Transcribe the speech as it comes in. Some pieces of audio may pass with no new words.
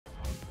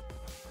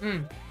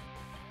Mm.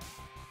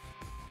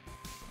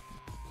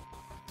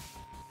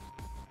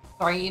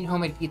 Sorry, eating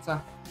homemade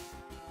pizza.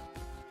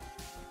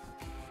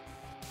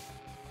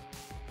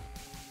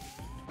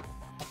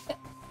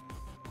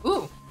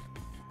 Ooh.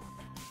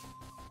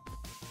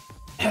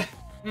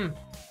 Mm.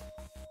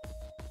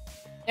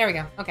 There we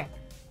go. Okay.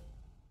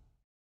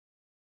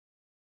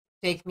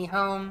 Take me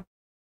home.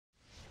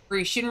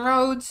 Grecian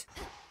roads.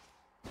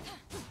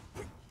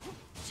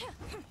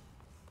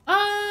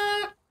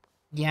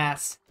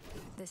 Yes.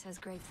 This has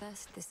great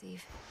thirst this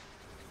eve.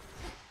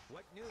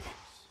 What news?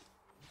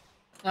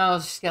 Oh,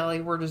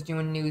 Skelly, we're just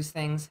doing news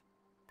things.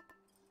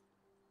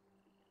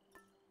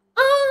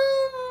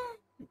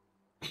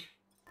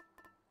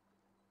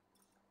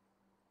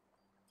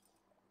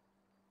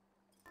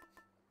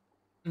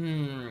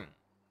 Hmm.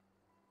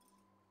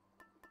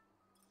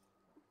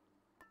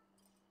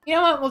 You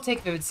know what? We'll take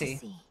Vivid Sea.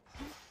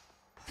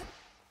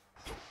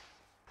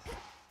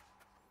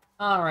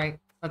 Alright.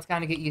 Let's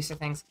kind of get used to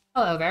things.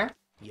 Hello there.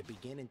 You're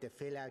beginning to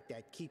fill out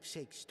that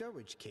keepsake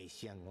storage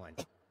case, young one.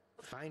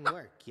 Fine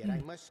work, yet I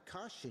must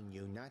caution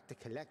you not to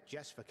collect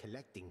just for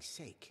collecting's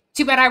sake.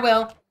 Too bad I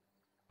will.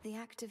 The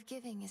act of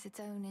giving is its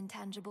own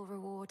intangible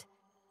reward.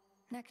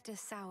 Nectar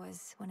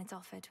sours when it's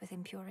offered with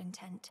impure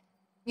intent.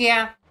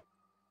 Yeah.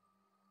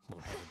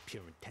 Won't have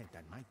impure intent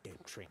on my dead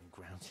training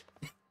grounds.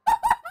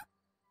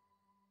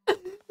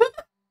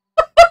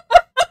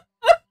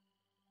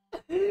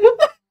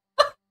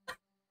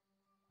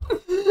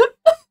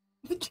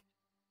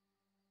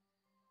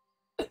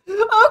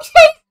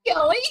 Okay,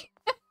 Skelly.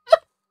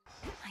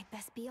 I'd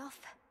best be off.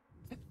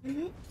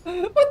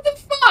 What the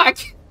fuck?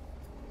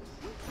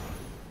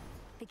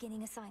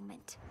 Beginning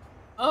assignment.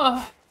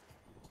 Oh,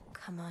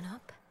 Come on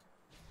up.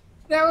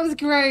 that was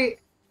great.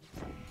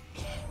 A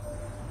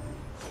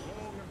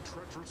long and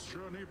treacherous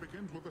journey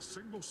begins with a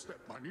single step,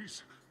 my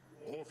niece.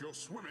 Or if you're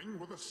swimming,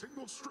 with a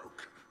single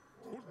stroke.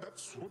 Would that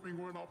swimming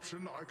were an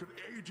option, I could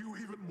aid you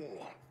even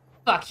more.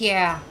 Fuck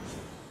yeah.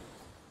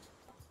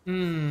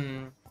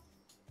 Your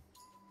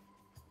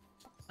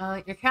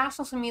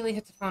castles immediately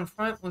hit the phone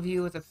front with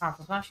you with a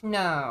powerful flash?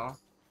 No.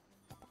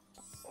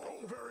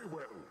 Oh, very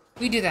well.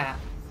 We do that.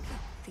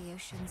 The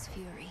ocean's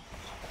fury.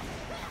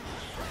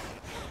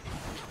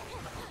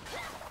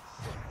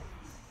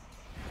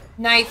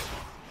 Knife.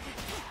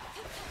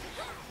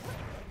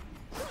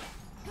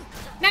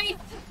 Knife.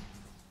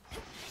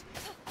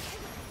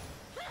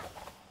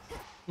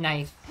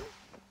 Knife.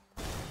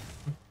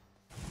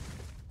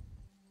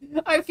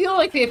 I feel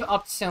like they've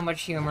upped so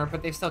much humor,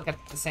 but they've still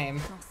kept it the same.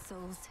 Lost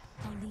souls,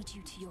 I'll lead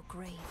you to your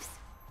graves.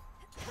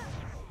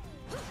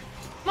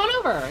 Come on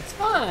over, it's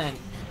fun.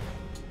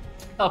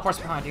 Teleports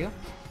behind you.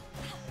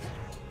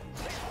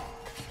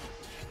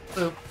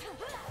 Boop.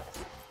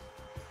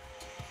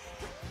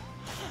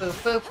 Boop,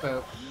 boop,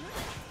 boop.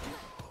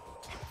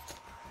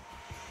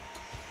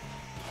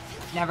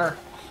 Never.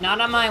 Not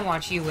on my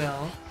watch, you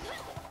will.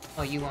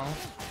 Well, you won't.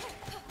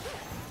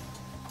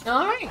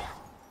 Alright.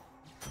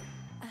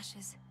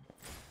 Ashes.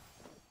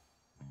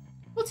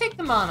 We'll take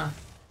the mana.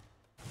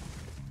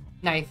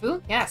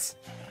 Knifeu? Yes.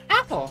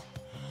 Apple.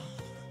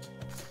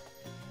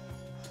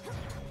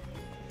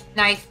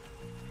 Knife.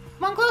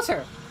 Come on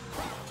closer.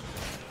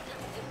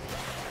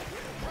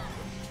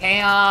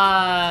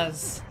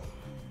 Chaos.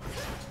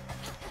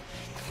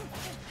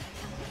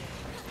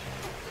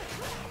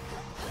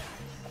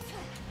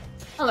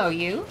 Hello,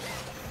 you.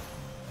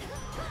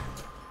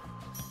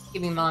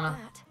 Give me mana.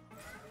 That.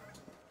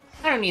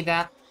 I don't need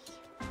that.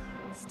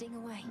 Sting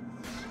away.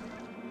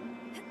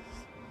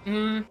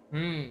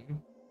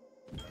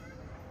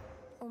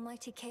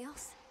 Almighty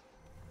chaos.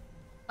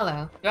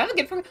 Hello. Do I have a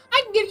gift for me?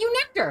 I can give you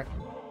nectar.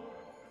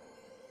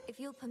 If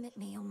you'll permit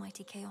me,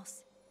 Almighty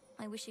Chaos,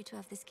 I wish you to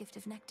have this gift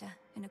of nectar,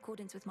 in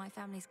accordance with my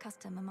family's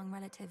custom among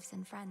relatives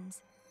and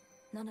friends.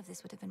 None of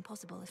this would have been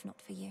possible if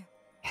not for you.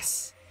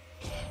 Yes.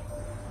 I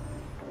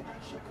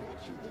shall grant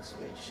you this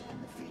wish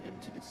and the freedom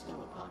to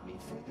bestow upon me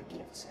further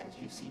gifts as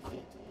you see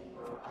fit,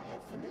 for I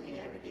have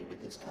familiarity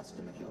with this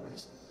custom of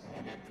yours,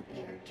 and am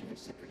prepared to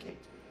reciprocate.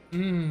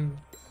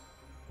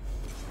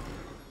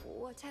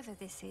 Whatever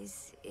this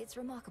is, it's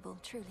remarkable,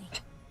 truly.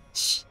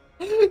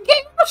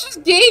 Game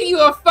just gave you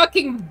a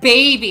fucking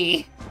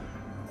baby.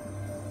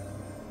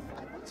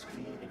 I once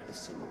created a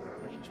similar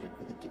arrangement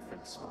with a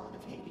different spawn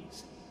of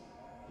Hades.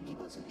 He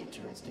was an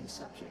interesting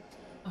subject.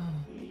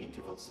 The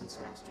interval since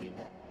last we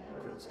met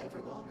grows ever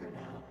longer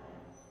now.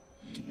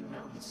 Do you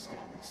know his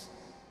status?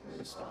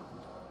 Respond.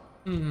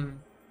 You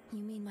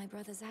mean my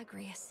brother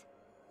Zagreus?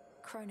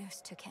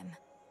 Kronos took him,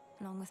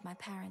 along with my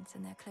parents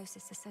and their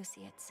closest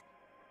associates.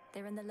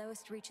 They're in the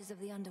lowest reaches of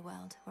the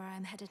underworld, where I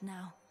am headed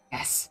now.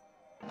 Yes.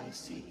 I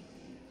see.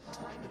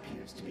 Time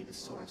appears to be the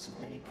source of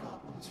many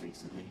problems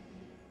recently.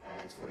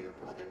 As for your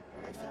brother,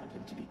 I found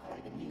him to be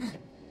quite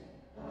amusing.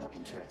 How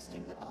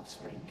interesting that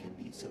offspring can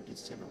be so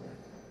dissimilar.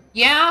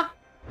 Yeah?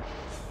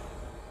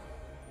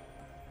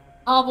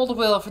 Hobbled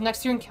Will. For the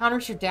next 2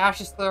 encounters, your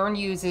dash is slower and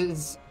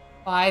uses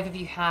 5 if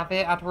you have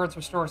it. Afterwards,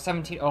 restore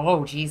 17.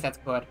 Oh, geez, that's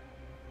good.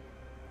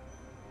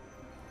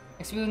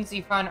 Experience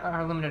you find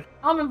are limited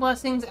common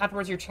blessings.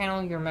 Afterwards, your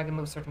channel, your mega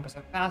moves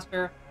 13%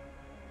 faster.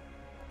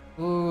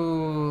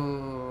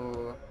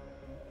 Ooh.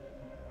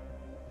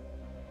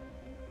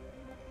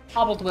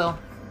 Hobbled will.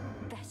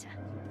 Better.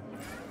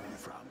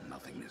 From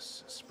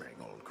nothingness sprang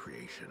all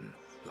creation,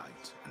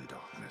 light and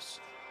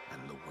darkness,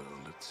 and the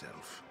world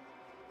itself.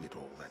 Yet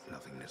all that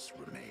nothingness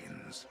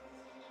remains,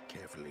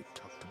 carefully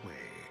tucked away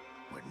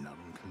where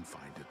none can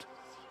find it,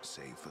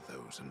 save for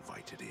those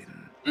invited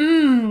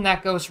in.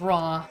 That goes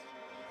raw.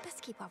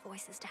 Best keep our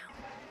voices down.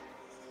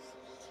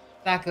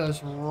 That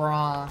goes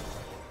raw.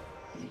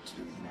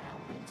 Return now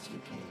whence you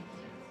came.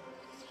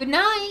 Good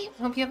night.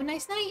 Hope you have a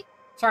nice night.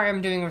 Sorry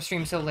I'm doing a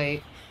stream so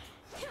late.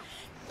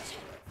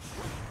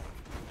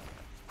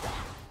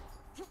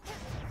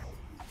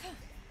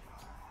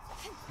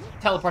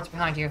 Teleports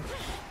behind you.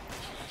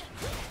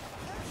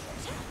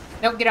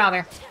 Nope, get out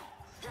of there.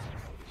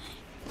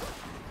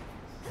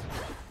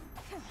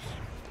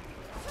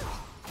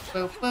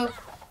 Boop, boop.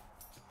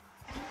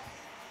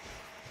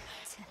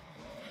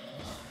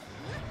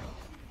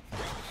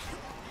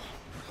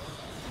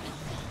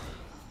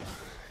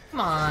 Come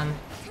on.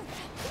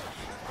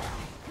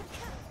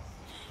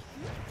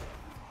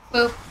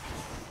 Boop.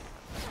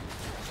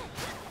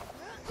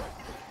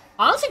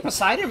 Honestly,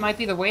 Poseidon might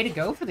be the way to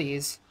go for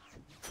these.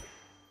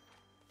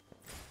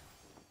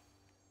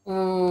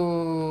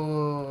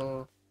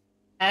 Ooh.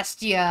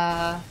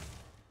 Estia.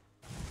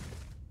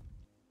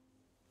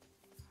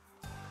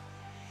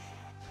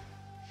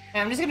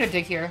 Yeah, I'm just gonna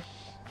dig here.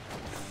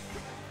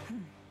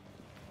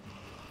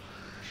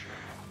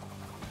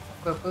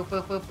 Boop, boop,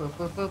 boop, boop, boop,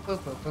 boop, boop, boop,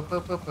 boop,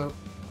 boop, boop, boop.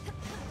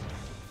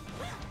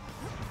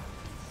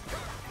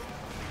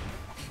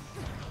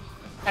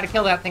 Gotta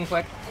kill that thing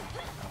quick.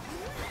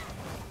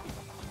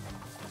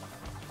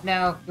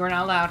 No, you're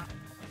not allowed.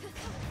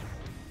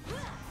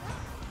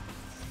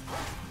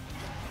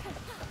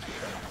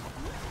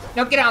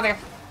 Nope, get out of there.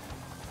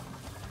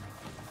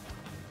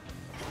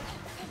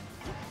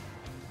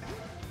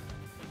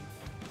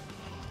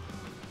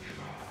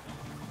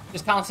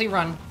 Just constantly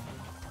run.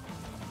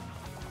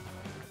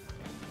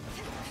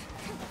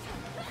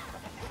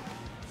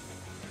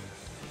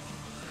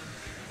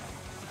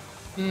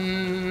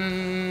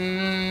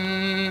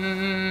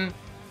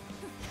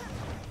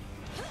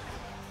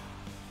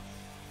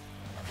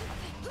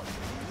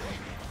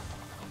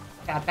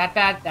 Bad, bad,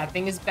 bad. That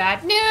thing is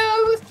bad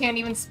news. Can't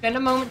even spend a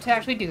moment to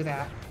actually do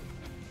that.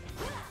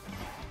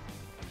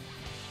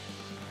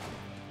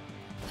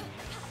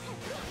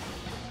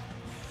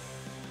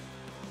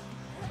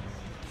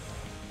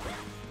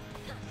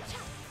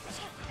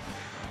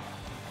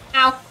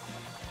 Ow.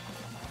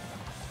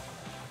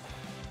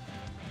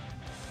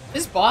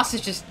 This boss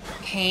is just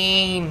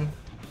pain.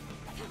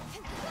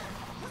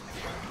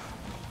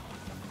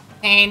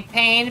 Pain,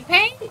 pain,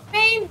 pain,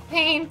 pain,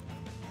 pain.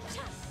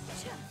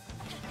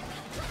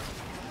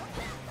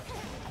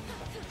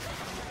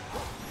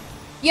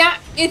 Yeah,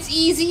 it's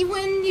easy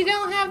when you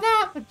don't have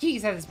that, but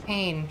geez, that is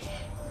pain.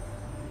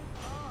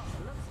 Oh,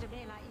 looks to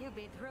me like you've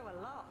been through a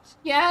lot.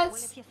 Yes.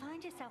 Well, if you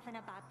find yourself in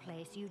a bad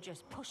place, you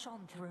just push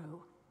on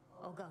through.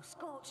 Or go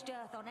scorched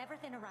earth on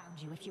everything around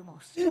you if you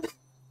must.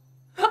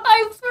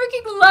 I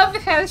freaking love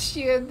how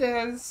she did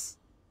this.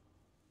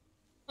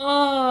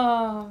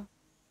 Oh.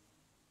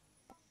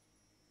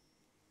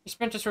 Your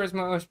sprint destroys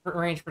most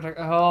range protect.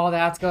 Oh,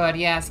 that's good.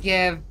 Yes,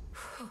 give.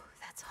 Whew,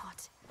 that's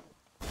hot.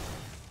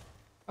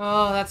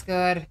 Oh, that's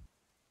good.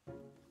 Oh,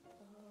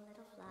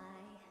 little fly,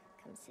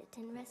 come sit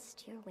and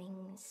rest your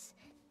wings.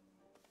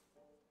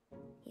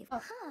 You've...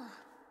 Oh. Huh.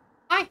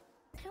 Hi.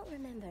 I don't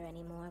remember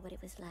anymore what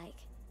it was like,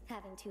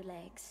 having two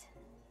legs.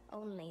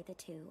 Only the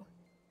two.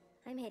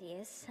 I'm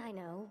hideous, I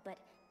know, but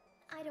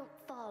I don't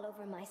fall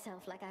over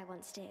myself like I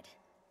once did.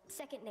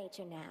 Second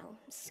nature now,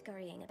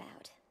 scurrying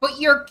about. But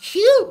you're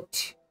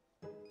cute!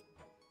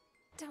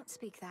 Don't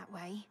speak that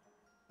way.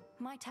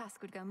 My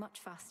task would go much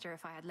faster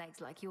if I had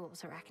legs like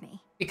yours, Arachne.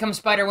 Become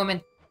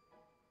Spider-Woman.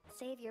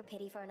 Save your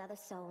pity for another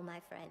soul, my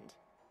friend.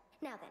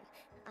 Now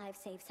then, I've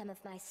saved some of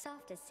my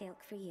softest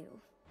silk for you.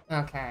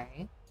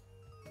 Okay.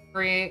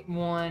 Create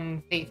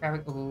one fate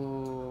fabric.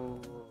 Ooh.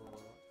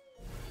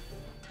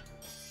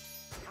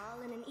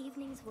 All in an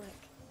evening's work.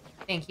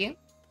 Thank you.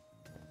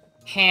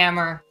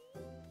 Hammer.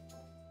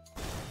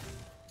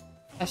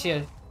 I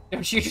should.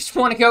 Don't you just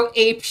want to go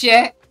ape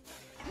shit?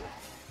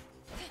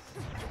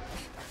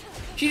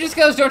 She just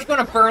goes, don't you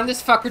want to burn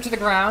this fucker to the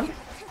ground?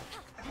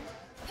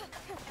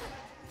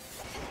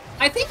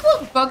 I think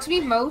what bugs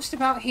me most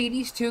about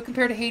Hades 2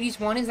 compared to Hades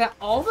 1 is that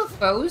all the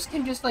foes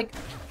can just, like,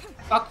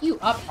 fuck you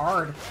up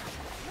hard.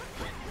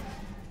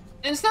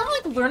 And it's not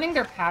like learning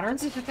their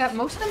patterns, it's just that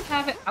most of them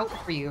have it out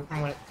for you, from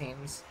what it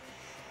seems.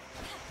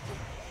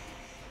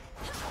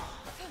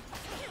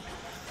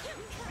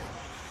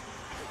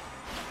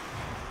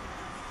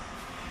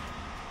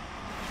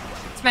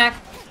 Smack.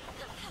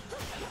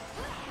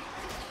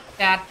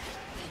 Dad.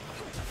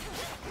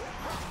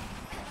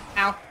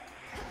 Ow.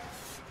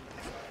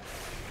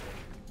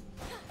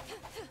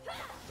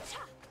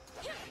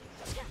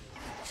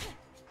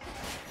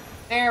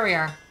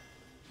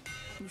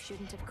 You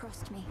shouldn't have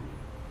crossed me.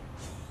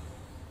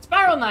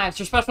 Spiral knives.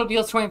 Your special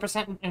deals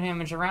 20%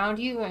 damage around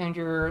you, and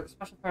your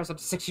special fires up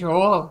to 60.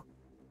 Oh.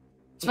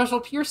 Special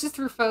pierces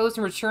through foes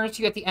and returns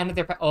to you at the end of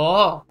their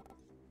oh.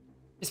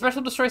 Your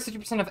special destroys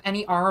 50% of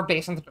any armor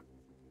base on the...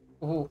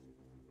 Ooh.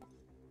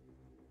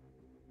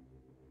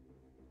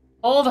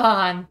 Hold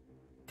on.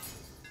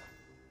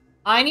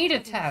 I need a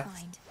test.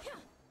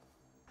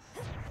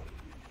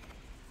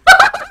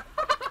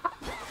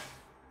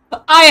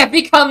 I have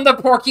become the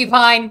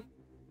porcupine!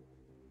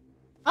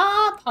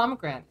 Ah,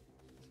 pomegranate.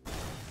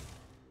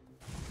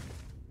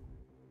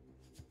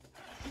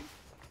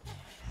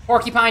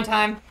 Porcupine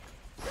time.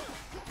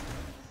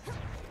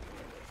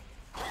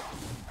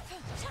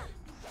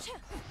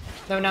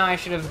 No, no, I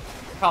should have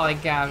probably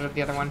gathered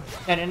the other one.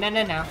 No, no, no,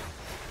 no, no.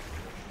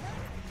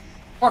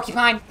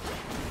 Porcupine.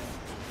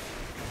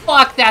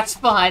 Fuck, that's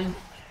fun.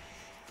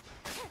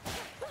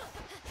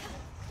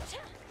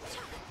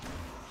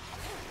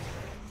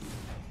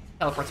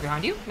 Teleports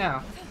behind you?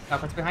 No.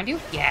 Teleports behind you?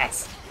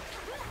 Yes.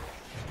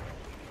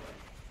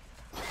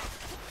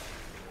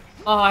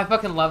 Oh, I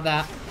fucking love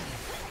that.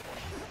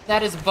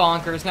 That is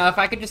bonkers. Now, if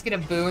I could just get a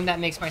boon that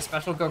makes my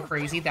special go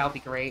crazy, that would be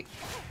great.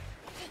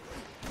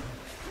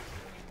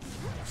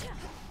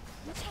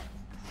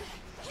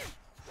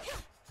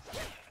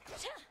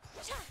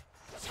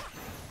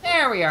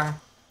 There we are.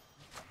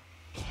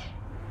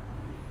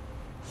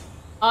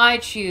 I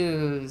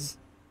choose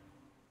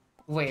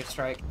Wave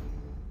Strike.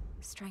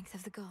 Strength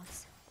of the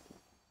gods.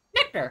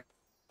 Nectar.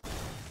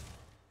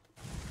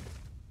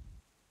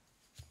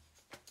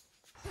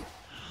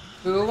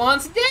 Who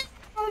wants this?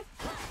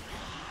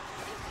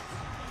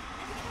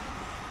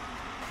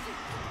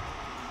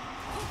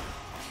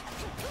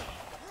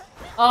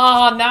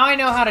 Oh, now I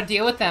know how to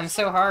deal with them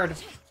so hard.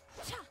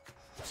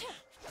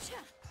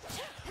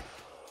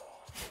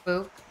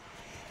 Boop.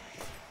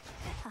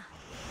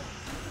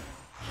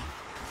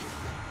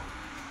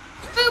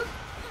 Boop.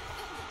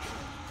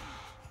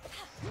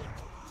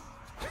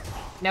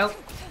 Nope.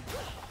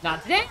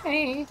 Not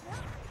today.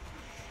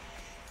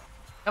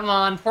 Come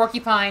on,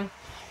 porcupine.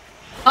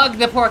 Hug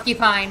the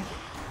porcupine.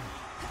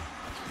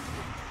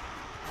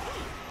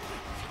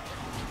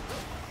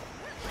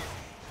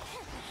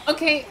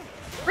 Okay,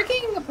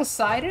 freaking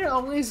Poseidon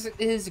always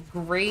is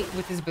great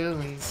with his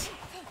boons.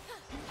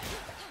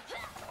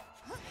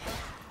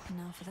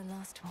 Now for the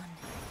last one.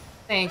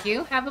 Thank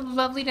you. Have a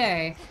lovely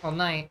day. Well,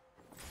 night.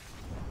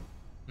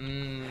 What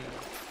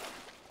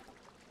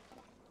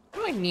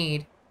do I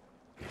need?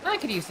 I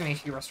could use some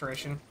HP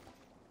restoration.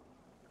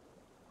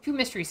 2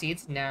 mystery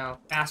seeds? No.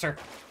 Faster.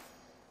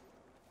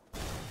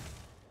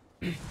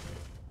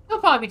 He'll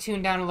probably be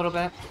tuned down a little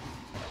bit.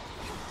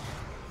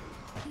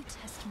 You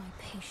test my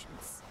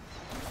patience.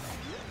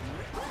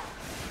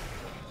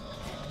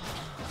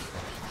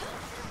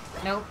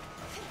 Nope.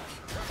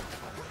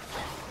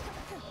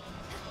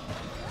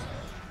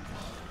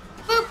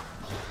 Boop.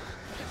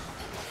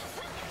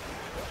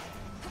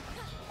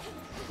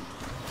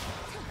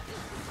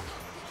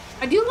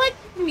 I do like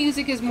the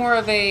music is more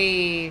of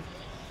a...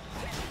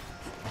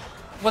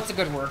 What's a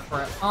good word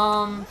for it?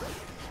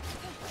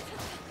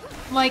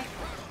 Like,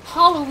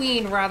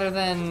 Halloween rather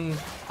than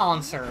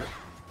concert.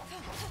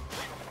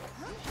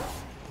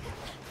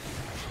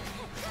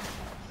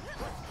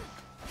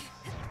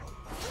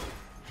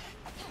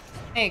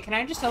 Hey, can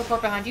I just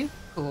teleport behind you?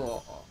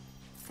 Cool.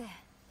 There.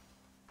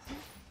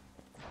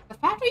 The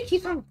factory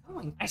keeps on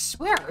going. I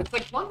swear. It's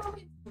like one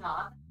moment it's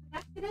not, the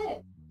next it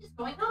is. What is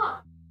going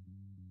on?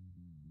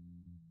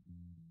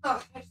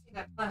 Oh, I just see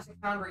that plastic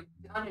foundry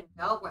done and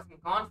dealt with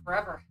and gone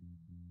forever.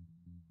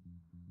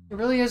 It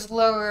really is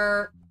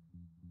lower.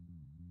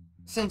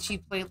 Since you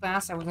played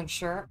last, I wasn't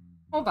sure.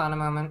 Hold on a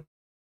moment.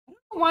 I don't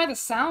know why the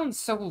sound's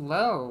so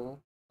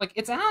low. Like,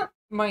 it's at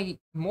my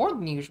more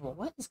than usual.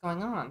 What is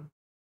going on?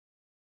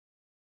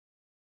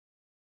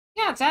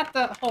 Yeah, it's at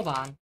the... Hold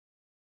on.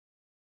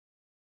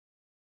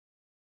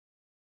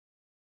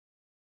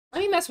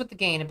 Let me mess with the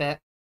gain a bit.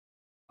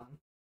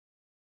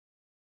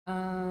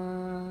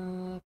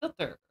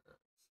 Filter.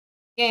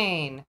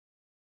 Gain.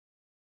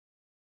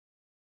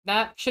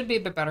 That should be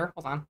a bit better.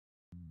 Hold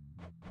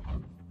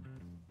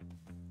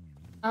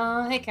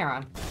on. Hey,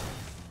 Charon.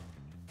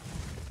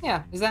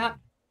 Yeah, is that...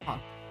 Hold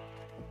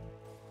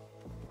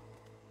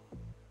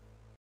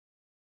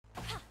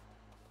on.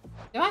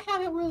 Do I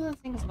have it where the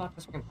thing is locked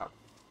the screen pop?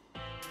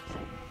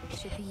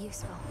 Should be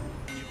useful.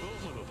 Your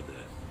boatman over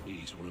there,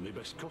 he's one of my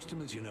best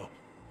customers, you know.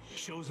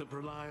 Shows up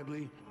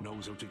reliably,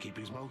 knows how to keep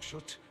his mouth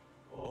shut.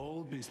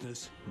 All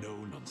business, no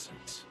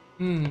nonsense.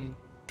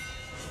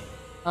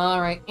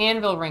 Alright,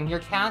 Anvil Ring. Your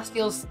cast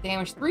deals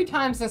damage 3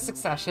 times in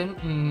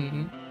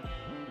succession.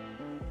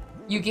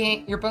 You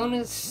gain your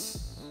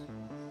bonus...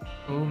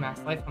 Ooh, max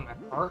life on my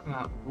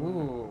partner.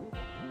 Ooh.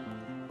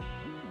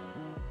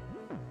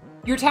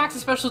 Your attacks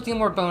especially deal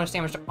more bonus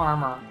damage to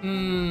armor.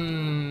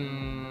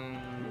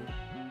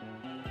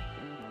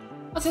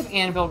 Let's have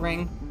Anvil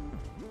Ring.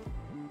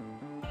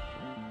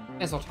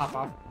 May as well top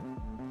off.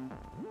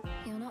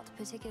 You're not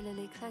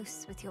particularly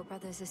close with your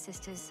brothers or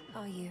sisters,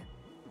 are you?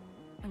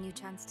 When you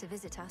chance to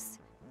visit us,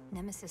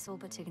 Nemesis all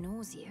but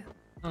ignores you.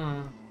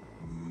 Hmm.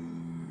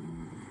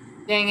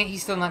 Dang it,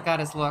 he's still not got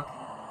his look.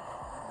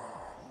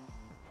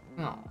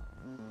 Oh.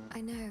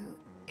 I know,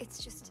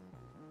 it's just...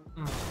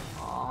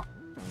 Aw.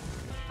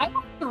 I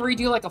want to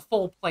redo like a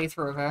full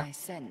playthrough of it. I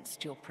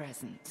sensed your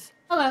presence.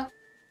 Hello.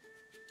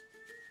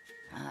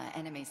 Our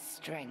enemy's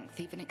strength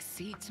even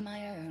exceeds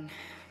my own.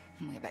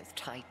 We're both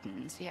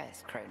titans,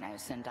 yes,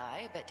 Kronos and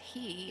I, but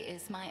he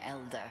is my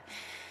elder,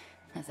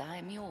 as I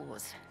am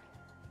yours.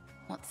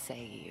 What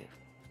say you?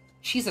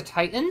 She's a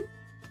titan?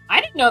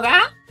 I didn't know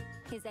that!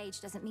 His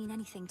age doesn't mean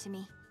anything to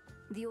me.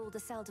 The old are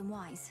seldom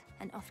wise,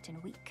 and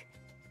often weak.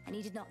 And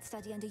he did not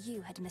study under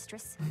you,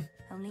 headmistress.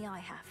 Only I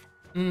have.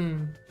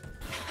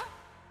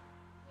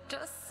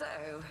 Just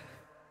so.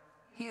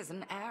 He is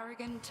an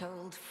arrogant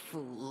old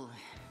fool.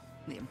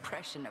 The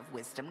impression of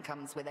wisdom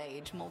comes with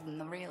age more than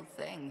the real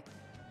thing.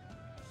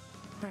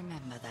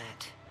 Remember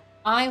that.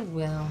 I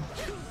will.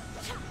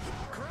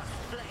 Cross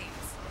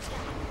blades.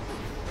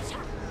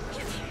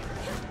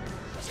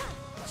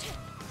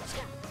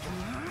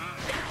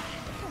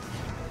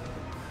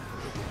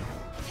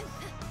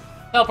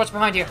 Help, what's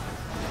behind you?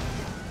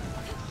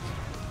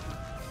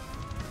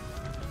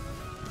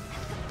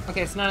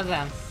 Okay, it's none of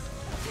them.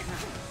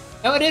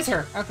 Oh, it is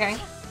her. Okay.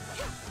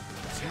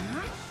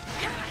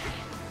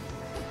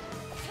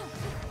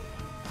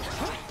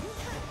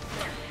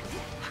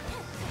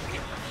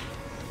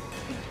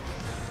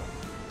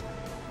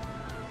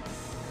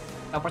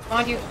 Help, what's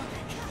behind you?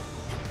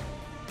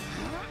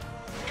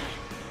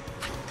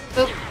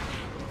 Oop.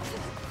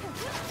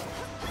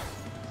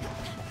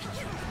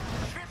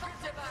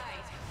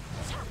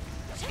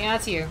 Yeah,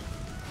 that's you.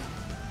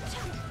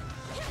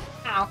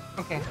 Ow.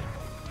 Okay.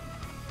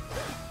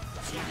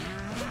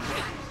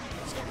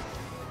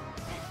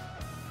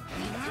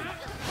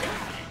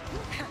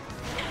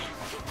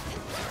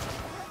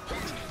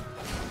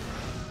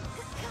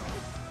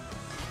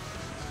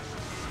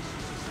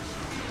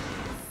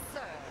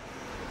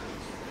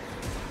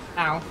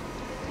 Ow.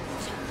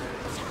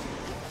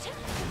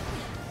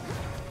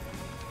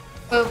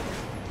 Boop.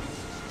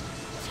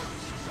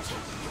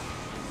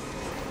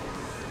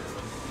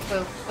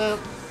 Boop, boop.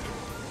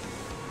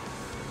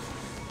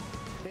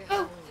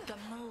 Behold the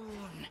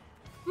moon.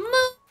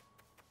 Moon.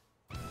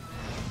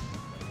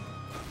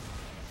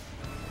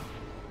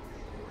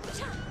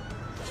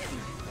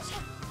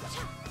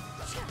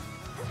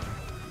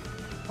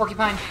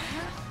 Porcupine.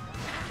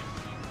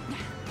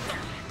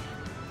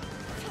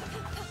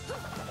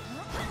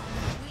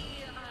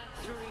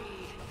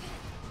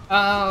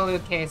 Oh,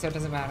 okay, so it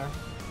doesn't matter.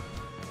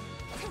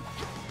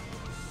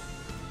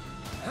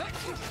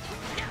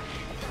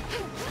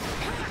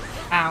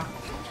 Ow.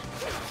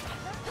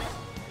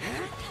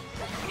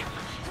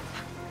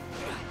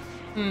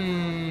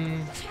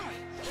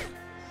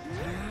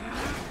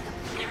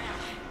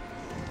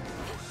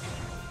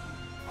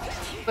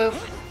 Boop.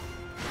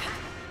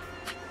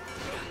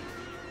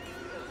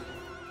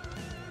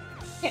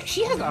 Yeah,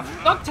 she has a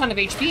fuck ton of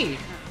HP.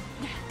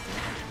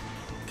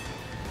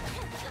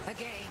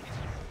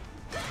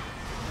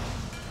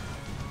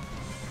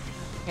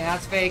 Okay,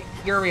 that's fake.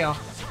 You're real.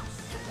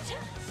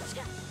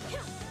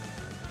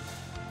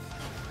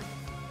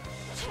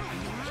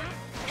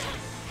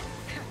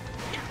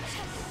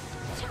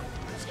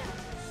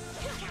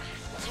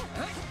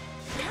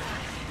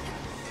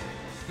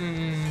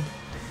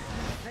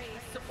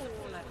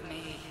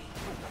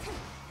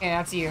 Yeah,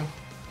 that's you.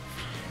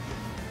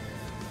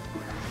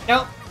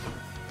 Nope.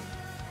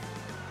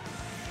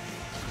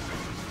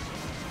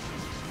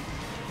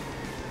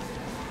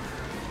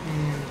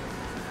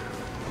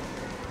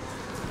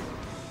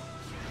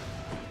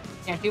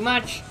 Can't do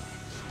much.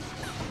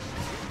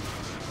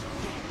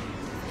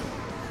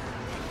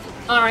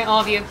 Alright,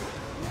 all of you.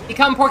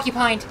 Become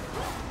porcupined.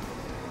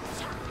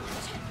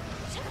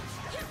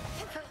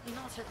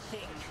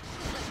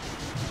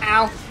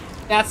 Ow.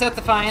 That's that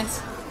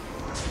defiance.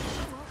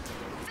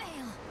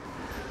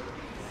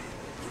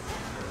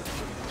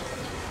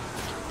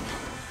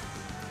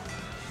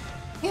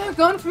 Yeah,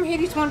 going from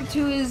Hades 1 to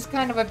 2 is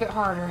kind of a bit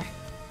harder.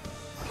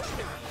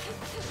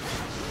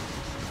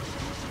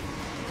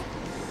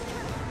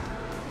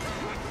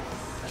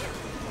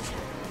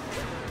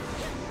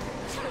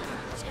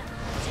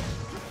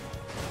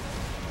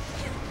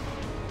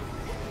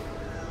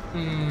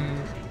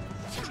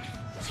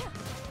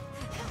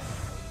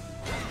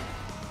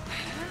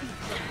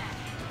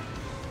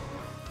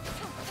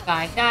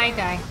 Die, die,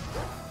 die.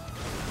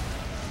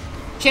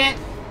 Shit!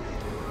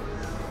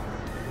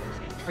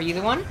 Are you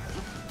the one?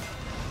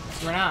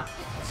 You're not.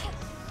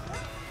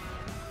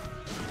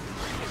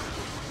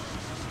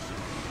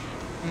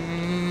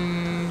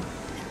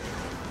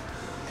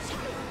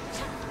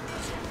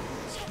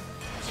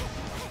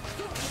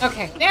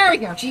 Okay, there we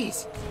go,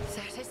 jeez.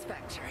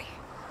 Satisfactory.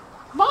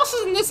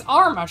 Bosses in this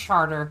are much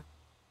harder.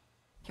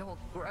 Your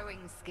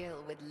growing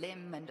skill with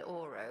Lim and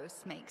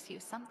Oros makes you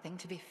something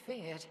to be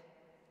feared.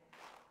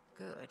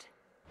 Good.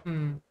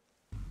 I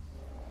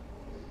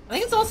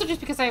think it's also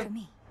just because I have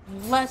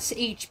less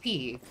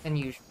HP than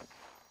usual.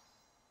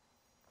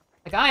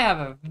 Like, I have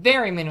a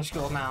very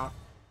minuscule amount.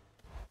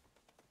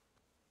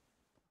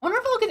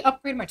 actually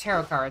upgrade my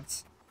tarot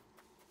cards.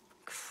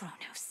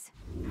 Kronos.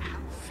 How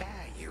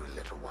fare you,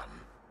 little one?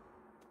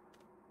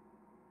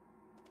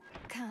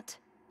 Cat.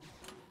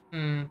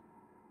 Let's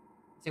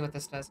see what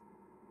this does.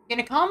 Gain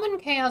a common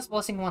chaos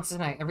blessing once a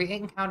night. Every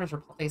 8 encounters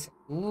replace it.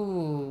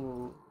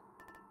 Ooh.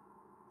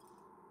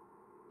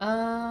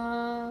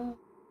 Oh,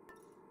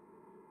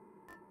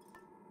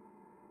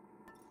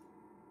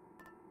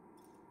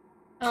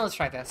 let's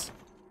try this.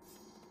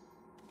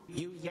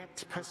 You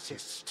yet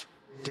persist,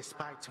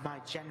 despite my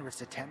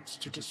generous attempts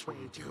to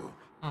dissuade you.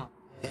 Oh.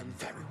 Then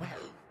very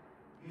well.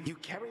 You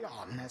carry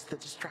on as the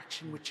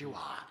distraction which you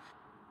are,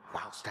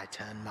 whilst I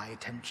turn my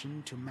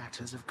attention to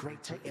matters of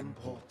greater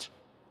import.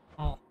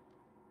 Oh.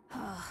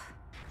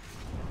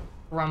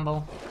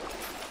 Rumble.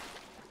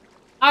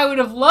 I would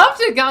have loved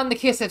to have gotten the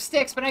Kiss of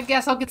Sticks, but I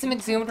guess I'll get some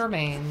Exhumed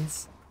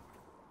Remains.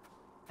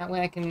 That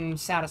way I can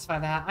satisfy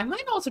that. I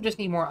might also just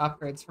need more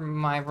upgrades from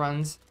my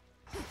runs.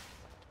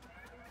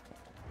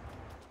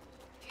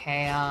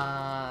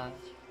 Chaos.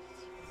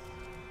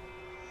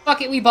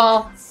 Fuck it, we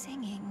ball.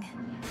 Singing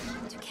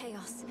to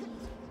chaos.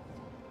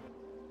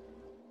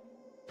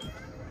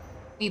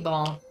 We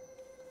ball.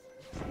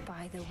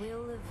 By the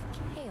will of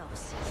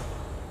chaos.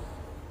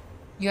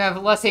 You have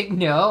less hate.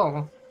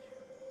 No.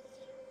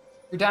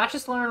 Your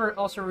dashes learn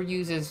also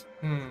reuses.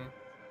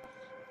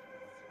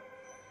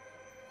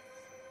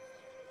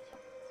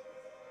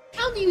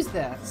 I'll use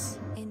this.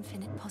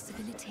 Infinite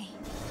possibility.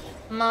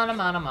 Mana,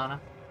 mana, mana.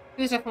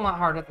 It was definitely a lot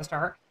harder at the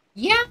start.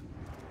 Yeah.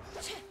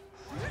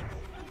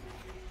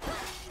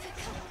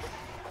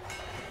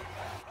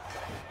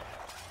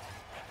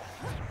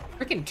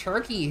 Freaking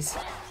turkeys.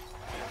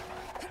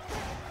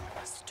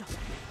 Stop.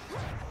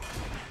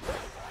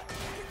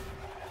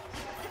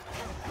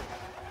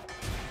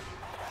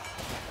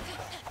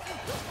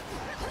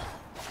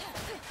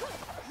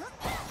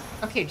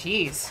 Okay,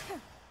 jeez.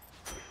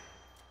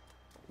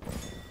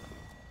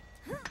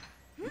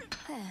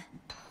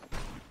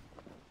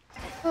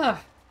 Ugh.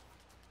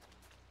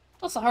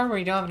 Also hard when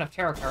you don't have enough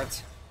tarot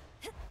cards.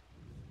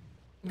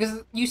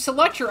 Because you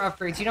select your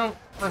upgrades, you don't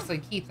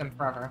personally keep them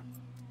forever.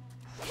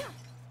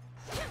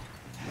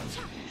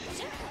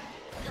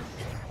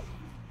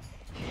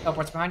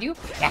 Teleports behind you?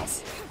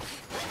 Yes!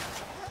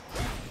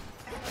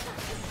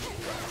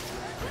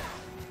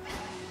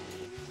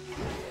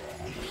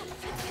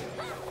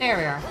 There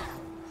we are.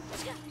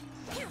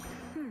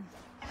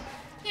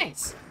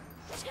 Nice.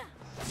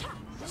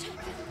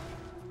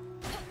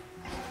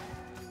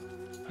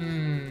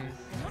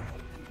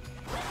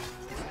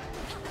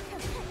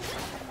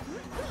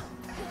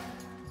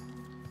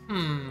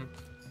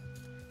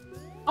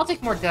 I'll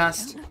take more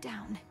dust. Don't look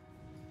down.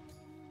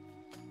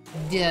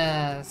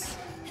 Yes.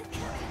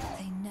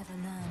 They never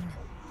learn.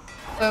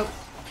 Oh.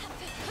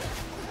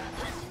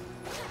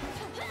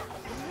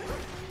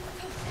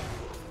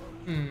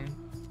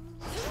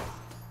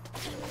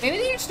 Maybe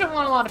they just don't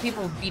want a lot of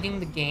people beating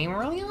the game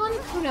early on?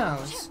 Who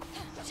knows?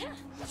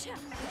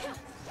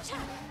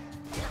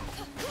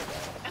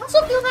 I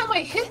also feel that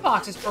my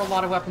hitboxes for a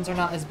lot of weapons are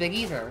not as big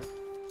either.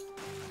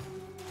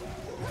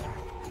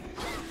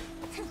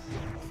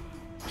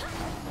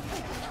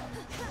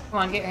 Come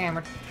on, get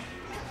hammered.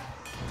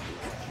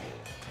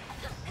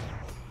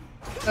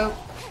 Oh.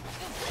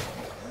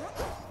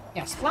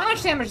 Yeah,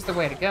 splash damage is the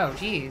way to go,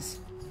 jeez.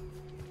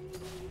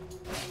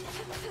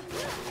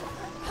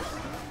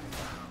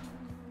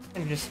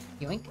 And just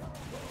yoink.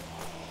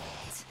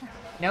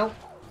 Nope.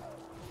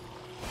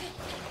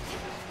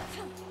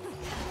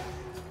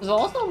 There's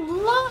also a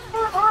lot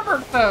more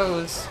armored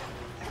foes.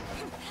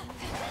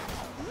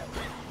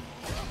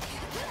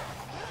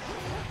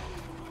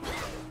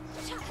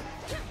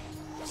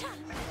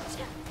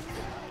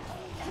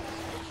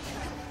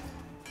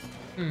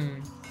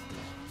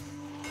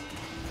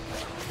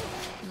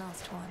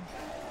 Last one.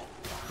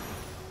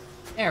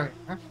 There we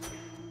are.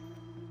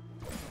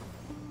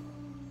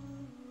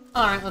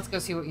 Alright, let's go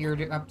see what you're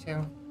up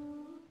to.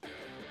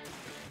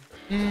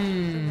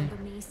 Remember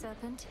me,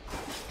 serpent?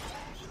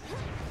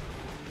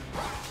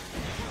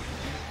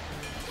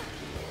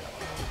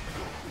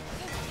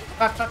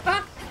 Fuck, fuck,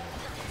 fuck.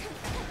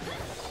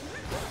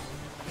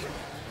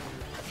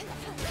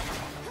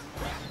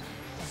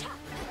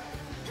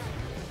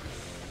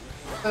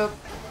 Oh.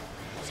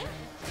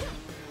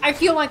 I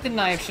feel like the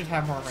knife should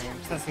have more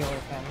range. That's the only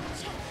thing.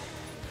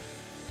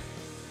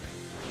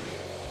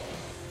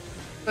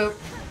 Oh.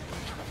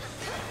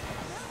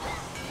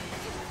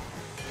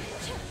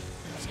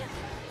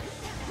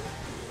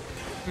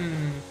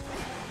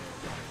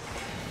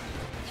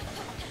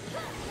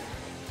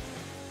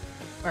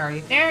 Where are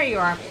you? There you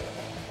are.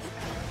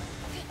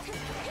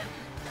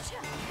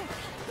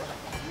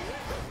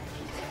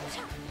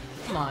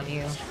 Come on,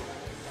 you.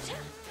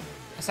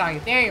 I saw you.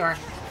 There you are.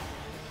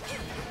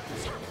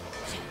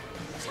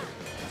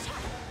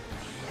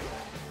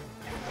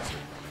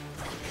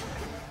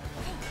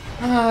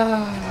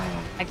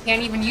 I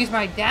can't even use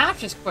my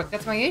dash as quick.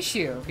 That's my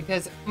issue.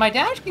 Because my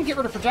dash can get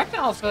rid of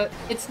projectiles, but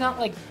it's not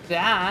like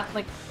that.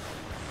 Like,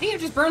 I think it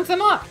just burns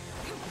them up.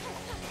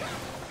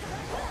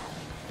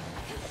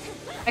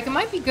 Like, it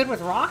might be good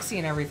with Roxy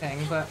and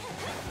everything, but...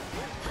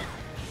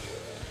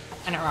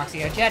 Not Roxy,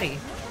 Jetty.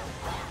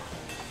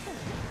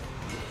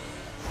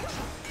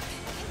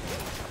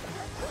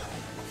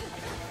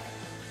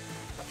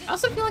 I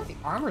also feel like the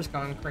armor's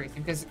going crazy,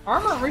 because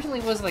armor originally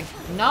was, like,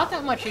 not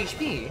that much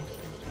HP.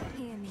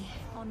 Hear me,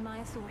 on my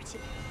authority.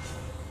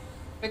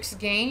 Fixed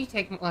gain, you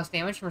take less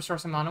damage and restore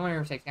some mana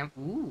whenever you take damage.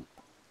 Ooh.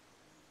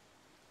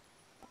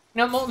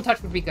 No, Molten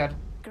Touch would be good.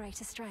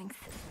 Greater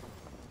strength.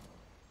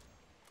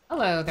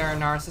 Hello there,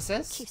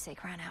 Narcissus.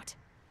 Keepsake ran out.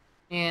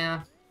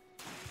 Yeah.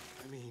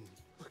 I mean,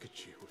 look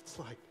at you. It's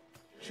like,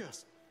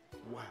 just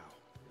wow.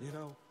 You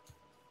know?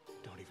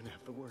 Don't even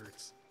have the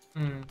words.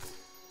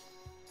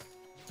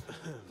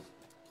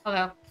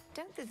 Hello.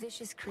 Don't the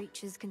vicious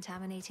creatures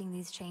contaminating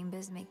these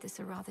chambers make this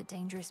a rather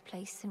dangerous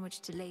place in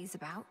which to laze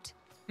about?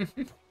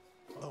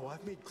 Oh,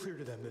 I've made clear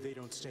to them that they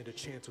don't stand a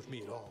chance with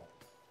me at all.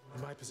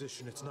 In my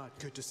position, it's not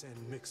good to send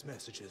mixed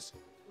messages,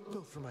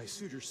 both for my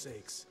suitors'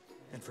 sakes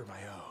and for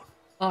my own.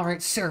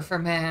 Alright, Surfer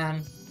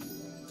Man.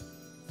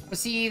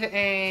 Receive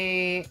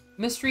a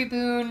Mystery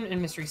Boon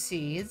and Mystery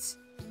Seeds.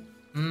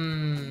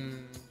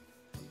 You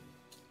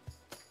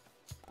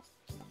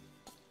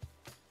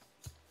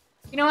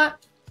know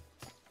what?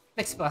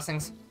 Mixed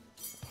Blessings.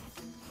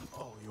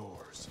 All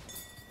yours.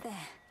 There.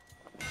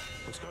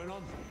 What's going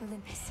on?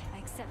 Olympus, I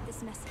accept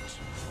this message.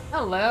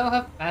 Hello,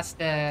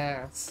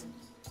 Hephaestus.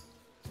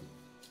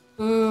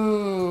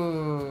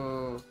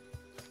 Ooh.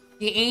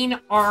 Gain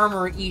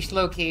armor each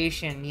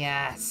location,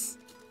 yes.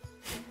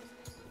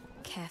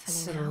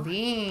 Carefully now.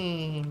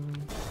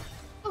 Celine.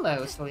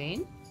 Hello,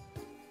 Celine.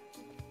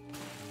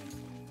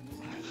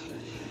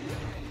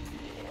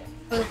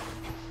 Boop.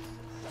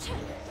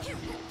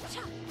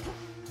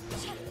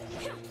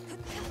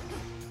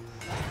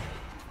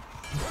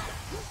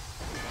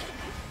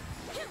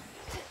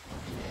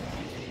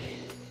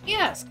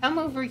 Yes, come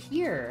over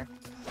here.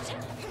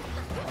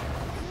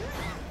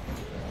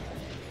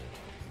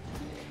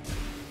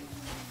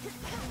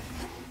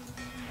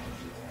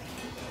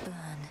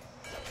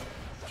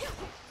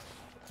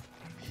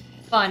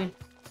 Fun.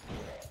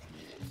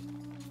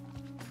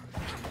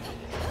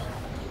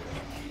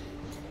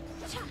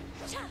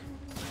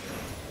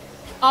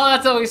 Oh,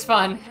 that's always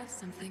fun. I have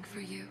something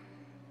for you.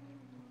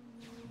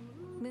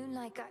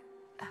 Moonlight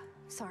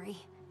sorry.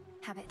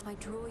 Habit. I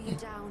draw you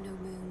down,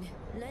 O moon.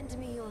 Lend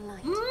me your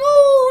light. Moon!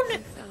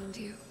 I found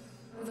you,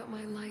 but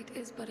my light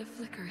is but a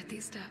flicker at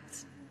these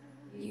depths.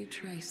 You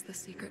trace the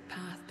secret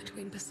path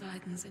between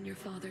Poseidon's and your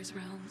father's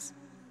realms.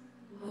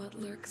 What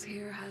lurks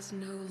here has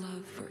no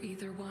love for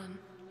either one.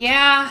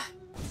 Yeah.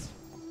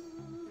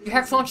 Your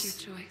Hex launch.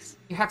 Choice.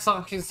 Your Hex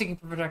launches seeking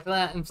to protect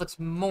that inflicts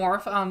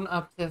morph on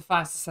up to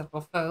 5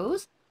 susceptible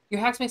foes. Your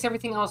Hex makes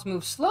everything else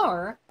move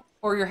slower,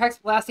 or your Hex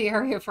blasts the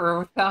area for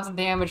 1,000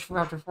 damage for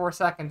up to 4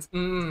 seconds.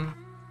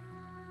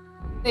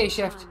 Phase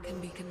shift. Can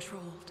be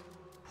controlled.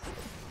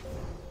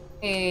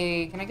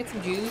 Hey, can I get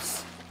some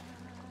juice?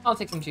 I'll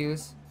take some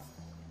juice.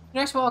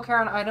 Your next wild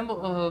card item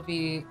will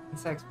be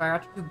instead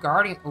expire to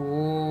Guardian.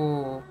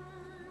 Ooh.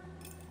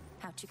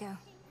 How'd you go?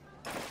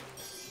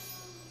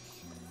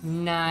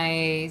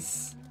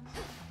 Nice.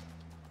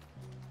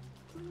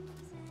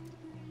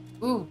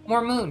 Ooh,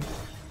 more moon.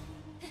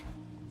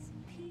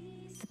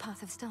 The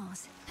path of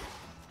stars.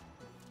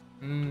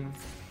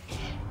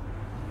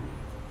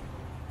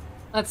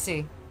 Let's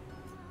see.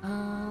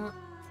 Your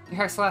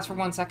Hex lasts for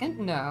 1 second?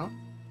 No.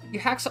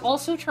 Your Hex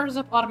also charges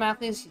up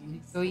automatically as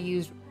you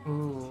use...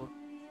 Ooh.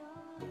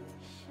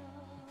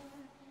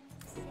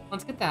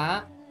 Let's get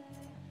that.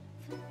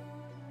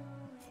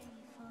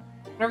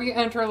 Whenever you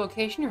enter a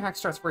location, your Hex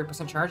starts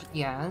 40% charge.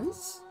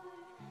 Yes.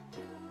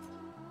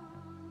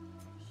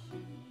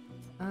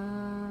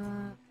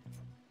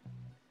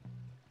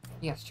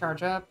 Yes,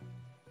 charge up.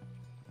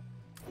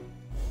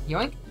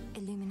 Yoink.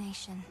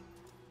 Illumination.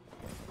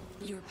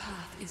 Your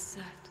path is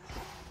set.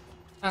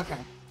 Okay.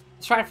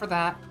 Let's try it for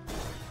that.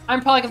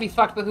 I'm probably gonna be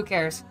fucked, but who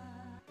cares?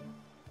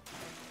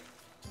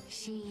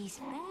 She's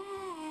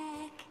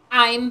back.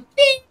 I'm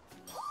big.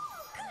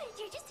 Oh, good.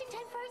 You're just in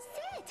time for a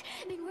set.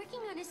 Been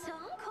working on a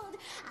song called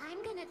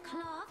I'm Gonna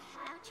Claw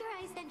Out Your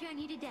Eyes Then Drown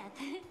You to Death.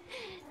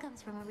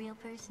 Comes from a real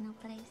personal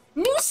place.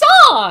 New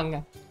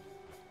song!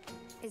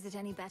 Is it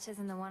any better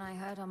than the one I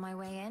heard on my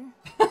way in?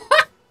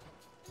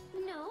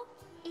 No,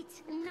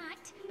 it's not,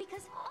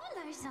 because all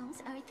our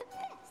songs are the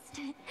best.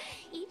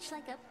 Each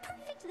like a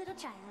perfect little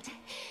child.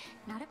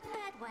 Not a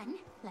bad one,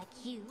 like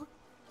you.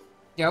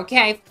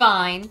 Okay,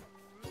 fine. 1,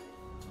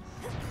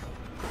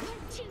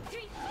 2,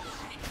 3, 4.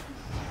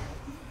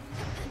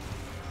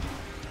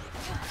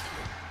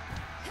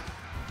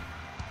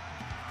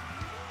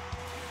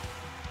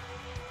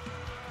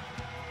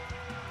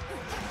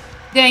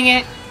 Dang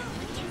it.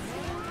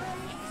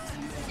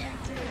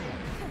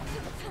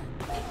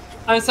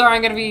 I'm sorry,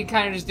 I'm gonna be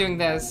kind of just doing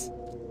this.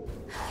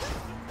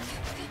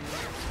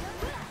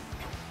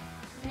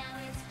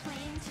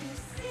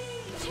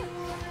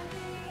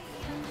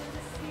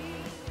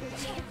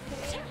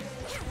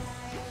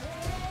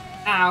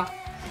 Ow.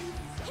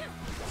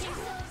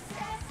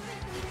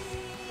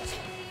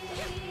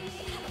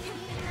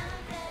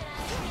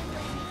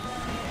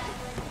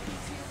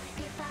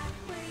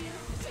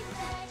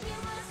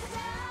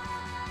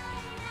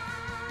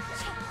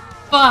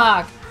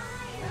 fuck?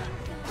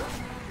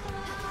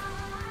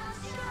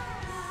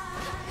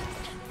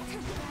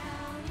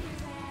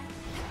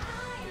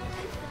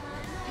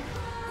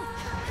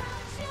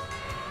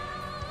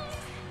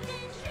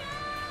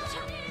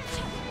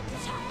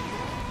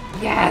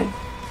 Yes!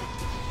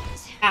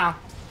 Ow.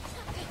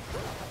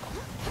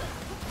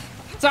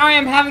 Sorry,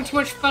 I'm having too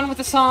much fun with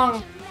the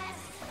song.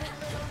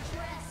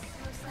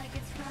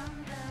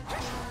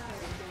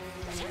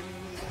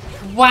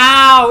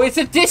 Wow, it's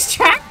a diss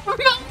track from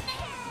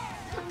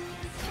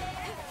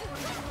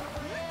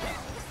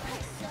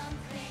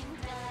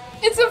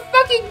It's a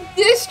fucking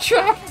diss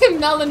track to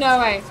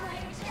Melanoe.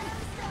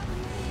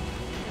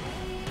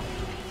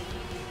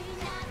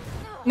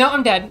 No,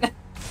 I'm dead.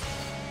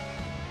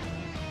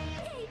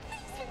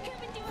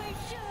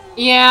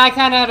 Yeah, I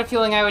kinda had a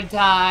feeling I would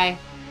die.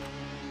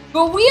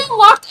 But we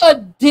unlocked a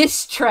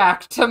diss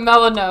track to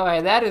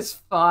Melanoe. That is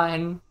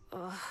fun.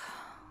 Ugh.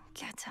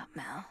 Get up,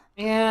 Mel.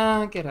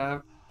 Yeah, get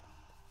up.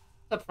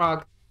 What's up,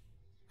 Frog?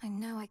 I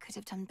know I could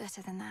have done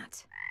better than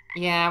that.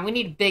 Yeah, we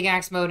need big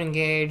axe mode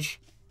engage.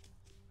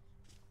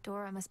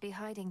 Dora must be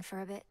hiding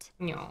for a bit.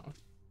 No.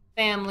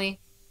 Family.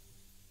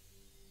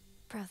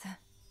 Brother,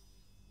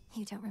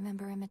 you don't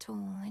remember him at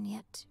all, and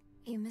yet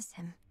you miss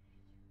him.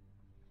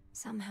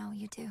 Somehow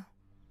you do.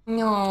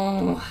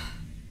 No.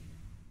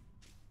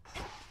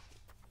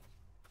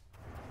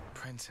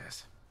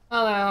 Princess.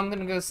 Hello, I'm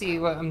gonna go see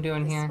what I'm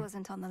doing here. This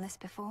wasn't on the list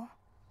before.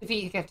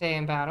 Defeat Koete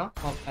in battle.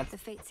 Well, that's The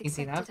fates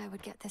easy enough. accepted I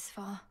would get this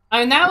far.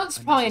 I mean, that was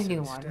probably a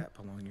new one. Step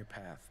along your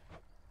path.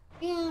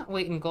 Yeah,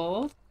 weight in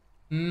gold.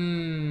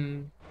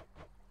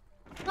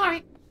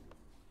 Alright.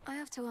 I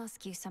have to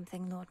ask you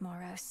something, Lord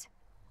Moros.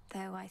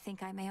 Though I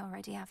think I may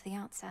already have the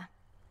answer.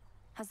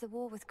 Has the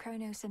war with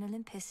Kronos and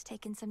Olympus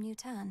taken some new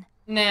turn?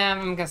 Nah,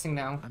 I'm guessing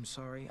no. I'm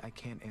sorry, I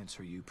can't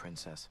answer you,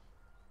 Princess.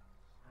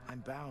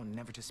 I'm bound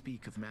never to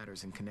speak of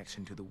matters in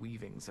connection to the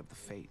weavings of the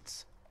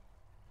fates.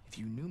 If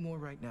you knew more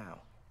right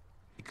now,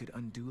 it could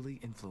unduly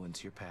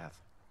influence your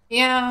path.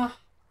 Yeah.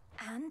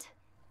 And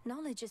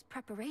knowledge is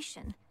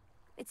preparation.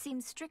 It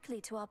seems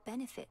strictly to our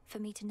benefit for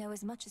me to know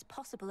as much as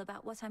possible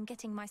about what I'm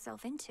getting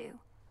myself into.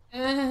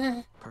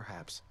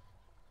 Perhaps.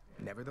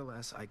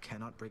 Nevertheless, I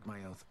cannot break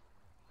my oath.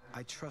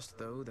 I trust,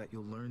 though, that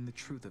you'll learn the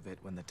truth of it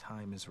when the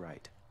time is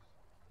right.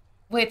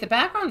 Wait, the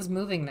background's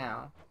moving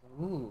now.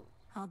 Ooh.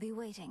 I'll be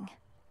waiting.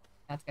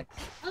 That's good.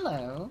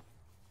 Hello.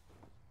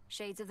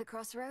 Shades of the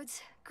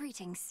Crossroads,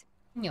 greetings.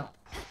 No.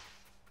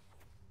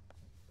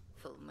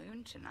 Full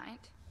moon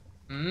tonight.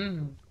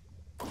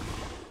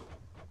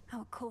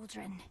 Our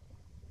cauldron.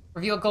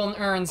 Reveal golden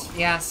urns,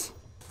 yes.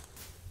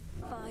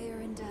 Fire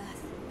and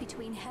earth,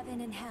 between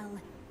heaven and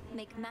hell,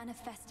 make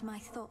manifest my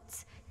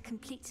thoughts,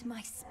 complete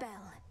my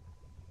spell.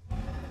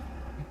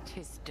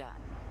 'Tis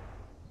done.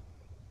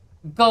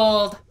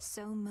 Gold.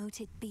 So mote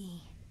it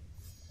be.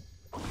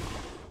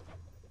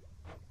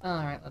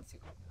 Alright, let's see.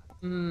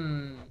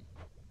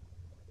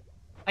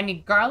 I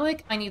need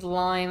garlic, I need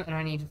lime, and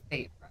I need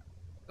fate.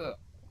 Ugh.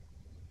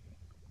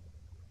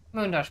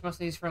 Moondash,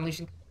 mostly used for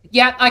unleashing.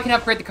 Yeah, I can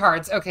upgrade the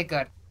cards. Okay,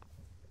 good.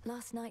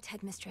 Last night,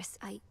 Headmistress,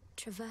 I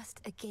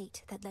traversed a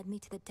gate that led me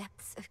to the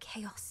depths of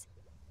chaos,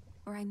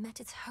 where I met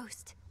its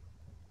host.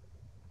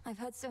 I've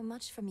heard so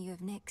much from you of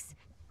Nyx,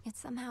 yet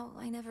somehow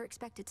I never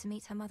expected to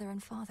meet her mother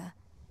and father.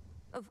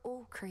 Of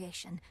all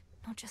creation,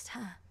 not just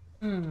her.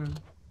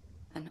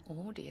 An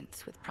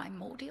audience with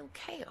primordial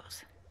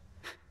chaos.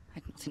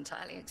 I'd not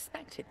entirely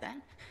expected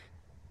that.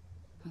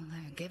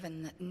 Although,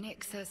 given that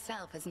Nyx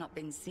herself has not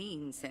been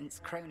seen since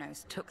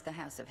Kronos took the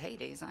House of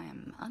Hades, I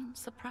am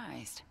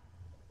unsurprised.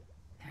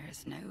 There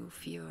is no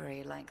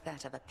fury like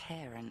that of a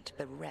parent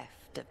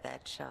bereft of their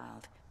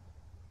child.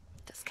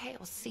 Does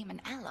chaos seem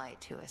an ally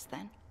to us,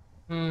 then?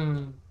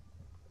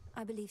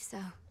 I believe so.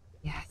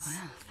 Yes.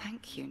 Well,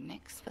 thank you,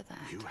 Nyx, for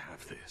that. You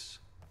have this.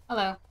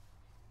 Hello.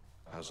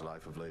 How's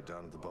life have laid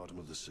down at the bottom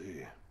of the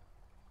sea?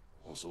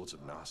 All sorts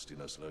of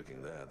nastiness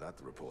lurking there, that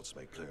the reports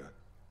make clear.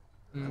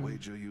 I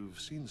wager you've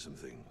seen some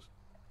things.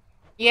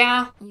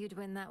 Yeah. You'd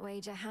win that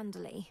wager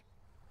handily.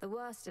 The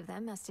worst of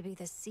them has to be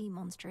the sea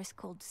monstrous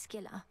called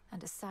Scylla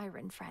and a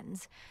siren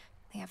friends.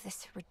 They have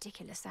this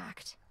ridiculous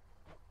act.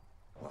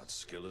 What,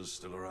 Scylla's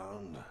still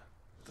around?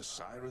 The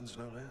sirens,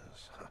 no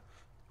less.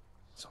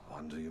 It's a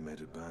wonder you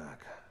made it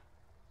back.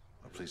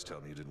 Well, please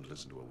tell me you didn't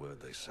listen to a word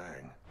they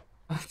sang.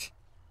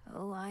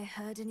 Oh, I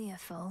heard an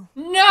earful.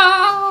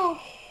 No!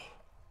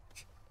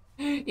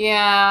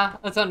 Yeah,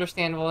 that's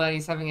understandable that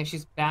he's having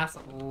issues.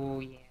 Basil. Oh,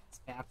 yeah, it's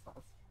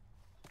Basil.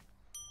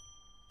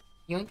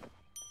 Yoink.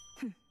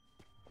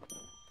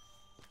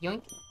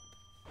 Yoink.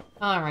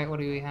 Alright, what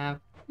do we have?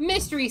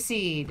 Mystery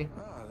Seed!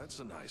 Ah, that's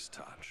a nice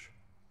touch.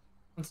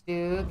 Let's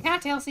do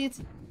cattail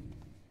seeds.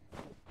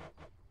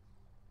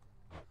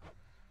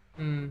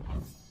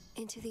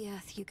 Into the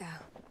earth you go.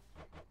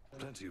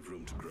 Plenty of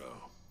room to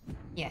grow.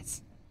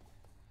 Yes.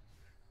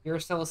 You're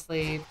still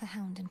asleep. The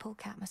hound and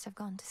polecat must have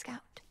gone to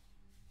scout.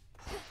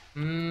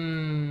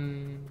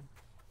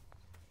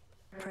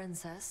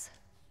 Princess.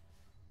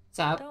 What's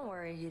up? Don't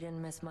worry, you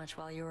didn't miss much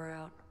while you were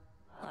out.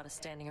 A lot of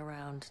standing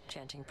around,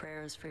 chanting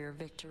prayers for your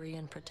victory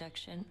and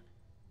protection.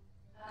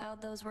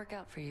 How'd those work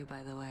out for you,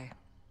 by the way?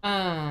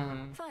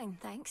 Fine,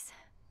 thanks.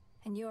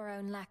 And your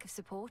own lack of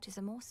support is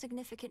a more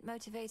significant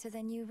motivator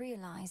than you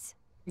realize.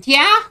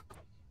 Yeah?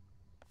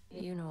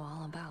 You know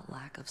all about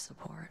lack of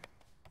support.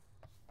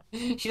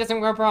 She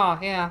doesn't wear a bra,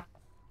 yeah.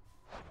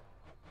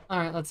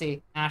 Alright, let's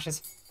see.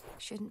 Ashes.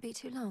 Shouldn't be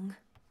too long.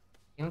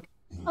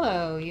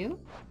 Hello, you.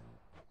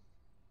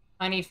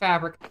 I need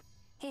fabric.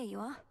 Here you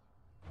are.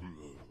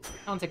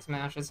 I'll take some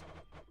ashes.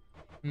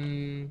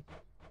 I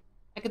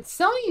could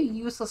sell you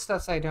useless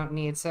stuff so I don't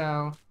need,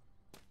 so...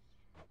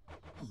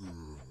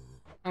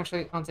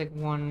 Actually, I'll take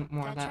one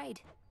more of that.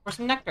 Trade. Or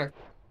some nectar.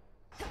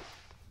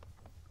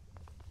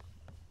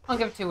 I'll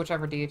give it to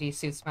whichever deity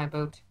suits my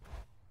boat.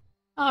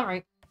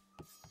 Alright.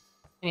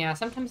 Yeah,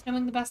 sometimes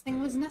knowing the best thing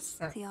was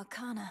necessary. The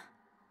Arcana.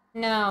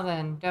 Now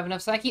then, do I have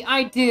enough Psyche?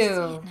 I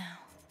do!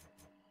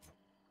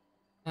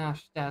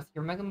 Ash Death.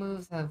 Your mega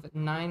moves have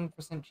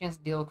 9% chance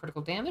to deal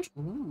critical damage.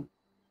 Ooh.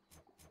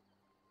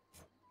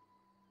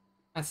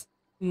 That's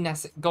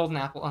golden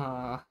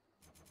apple.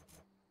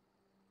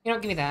 You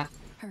don't give me that.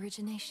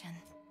 Origination.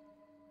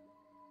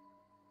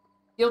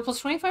 Deal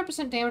plus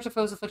 25% damage to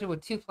foes afflicted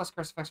with 2+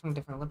 curse effects from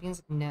different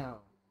Olympians? No.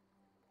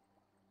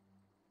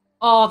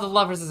 Oh, the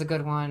Lovers is a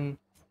good one.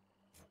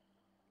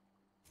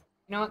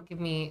 You know what? Give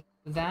me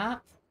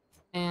that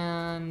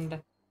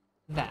and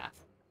that.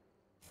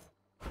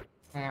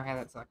 I have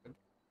that selected.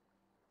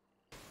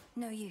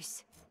 No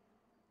use.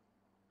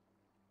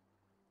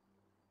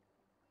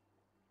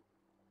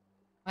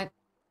 What?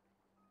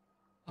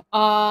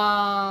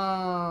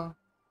 Oh.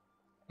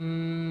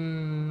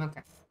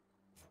 Okay.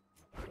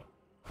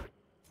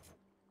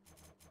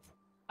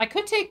 I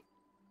could take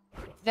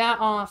that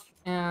off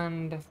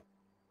and...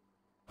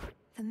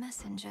 The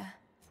messenger.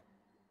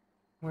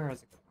 Where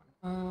is a good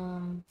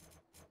one?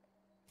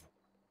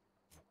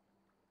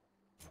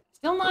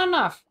 Still not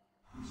enough.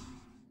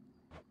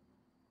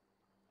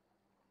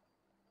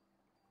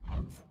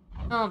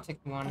 I'll take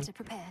one. Better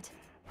prepared.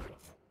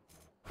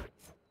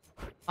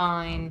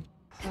 Fine.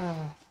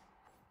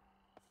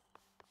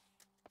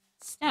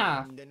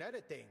 Staff. And another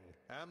thing,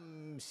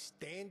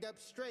 stand up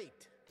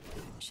straight.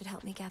 Should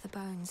help me gather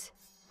bones.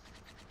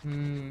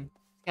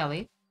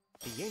 Kelly?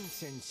 The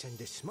incense and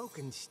the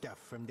smoking stuff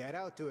from that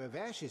altar of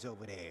ashes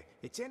over there,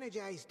 it's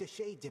energized the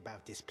shades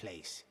about this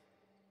place.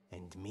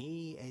 And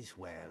me as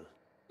well.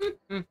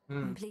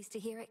 I'm pleased to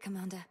hear it,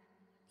 Commander.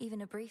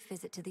 Even a brief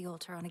visit to the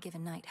altar on a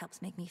given night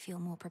helps make me feel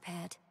more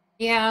prepared.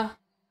 Yeah.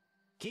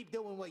 Keep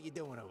doing what you're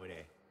doing over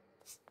there.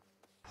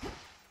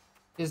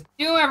 Just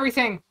do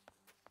everything.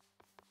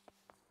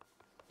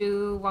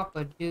 Do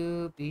wappa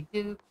doobie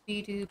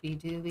doobie doobie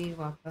doobie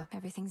wappa.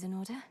 Everything's in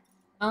order?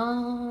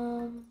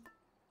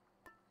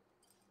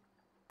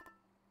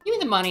 Give me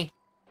the money.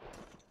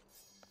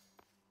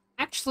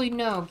 Actually,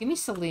 no. Give me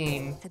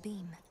Celine. The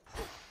beam.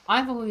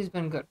 I've always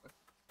been good with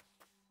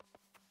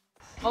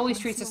her. Always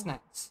treats us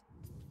nice.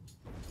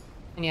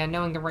 And yeah,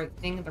 knowing the right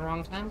thing at the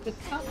wrong time could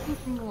stop you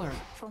from learning.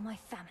 For my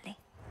family.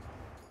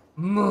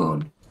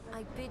 Moon.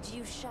 I bid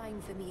you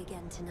shine for me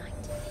again tonight.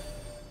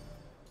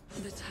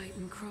 The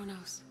Titan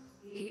Kronos.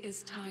 He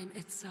is time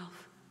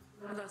itself.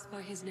 Thus,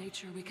 by his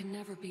nature, we can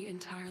never be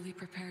entirely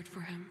prepared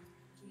for him.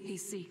 He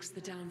seeks the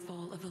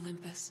downfall of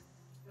Olympus.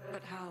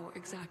 But how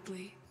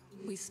exactly,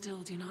 we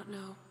still do not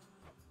know.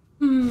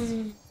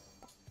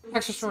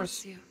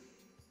 Exosaurus.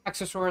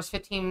 Exosaurus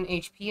 15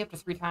 HP up to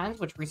 3 times,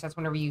 which resets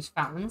whenever you use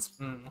fountains.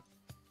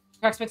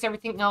 Rex makes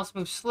everything else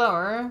move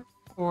slower,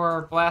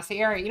 or blast the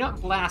area. You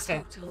don't blast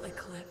it. Total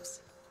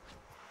eclipse.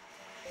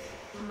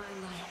 My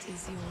light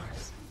is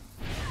yours.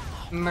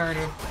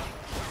 Murder.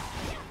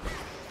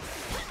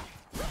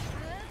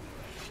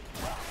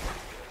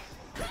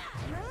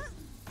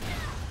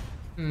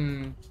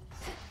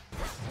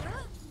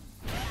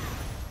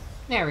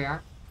 There we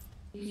are.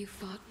 You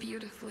fought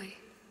beautifully.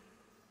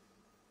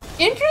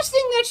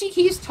 Interesting that she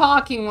keeps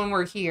talking when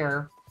we're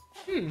here.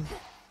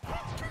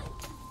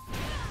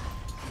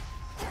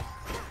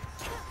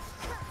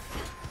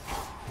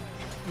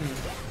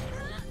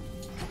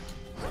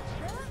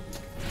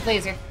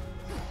 Laser.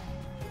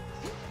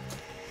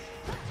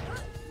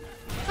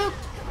 Boop.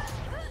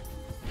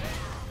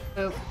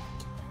 Boop.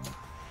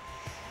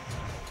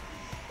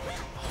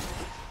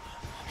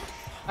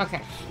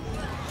 Okay.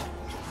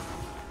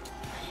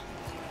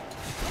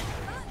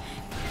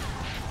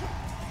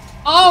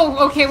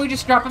 Oh, okay, we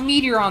just drop a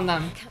meteor on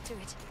them. Can't do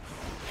it.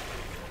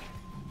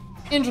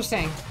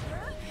 Interesting.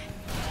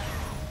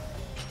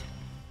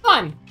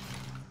 Fun.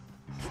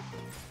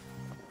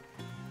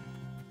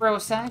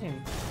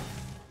 Poseidon.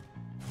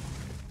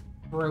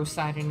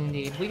 Poseidon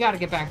indeed. We gotta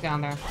get back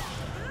down there.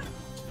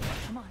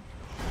 Come on.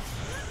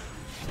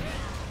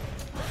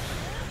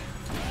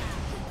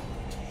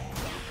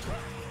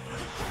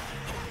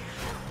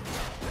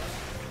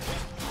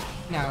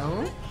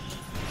 No.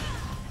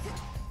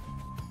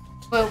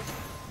 Well.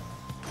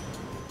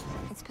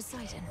 It's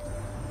Poseidon.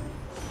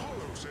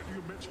 Apollo said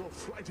you met your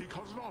flighty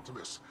cousin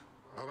Artemis.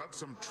 Now that's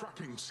some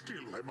tracking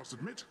skill, I must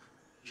admit.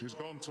 She's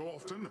gone so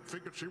often,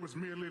 figured she was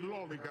merely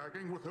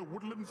lollygagging with her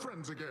woodland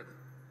friends again.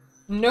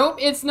 Nope,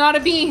 it's not a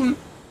beam.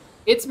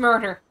 It's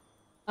murder.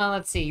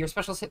 Let's see. Your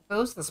specials hit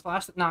foes with a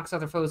splash that knocks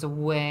other foes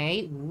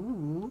away.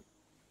 Ooh.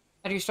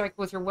 After you strike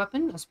with your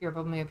weapon, a spear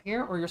bubble may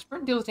appear, or your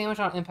sprint deals damage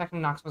on impact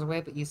and knocks foes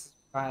away, but you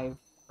survive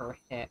per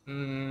hit.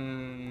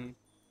 You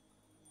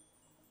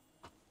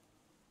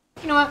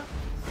know what?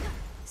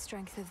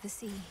 Strength of the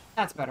sea.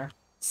 That's better.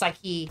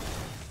 Psyche.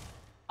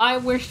 I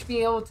wish to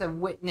be able to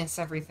witness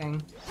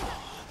everything.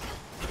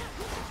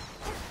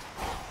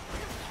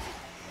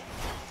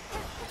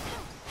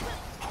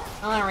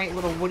 Alright,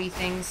 little woody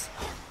things.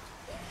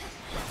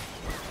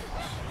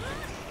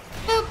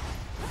 Boop.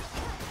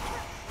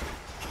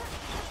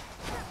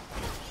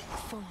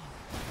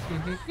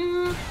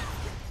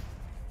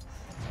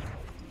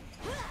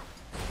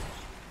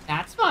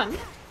 That's fun.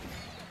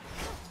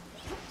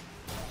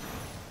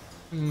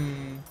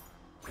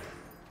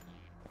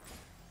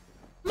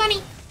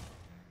 Money!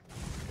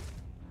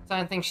 So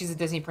I think she's a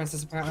Disney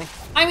princess, apparently.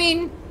 I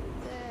mean...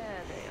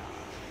 There they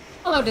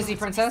are. Hello, Disney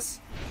princess.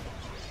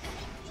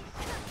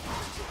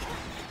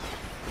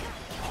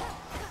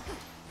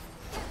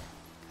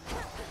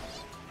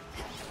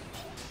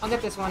 I'll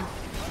get this one.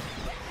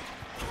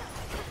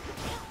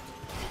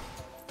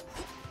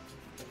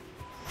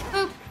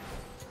 Boop.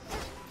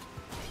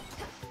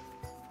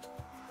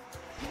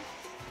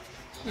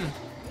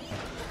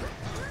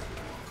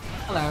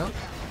 Hello.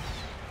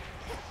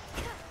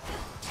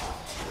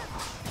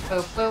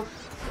 Boop, boop.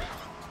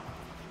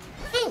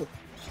 Ooh.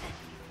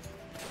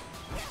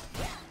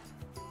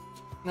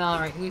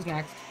 Alright, who's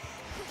next?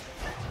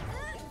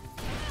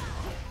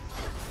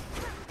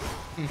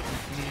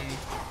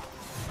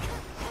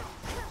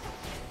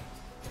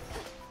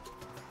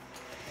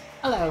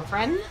 Hello,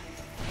 friend.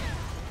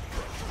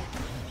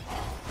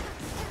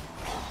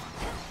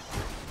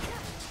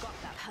 Got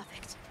that.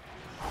 Perfect.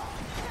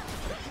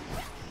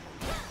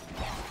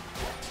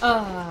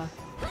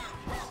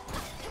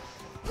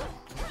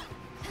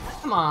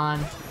 Come on.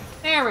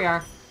 There we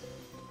are.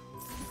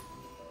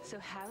 So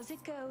how's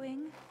it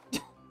going?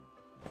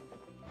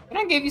 Can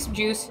I give you some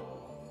juice?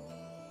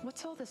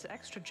 What's all this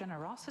extra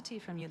generosity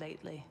from you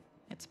lately?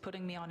 It's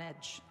putting me on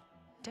edge.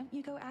 Don't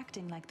you go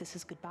acting like this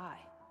is goodbye.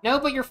 No,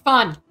 but you're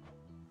fun.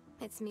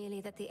 It's merely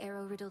that the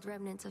arrow-riddled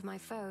remnants of my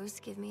foes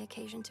give me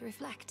occasion to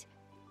reflect.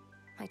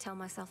 I tell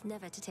myself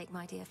never to take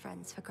my dear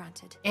friends for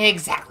granted.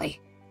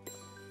 Exactly.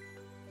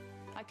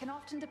 I can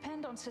often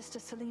depend on Sister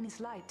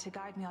Selene's light to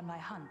guide me on my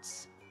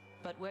hunts.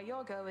 But where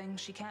you're going,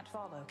 she can't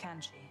follow,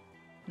 can she?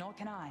 Nor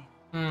can I.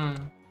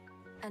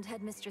 And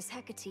Headmistress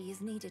Hecate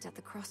is needed at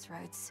the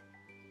crossroads.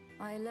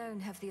 I alone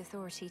have the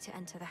authority to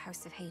enter the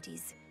House of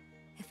Hades,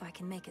 if I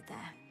can make it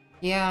there.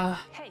 Yeah.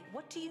 Hey,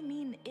 what do you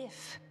mean,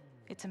 if?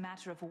 It's a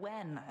matter of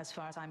when, as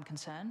far as I'm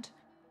concerned.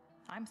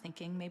 I'm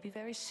thinking maybe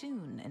very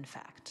soon, in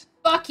fact.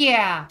 Fuck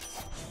yeah!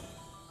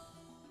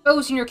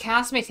 Foes in your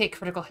cast may take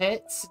critical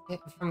hits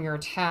from your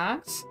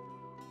attacks.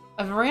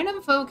 A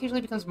random foe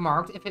occasionally becomes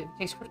marked. If it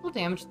takes critical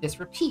damage, this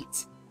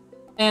repeats.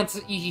 And it's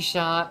an easy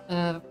shot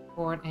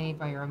for an aid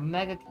by your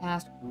Omega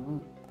cast.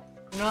 Ooh.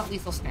 You're not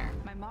lethal snare.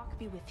 My mark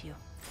be with you.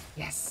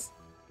 Yes.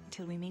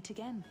 Until we meet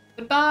again.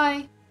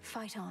 Goodbye.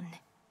 Fight on.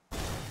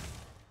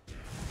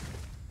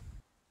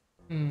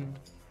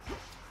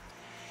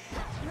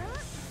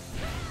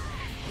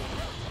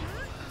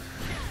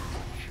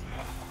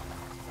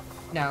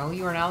 No,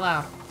 you are not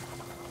allowed.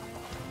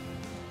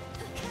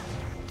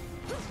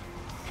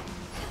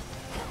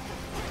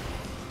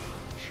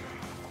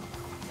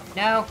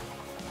 No.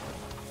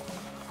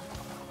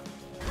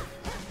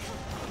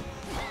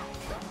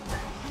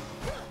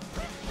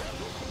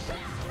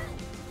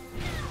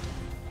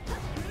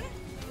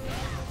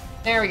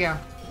 There we go.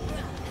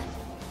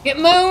 Get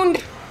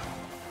mooned!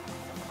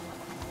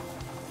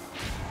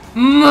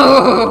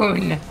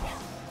 Moon!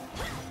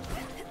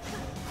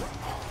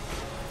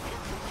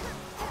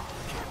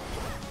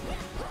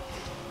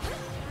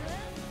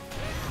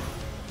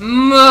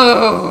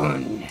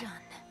 Moon!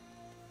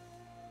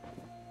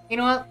 You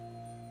know what?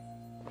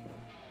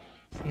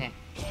 Nah. A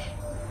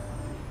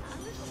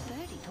little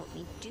birdie told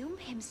me Doom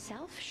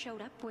himself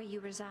showed up where you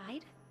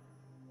reside.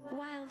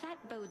 While that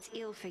bodes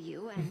ill for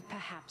you, and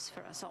perhaps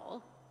for us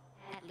all,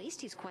 at least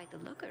he's quite the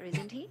looker,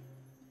 isn't he?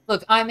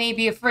 Look, I may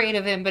be afraid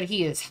of him, but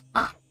he is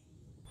hot.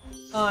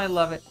 Oh, I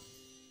love it.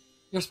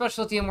 Your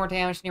specials deal more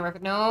damage than your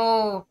record.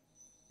 No!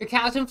 Your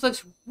cast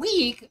inflicts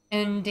weak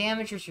and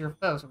damages your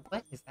foes.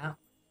 What is that?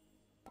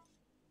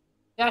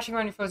 Dashing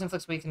around your foes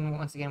inflicts weak, and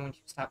once again, when you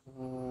stop.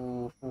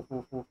 Ooh, ooh,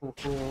 ooh, ooh, ooh,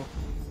 ooh.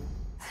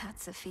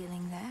 That's a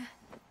feeling there.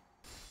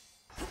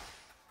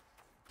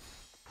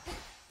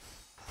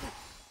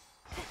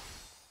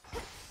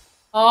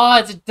 Oh,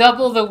 it's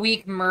double the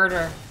weak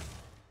murder.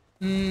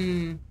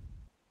 Doom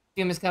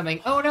is coming.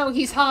 Oh no,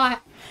 he's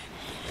hot.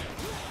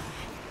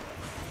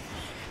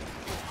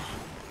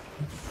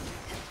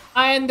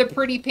 I am the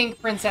pretty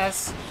pink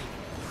princess.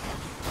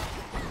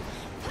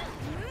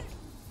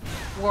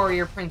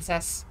 Warrior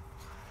princess.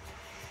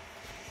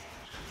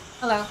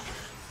 Hello.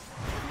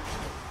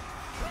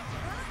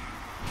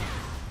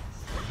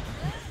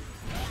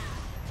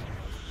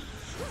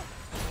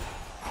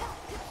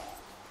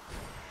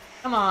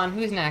 Come on,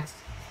 who's next?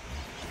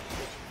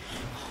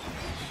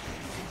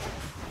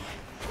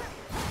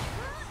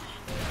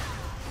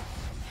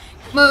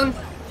 Moon.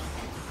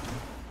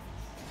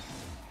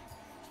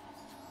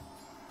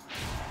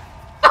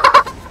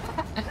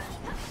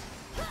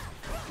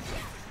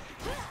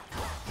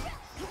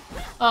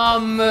 Oh,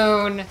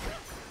 Moon.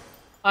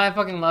 I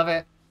fucking love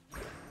it.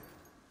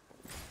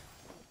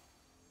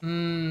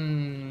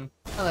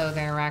 Hello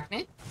there,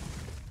 Arachne.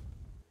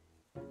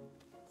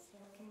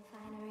 Silken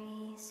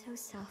finery, so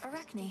soft,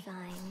 Arachne.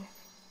 divine.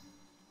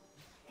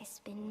 I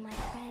spin my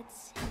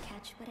threads and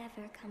catch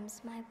whatever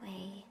comes my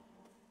way.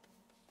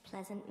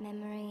 Pleasant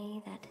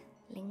memory that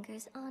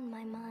lingers on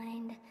my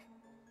mind.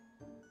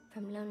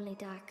 From lonely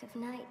dark of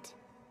night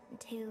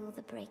until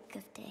the break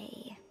of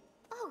day.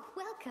 Oh,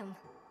 welcome.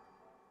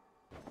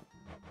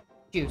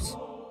 Juice.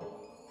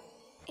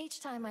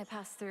 Each time I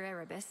pass through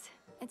Erebus,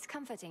 it's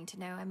comforting to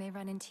know I may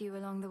run into you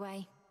along the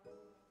way.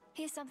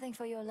 Here's something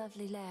for your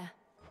lovely lair.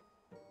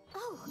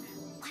 Oh,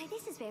 why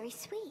this is very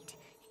sweet.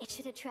 It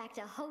should attract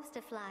a host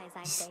of flies,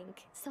 I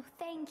think. So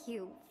thank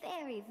you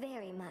very,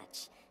 very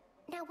much.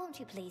 Now won't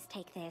you please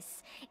take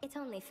this? It's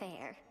only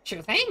fair.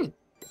 Sure thing.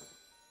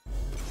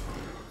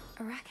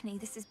 Arachne,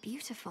 this is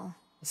beautiful.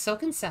 A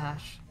silken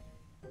sash.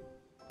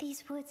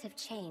 These woods have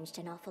changed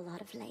an awful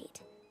lot of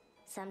late.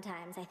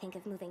 Sometimes I think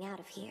of moving out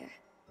of here.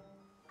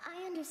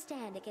 I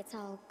understand it gets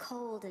all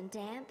cold and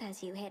damp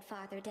as you head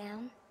farther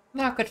down.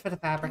 Not good for the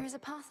fabric. There is a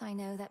path I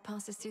know that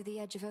passes through the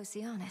edge of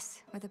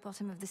Oceanus, where the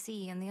bottom of the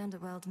sea and the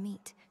underworld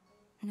meet.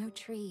 No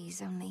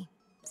trees, only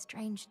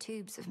strange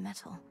tubes of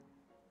metal.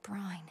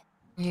 Brine.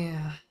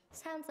 Yeah.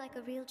 Sounds like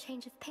a real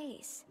change of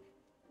pace.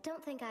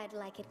 Don't think I'd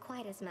like it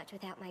quite as much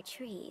without my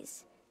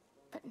trees.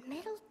 But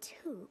metal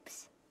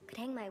tubes. Could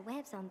hang my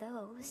webs on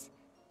those.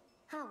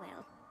 Ah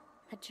well.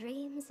 A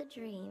dream's a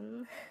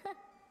dream.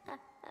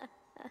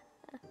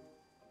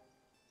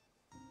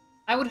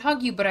 I would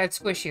hug you, but I'd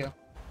squish you.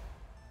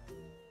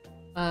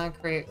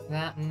 Create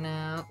that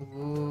now.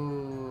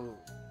 Ooh.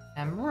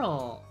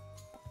 Emerald.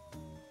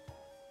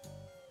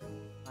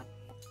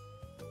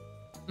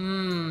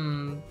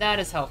 That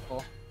is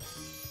helpful.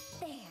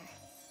 There.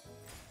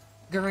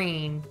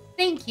 Green.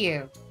 Thank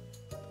you.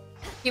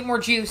 Get more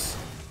juice.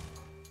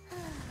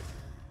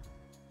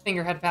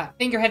 Fingerhead pat.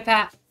 Fingerhead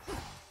pat.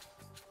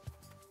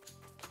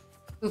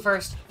 Who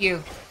first?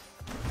 You.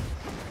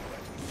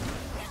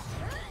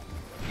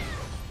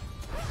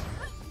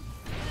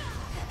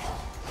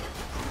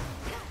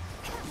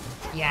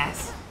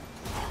 Yes.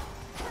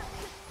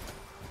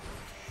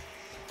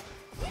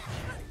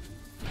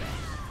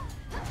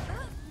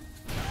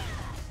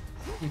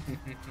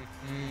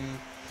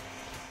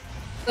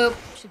 Oop.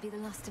 Should be the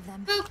last of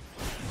them. Oop.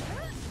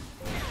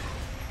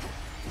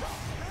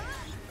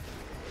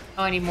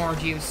 Oh, I need more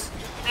juice.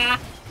 Ah.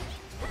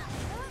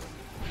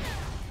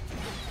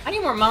 I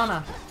need more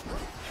mana.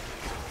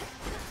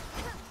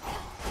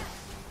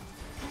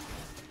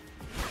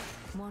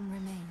 One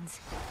remains.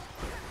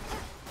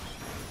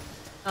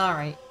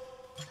 Alright.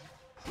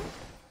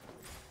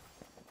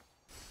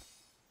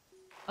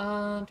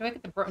 Do I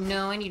get the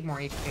no, I need more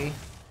HP.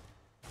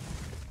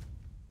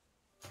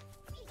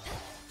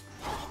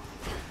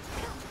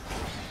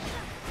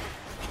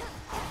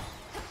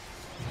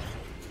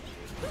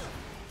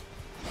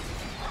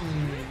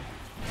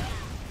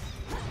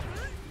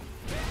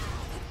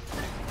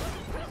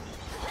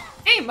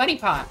 Hey, money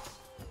pot.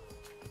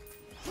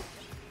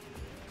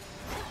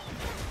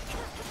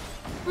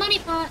 Money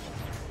pot.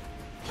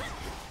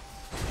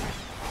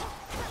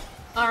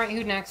 Alright,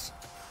 who next?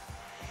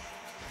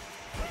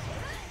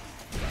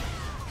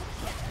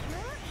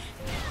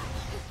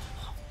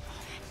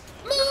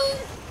 Moon!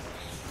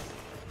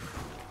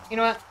 You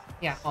know what?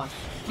 Yeah, hold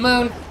on.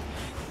 Moon!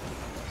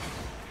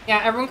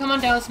 Yeah, everyone come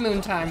on down, it's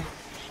moon time.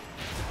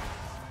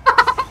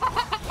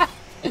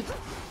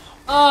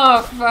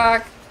 Oh,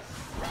 fuck.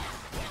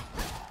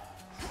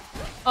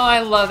 Oh, I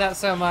love that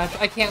so much.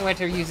 I can't wait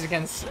to use it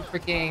against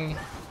freaking...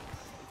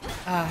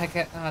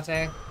 Hecate,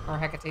 or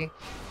Hecate.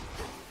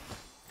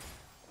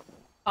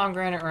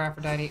 Pomegranate or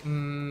Aphrodite?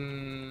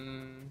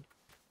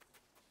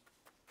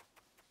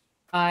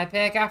 I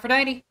pick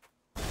Aphrodite.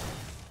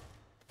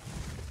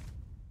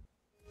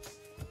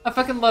 I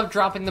fucking love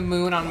dropping the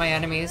moon on my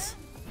enemies.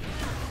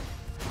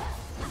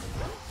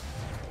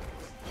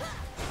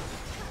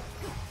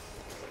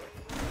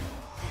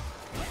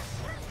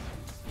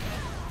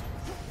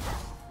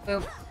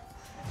 Boop.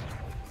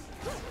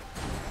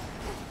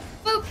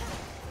 Boop.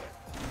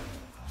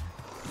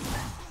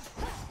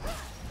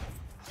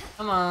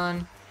 Come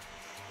on.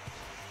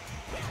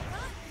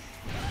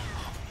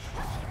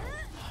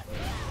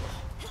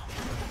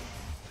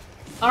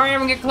 Alright,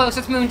 everyone get close.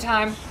 It's moon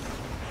time.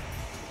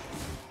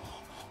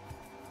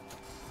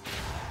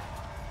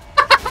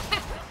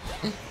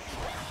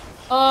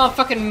 Oh,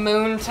 fucking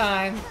moon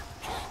time.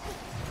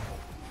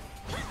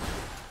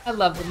 I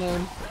love the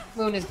moon.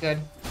 Moon is good.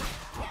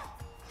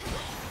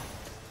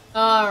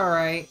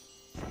 Alright.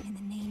 In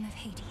the name of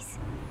Hades.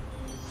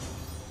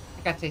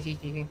 I got to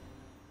TTV.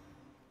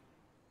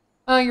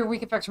 Your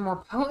weak effects are more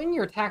potent.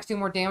 Your attacks do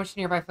more damage to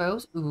nearby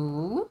foes.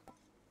 Ooh.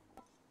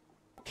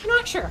 I'm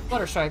not sure.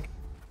 Flutter Strike.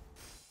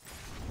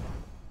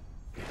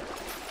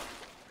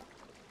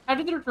 How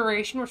did their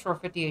duration restore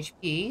 50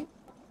 HP?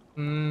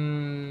 No.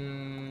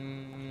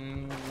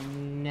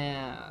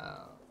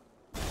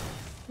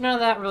 None of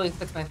that really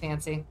fits my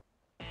fancy.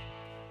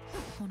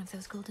 One of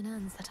those golden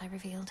urns that I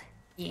revealed.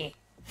 Yeah.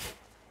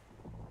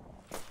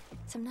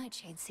 Some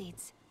nightshade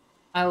seeds.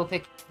 I will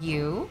pick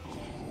you.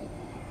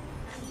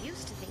 I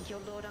used to think your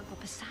Lord Uncle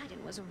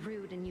Poseidon was a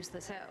rude and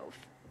useless elf.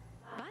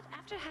 But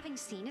after having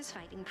seen his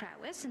fighting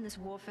prowess in this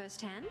war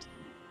firsthand,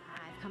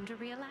 I've come to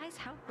realize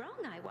how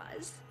wrong I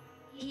was.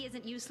 He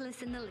isn't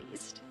useless in the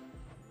least.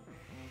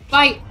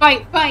 Fight!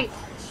 Fight! Fight!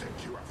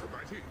 Thank you,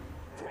 Aphrodite,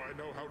 for I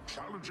know how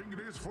challenging it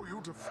is for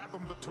you to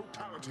fathom the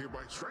totality of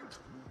my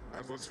strength.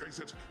 And let's face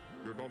it,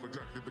 you're not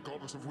exactly the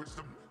goddess of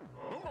wisdom.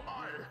 Nor am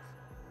I.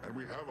 And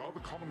we have all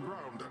the common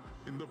ground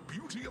in the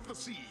beauty of the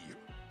sea.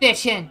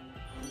 Bitchin'.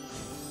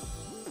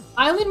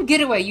 Island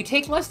Getaway. You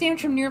take less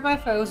damage from nearby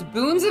foes.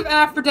 Boons of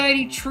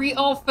Aphrodite treat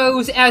all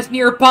foes as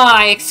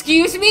nearby.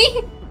 Excuse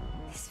me?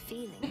 This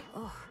feeling.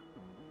 Oh.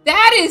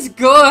 That is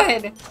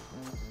good.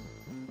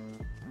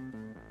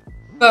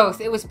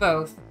 Both. It was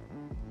both.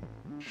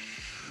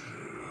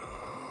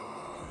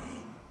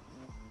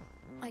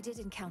 I did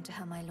encounter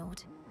her, my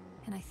lord,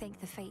 and I thank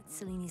the fate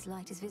Selene's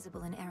light is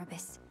visible in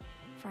Erebus,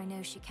 for I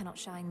know she cannot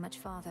shine much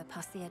farther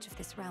past the edge of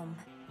this realm.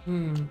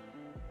 Hmm.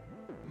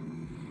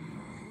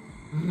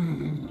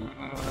 And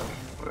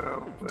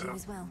you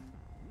as well.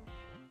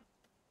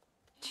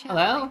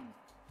 Hello?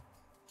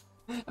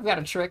 I've got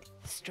a trick.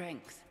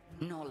 Strength,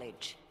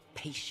 knowledge,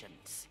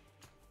 patience.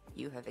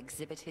 You have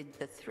exhibited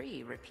the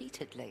three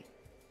repeatedly.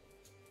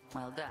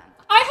 Well done.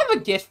 I have a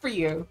gift for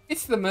you.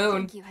 It's the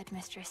moon. Thank you,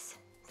 headmistress.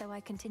 Though I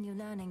continue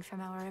learning from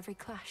our every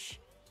clash.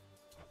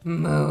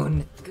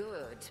 Moon.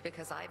 Good,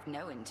 because I've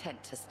no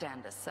intent to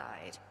stand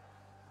aside.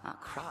 Our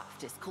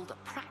craft is called a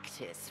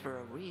practice for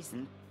a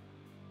reason.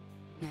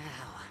 Now,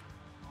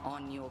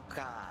 on your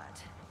guard.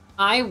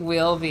 I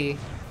will be.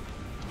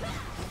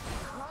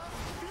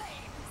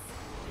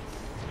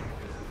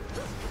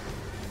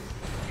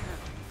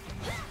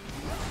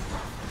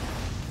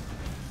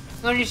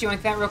 Let me just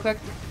yoink that real quick.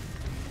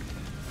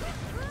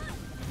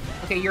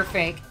 Okay, you're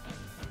fake.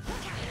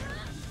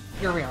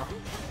 You're real.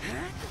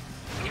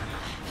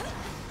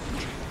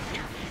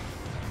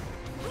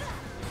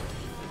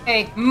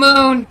 Hey,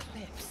 moon!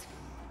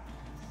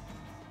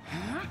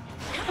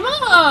 Come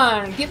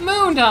on! Get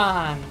mooned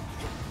on!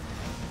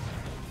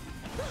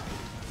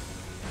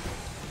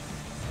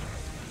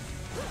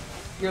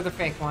 You're the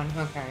fake one,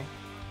 okay.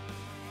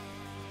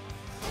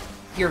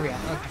 You're real,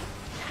 okay.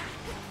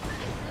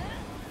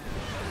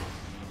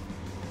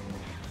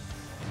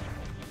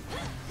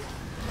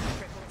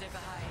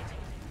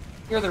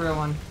 You're the real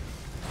one.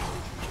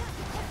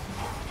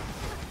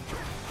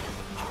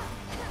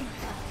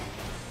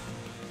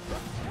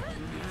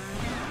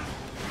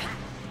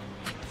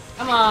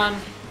 Come on.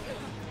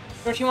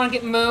 Don't you want to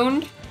get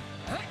mooned?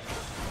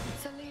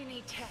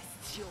 Selene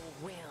tests your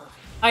will.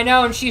 I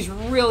know, and she's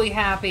really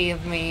happy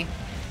of me.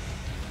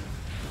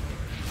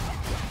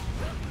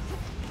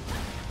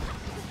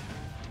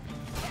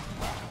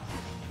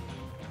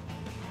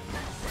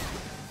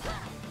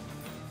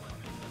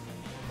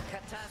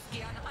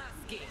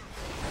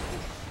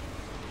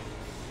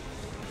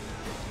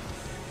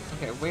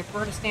 Okay, wait for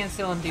her to stand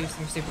still and do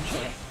some stupid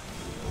shit.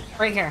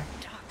 Right here.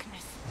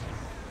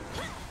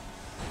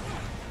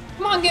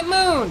 Come on, get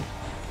mooned!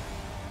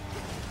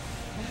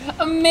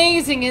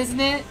 Amazing, isn't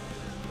it?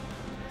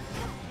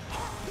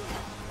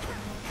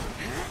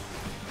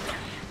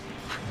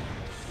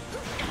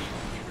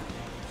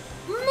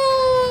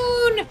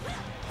 Moon!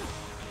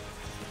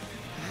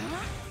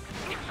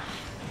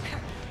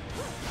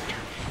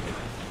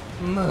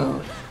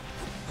 Moon.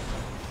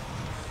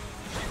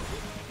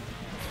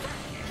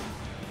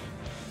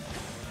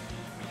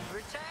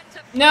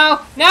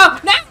 No, no,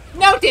 no,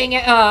 no, dang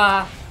it,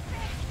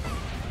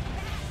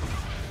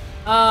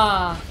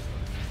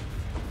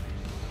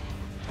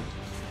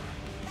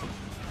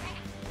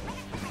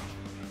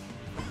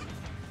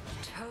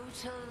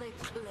 Total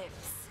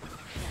eclipse.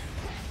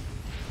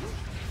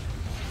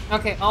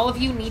 Okay, all of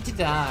you need to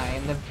die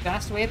in the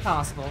best way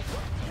possible.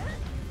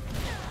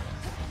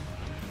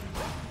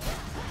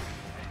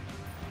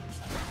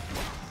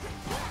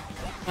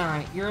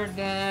 Alright, you're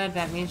dead.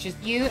 That means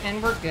just you,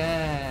 and we're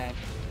good.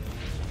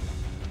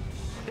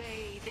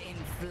 Bathe in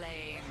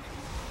flame.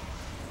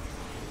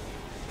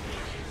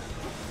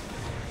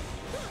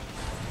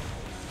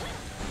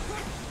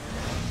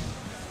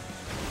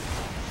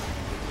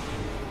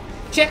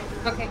 Shit!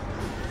 Okay.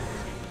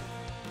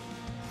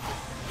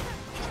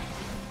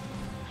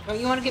 Don't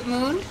you want to get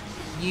mooned?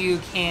 You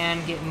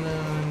can get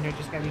mooned. You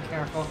just gotta be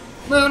careful.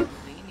 Moon!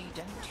 Selene,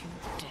 don't you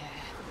dare.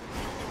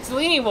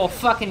 Selene will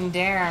fucking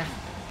dare.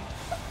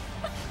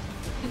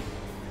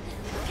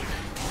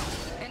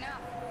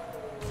 Enough.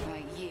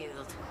 I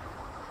yield.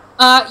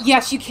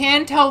 Yes, you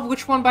can tell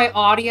which one by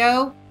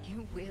audio.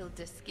 You wield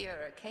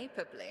Discura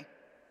capably.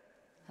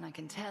 and I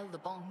can tell the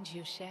bond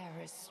you share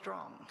is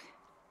strong.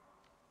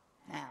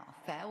 Now,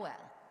 farewell.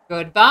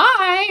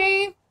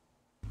 Goodbye!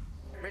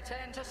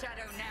 Return to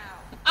Shadow now.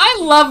 I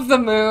love the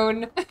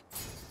moon.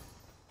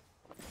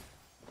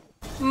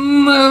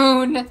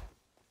 Moon.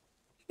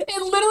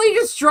 It literally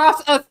just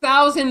drops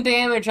 1,000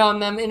 damage on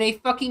them in a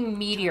fucking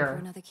meteor.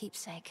 Another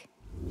keepsake.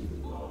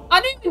 I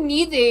don't even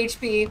need the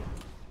HP.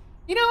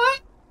 You know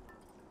what?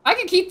 I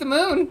can keep the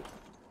moon.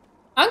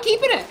 I'm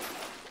keeping it.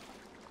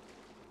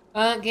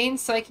 Gain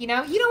psyche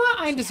now. You know what?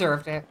 I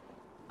deserved it.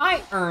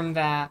 I earned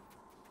that.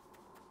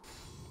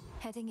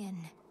 Heading in.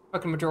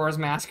 Fucking Majora's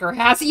Masker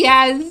has,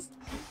 yes!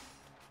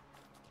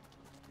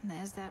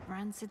 There's that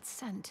rancid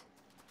scent.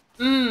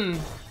 Mmm.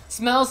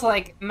 Smells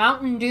like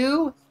Mountain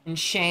Dew and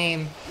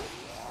shame.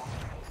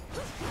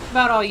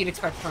 About all you'd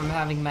expect from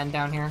having men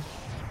down here.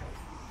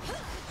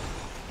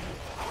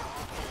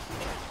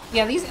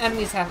 Yeah, these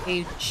enemies have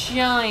a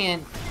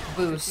giant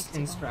boost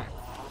in strength.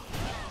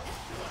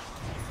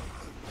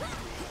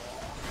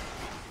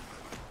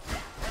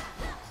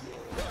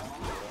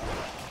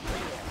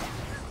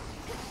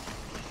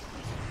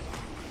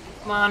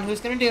 Come on, who's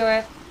gonna do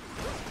it?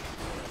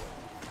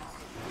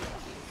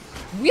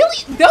 Really?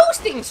 Those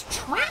things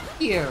trap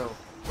you!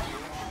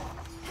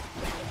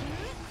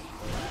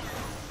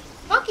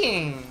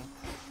 Fucking!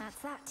 That's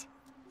that.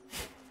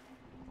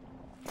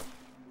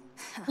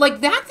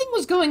 Like, that thing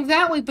was going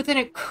that way, but then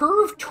it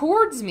curved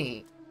towards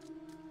me.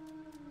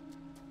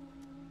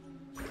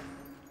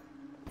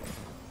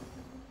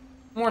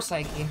 More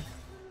psyche.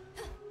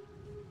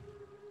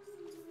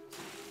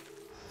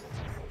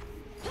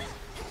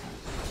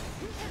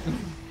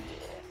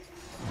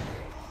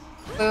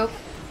 Boop.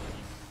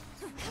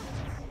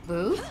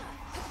 Boop.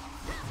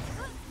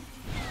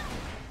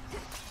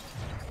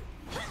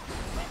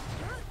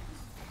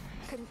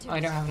 Oh, I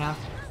don't have enough.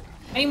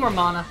 I need more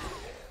mana.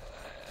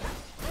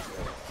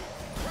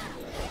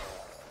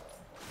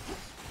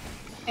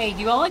 Hey, do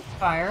you all like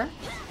fire?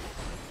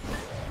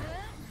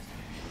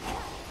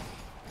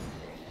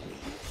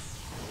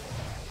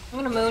 I'm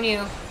gonna moon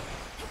you.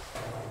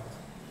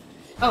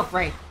 Oh,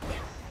 right.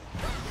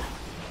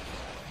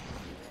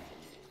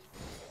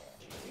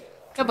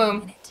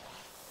 Kaboom.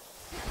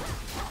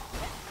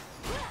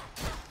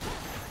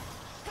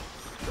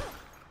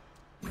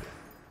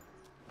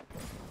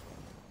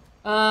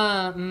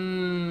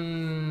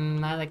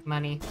 I like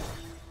money.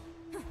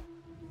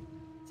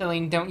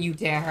 Celine, don't you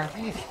dare.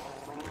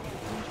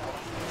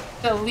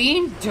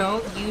 Celine,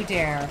 don't you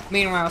dare.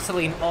 Meanwhile,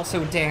 Celine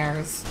also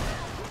dares.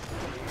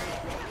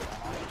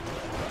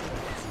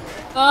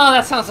 Oh,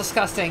 that sounds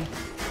disgusting.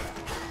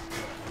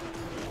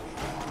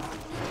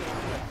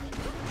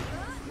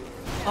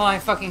 Oh, I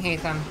fucking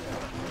hate them.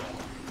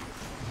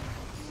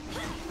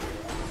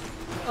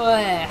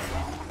 Ugh.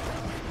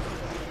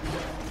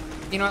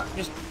 You know what?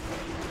 Just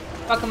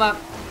fuck them up.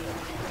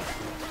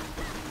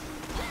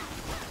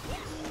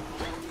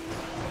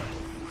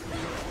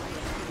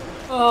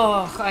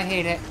 Oh, I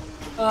hate it.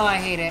 Oh, I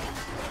hate it.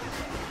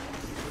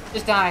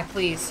 Just die,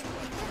 please.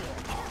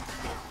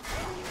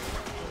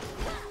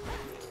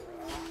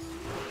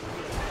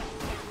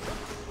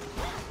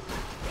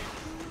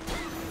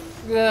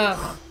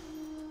 Ugh.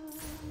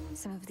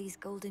 Some of these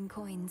golden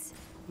coins.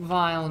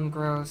 Vile and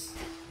gross.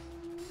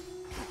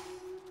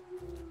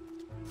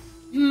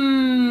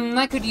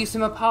 I could use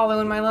some Apollo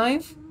in my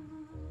life.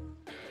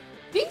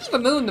 Speaking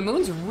of the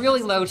moon's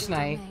really low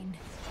tonight.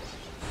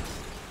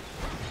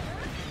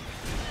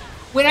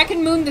 Wait, I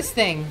can moon this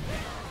thing.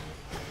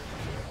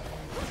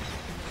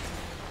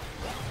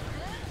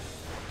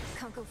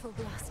 Can't go full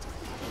blast.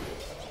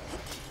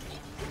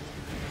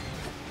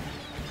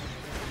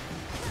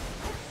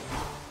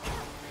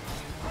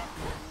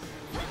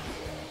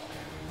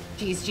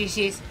 Jeez, jeez,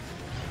 jeez.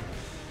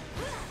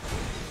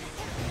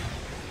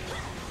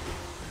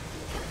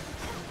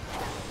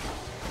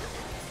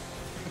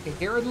 Okay,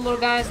 get rid of the little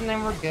guys and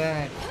then we're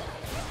good.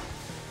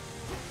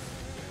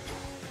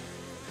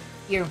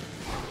 You.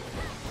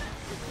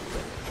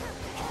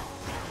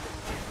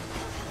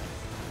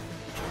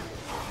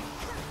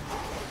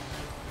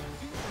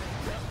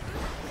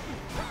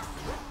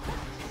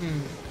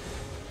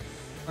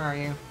 Where are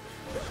you?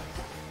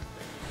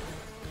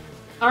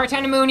 Alright,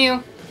 time to moon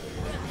you.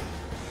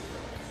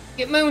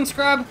 Get moon,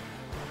 scrub.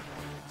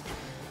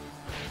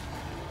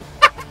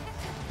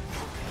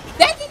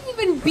 That didn't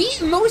even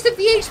beat most of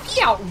the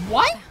HP out.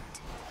 What?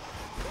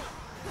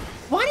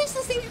 Why does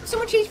this thing have so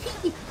much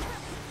HP?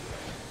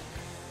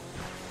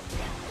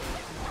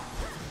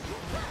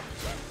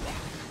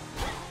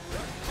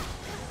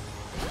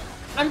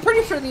 I'm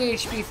pretty sure the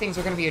HP things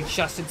are going to be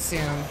adjusted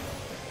soon.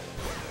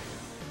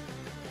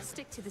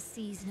 Stick to the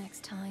seas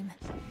next time.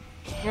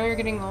 You know you're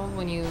getting old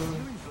when you... You're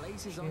in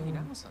blazes on you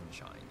now,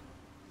 sunshine.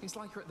 It's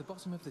like you're at the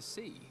bottom of the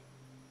sea.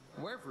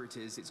 Wherever it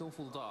is, it's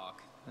awful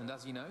dark. And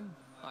as you know,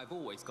 I've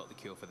always got the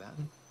cure for that.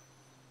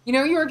 You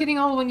know you're getting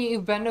old when you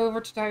bend over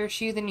to tie your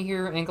shoe, then you hear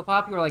your ankle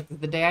pop, you're like,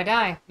 the day I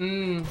die.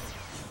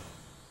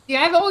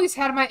 Yeah, I've always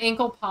had my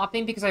ankle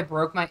popping because I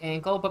broke my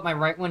ankle, but my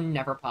right one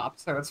never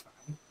popped, so it's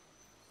fine.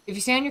 If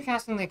you stand your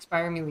casting, they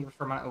expire immediately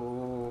for my...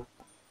 Oh.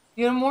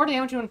 You know, more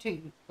damage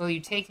will you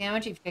take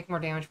damage if you take more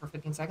damage for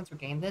 15 seconds or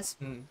gain this?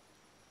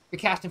 Your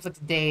cast inflicts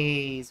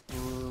days.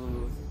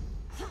 Ooh.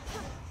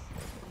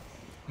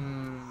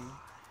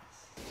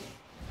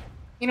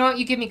 You know what?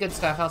 You give me good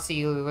stuff. I'll see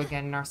you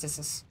again,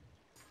 Narcissus.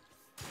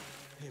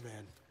 Hey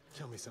man,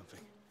 tell me something.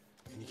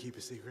 Can you keep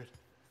a secret?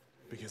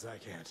 Because I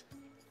can't.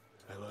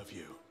 I love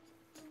you.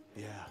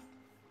 Yeah,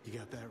 you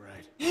got that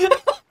right.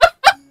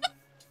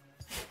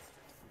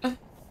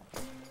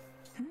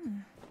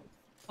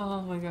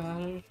 Oh my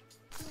god.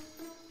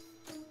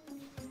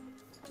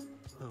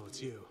 Oh,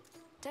 it's you.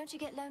 Don't you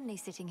get lonely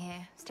sitting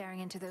here,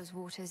 staring into those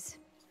waters?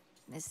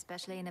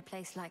 Especially in a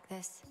place like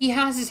this? He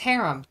has his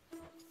harem.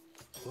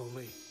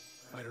 Lonely?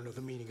 I don't know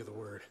the meaning of the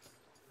word.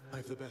 I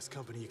have the best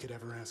company you could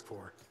ever ask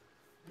for.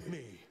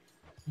 Me.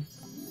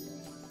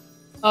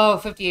 Oh,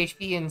 50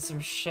 HP and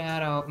some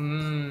shadow.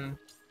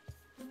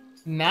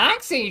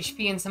 Max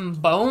HP and some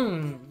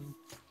bones.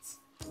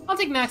 I'll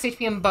take max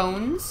HP and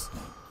bones.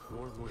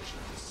 Warm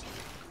wishes.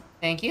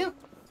 Thank you.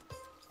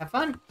 Have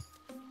fun.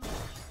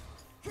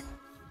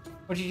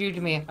 What'd you do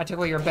to me? I took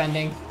away your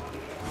bending.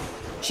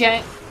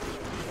 Jet.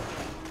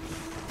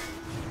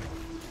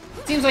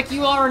 Seems like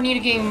you all need to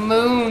get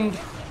mooned.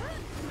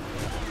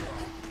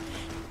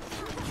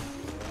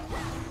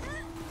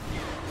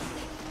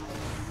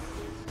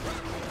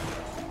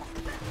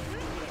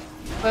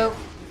 Well,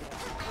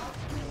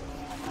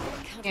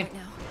 yeah.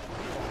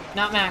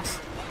 Not Max.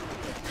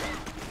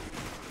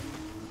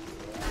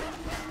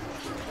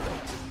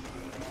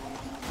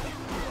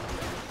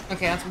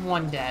 Okay, that's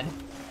one dead.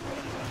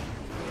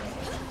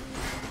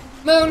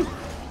 Moon!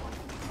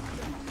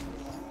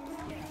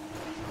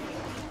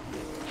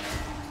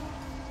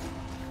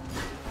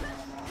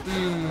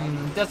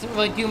 Doesn't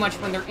really do much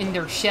when they're in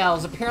their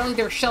shells. Apparently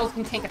their shells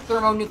can take a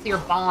thermonuclear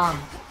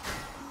bomb.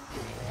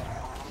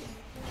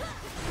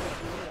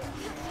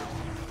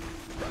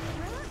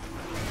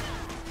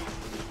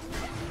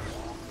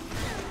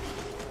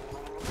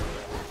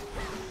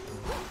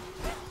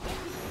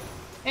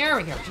 There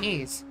we go,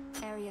 jeez.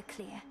 Area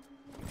clear.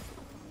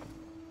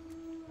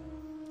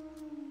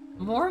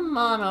 More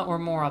Mana or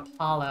more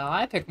Apollo?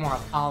 I pick more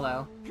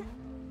Apollo.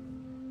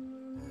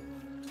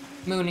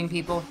 Mooning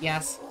people,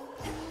 yes.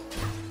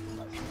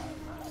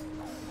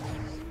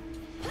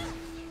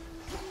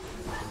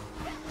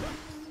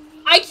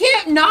 I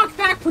can't knock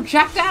back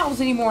projectiles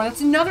anymore.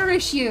 That's another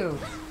issue.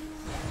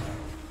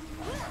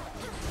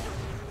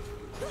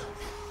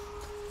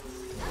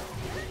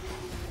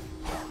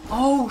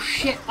 Oh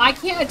shit, I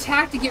can't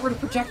attack to get rid of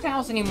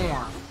projectiles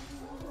anymore.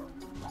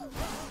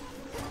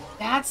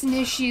 That's an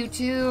issue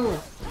too.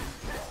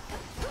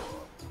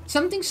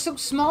 Something so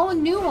small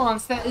and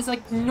nuanced that is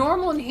like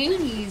normal in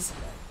Hades,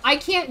 I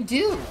can't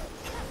do.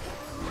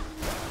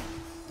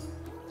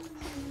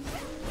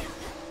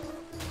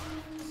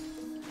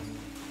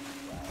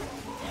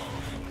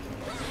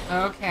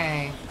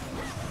 Okay.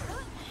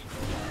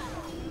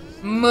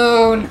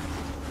 Moon.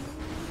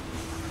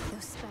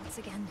 Those spouts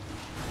again.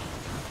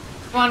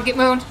 Come on, get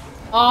mooned.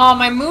 Oh,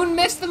 my moon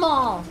missed them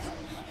all.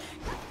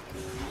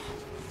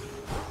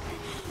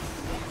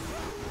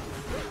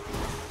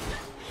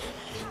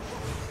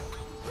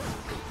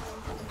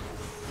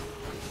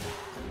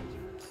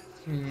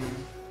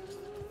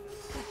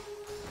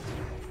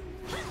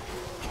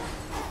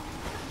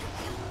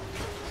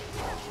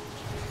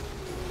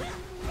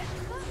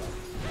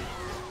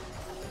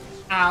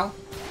 Ow.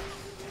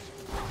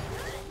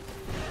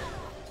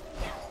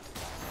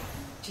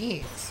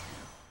 Jeez.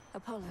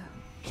 Apollo.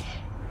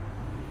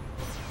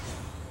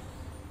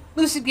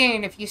 Lucid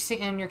gain if you sit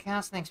in your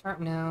cast next part.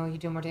 No, you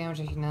do more damage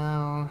if you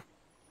know.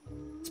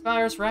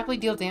 Spires rapidly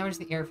deal damage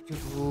to the air.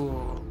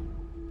 Ooh.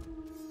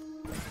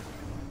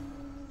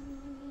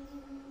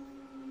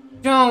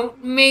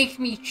 Don't make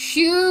me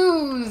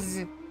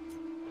choose!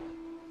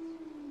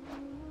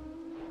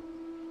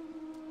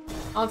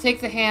 I'll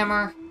take the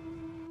hammer.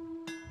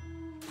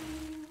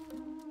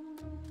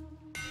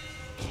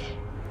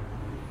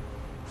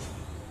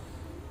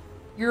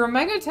 Your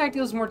Omega attack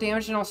deals more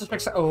damage and also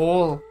strikes.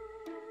 Oh.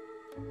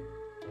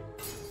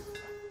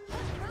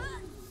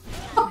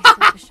 My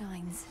silver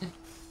shines.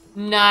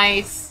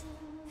 Nice.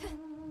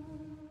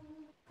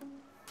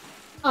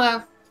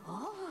 Hello.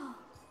 Oh.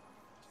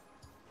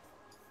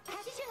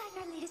 How did you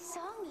like our latest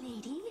song,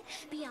 lady?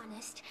 Be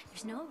honest,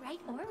 there's no right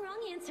or wrong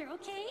answer,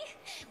 okay?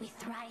 We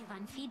thrive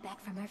on feedback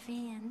from our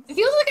fans. It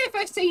feels like if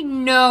I say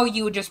no,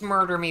 you would just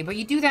murder me, but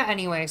you do that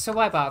anyway, so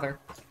why bother?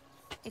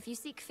 If you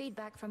seek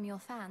feedback from your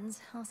fans,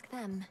 ask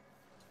them.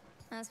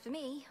 As for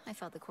me, I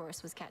felt the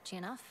chorus was catchy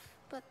enough,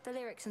 but the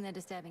lyrics and their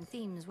disturbing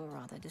themes were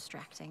rather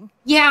distracting.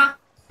 Yeah.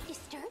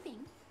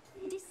 Disturbing?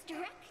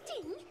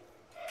 Distracting?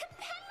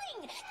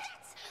 Compelling!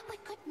 That's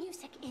what good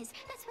music is.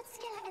 That's what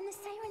Skilla and the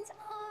Sirens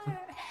are.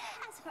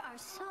 As for our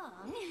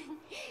song,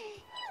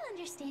 you'll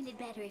understand it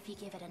better if you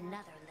give it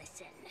another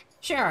listen.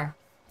 Sure.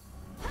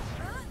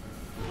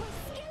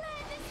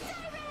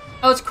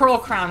 Oh, it's Coral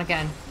Crown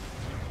again.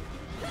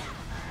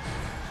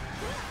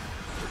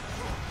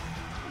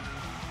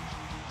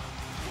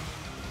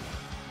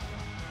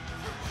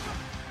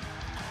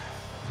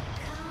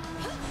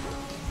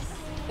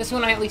 This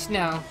one I at least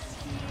know.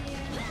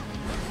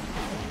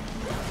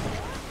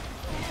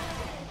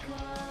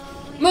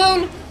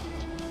 Moon!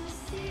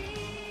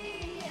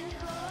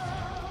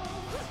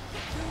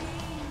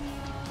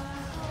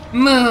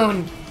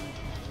 Moon!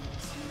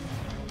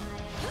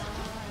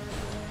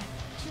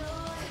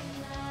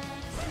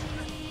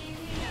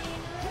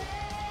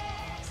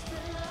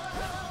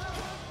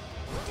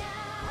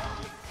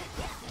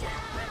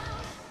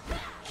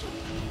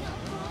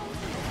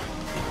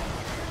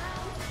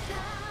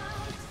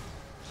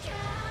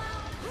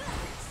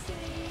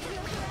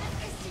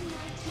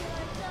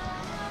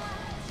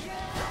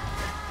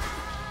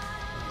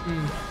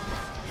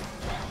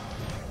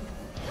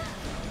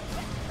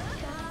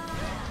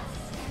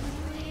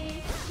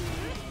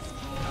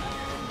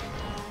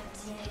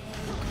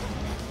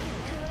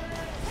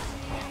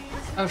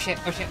 Oh shit,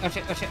 oh shit, oh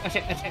shit, oh shit, oh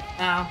shit, oh shit,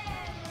 ow.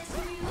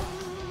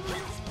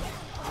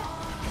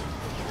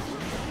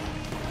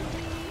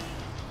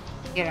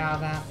 Get out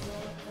of that.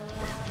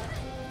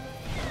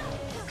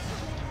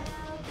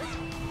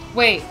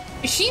 Wait,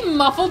 is she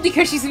muffled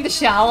because she's in the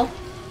shell?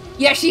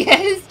 Yeah, she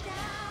is.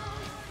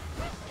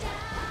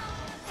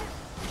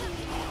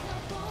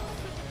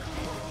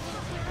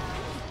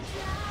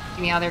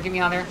 Get me out of there, get me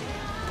out of there.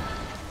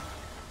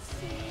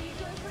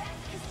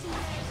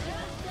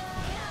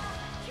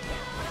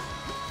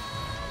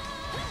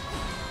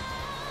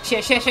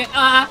 Shit, shit, shit,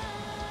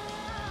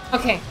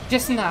 okay,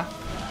 just enough.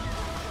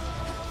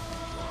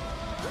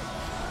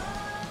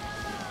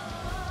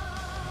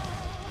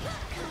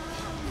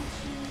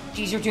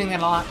 Jeez, you're doing that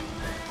a lot.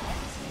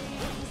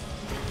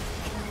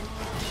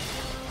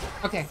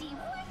 Okay.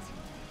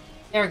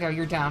 There we go,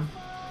 you're down.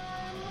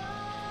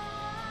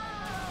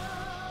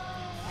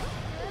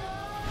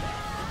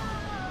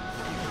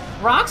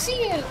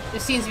 Roxy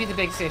seems to be the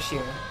biggest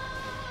issue.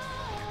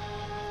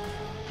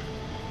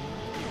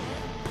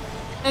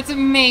 That's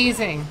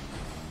amazing.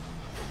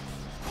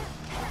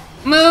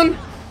 Moon!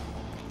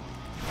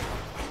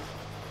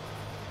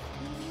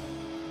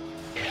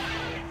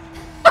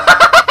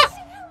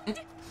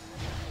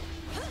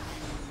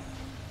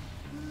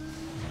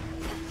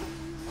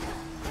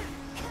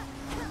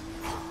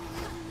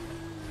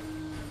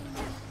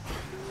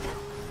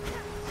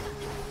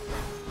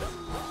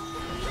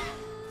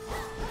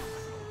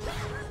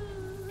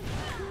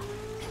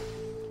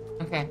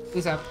 Okay,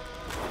 who's up?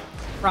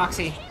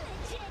 Roxy.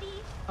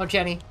 Oh,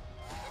 Jenny.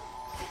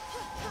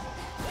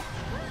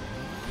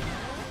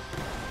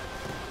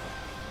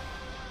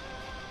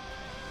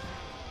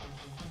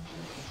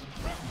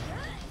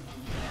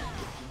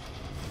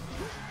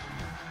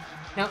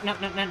 No, no,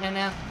 no, no, no,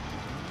 no.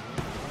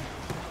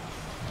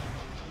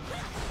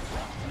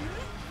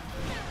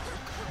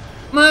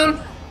 Moon!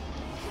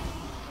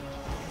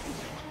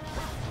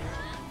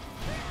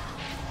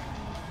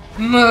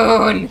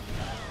 Moon!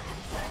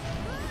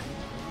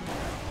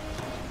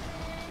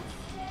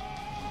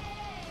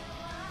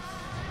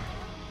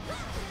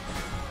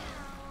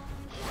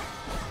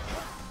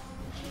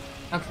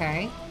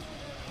 Okay.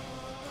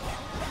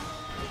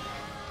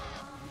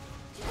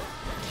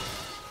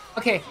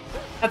 Okay,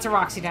 that's a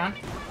Roxy down.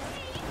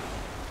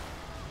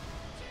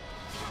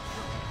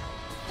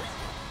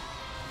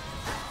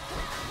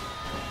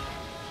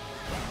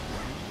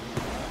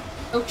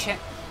 Oh shit.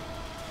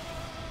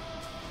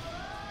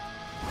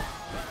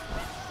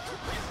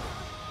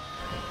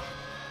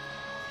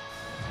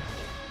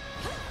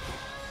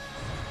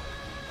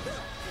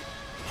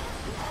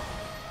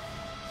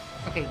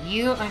 Okay,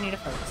 you I need to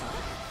focus on.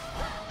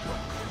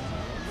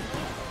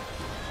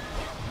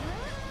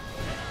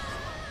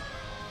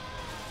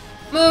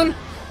 Moon!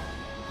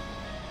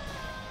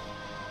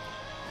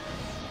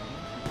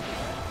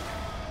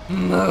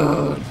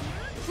 Moon!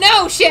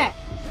 No, shit!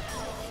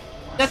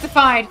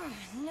 Justified.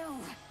 No.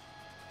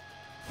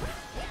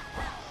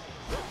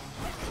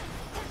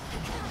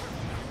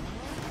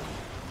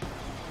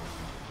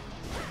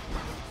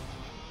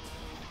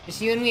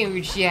 Just you and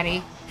me,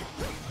 Jenny.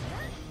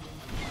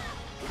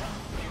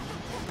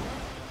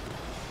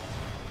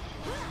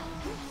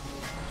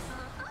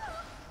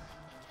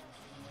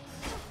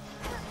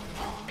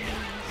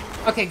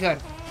 Okay,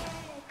 good.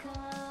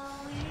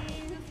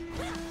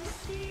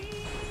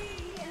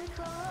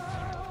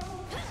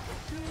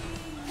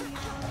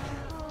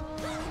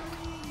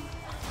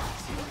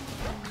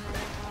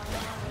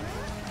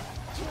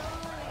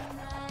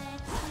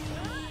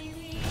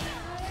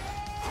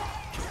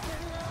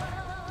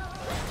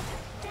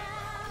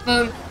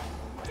 Moon.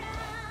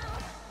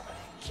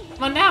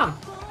 Come on down.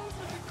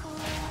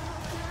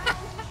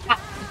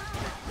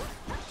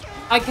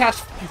 I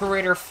cast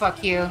greater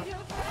fuck you.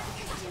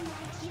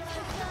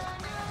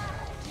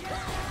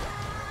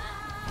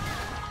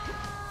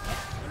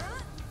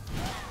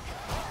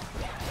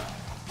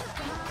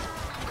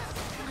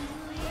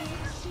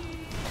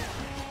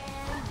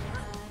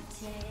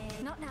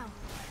 Not now.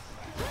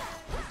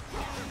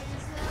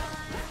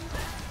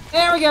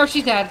 There we go,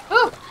 she's dead.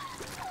 Oh!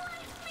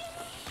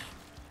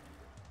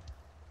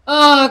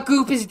 Oh,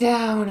 Goop is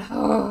down.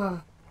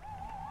 Oh.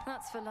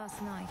 That's for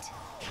last night.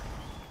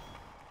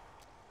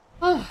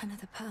 Oh.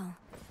 Another pearl.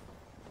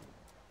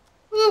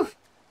 Whew.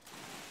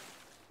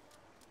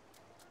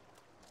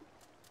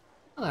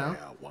 Hello.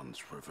 Air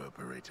once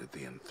reverberated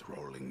the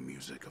enthralling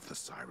music of the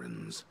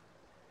sirens.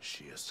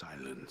 Sheer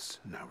silence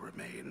now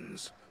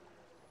remains.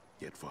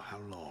 Yet for how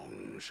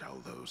long shall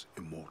those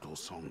immortal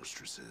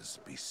songstresses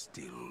be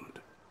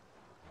stilled?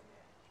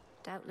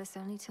 Doubtless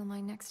only till my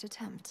next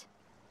attempt.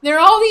 They're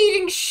all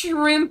eating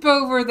shrimp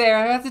over there.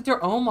 At the door.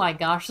 Oh my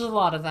gosh, there's a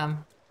lot of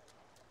them.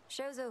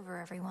 Show's over,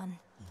 everyone.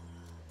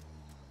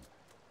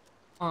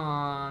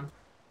 Oh,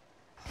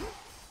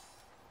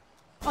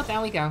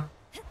 down we go.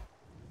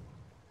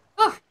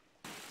 Oh.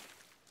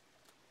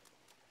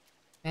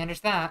 Man,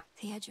 there's that.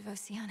 The edge of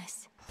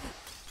Oceanus.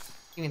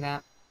 Give me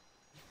that.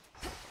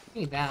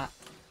 Give me that.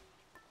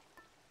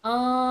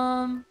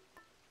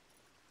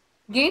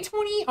 Gain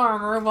 20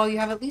 armor while you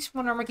have at least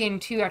 1 armor, gain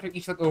 2 after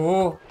each look.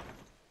 Oh.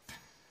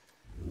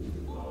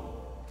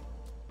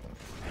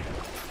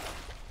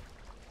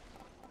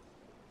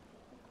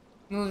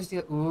 Moves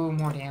deal. Ooh,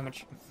 more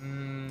damage.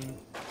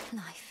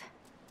 Life.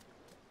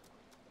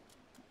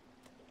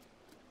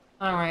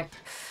 Alright.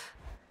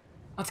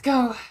 Let's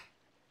go.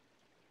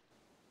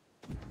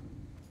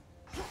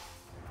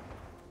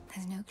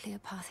 There's no clear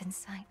path in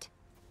sight.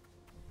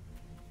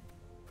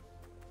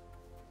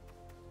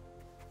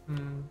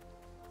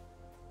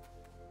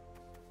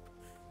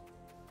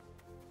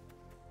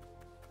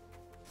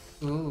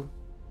 Ooh.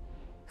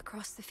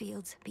 Across the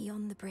fields,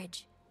 beyond the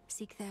bridge.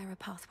 Seek there a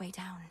pathway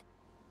down.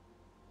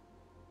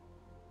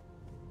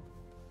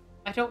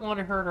 I don't want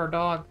to hurt our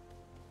dog.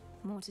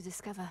 More to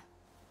discover.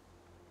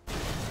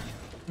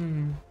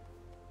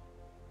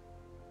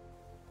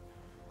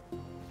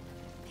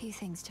 Few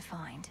things to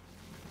find.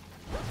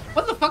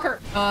 What the fuck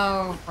are...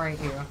 Oh, right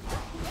here.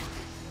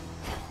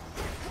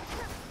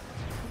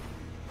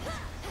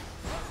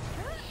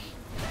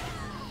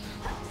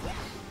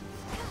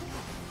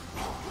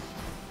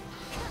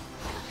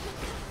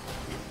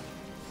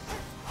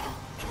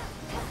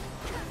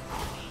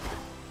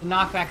 The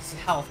knockback is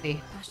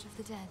healthy. Ash of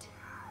the dead.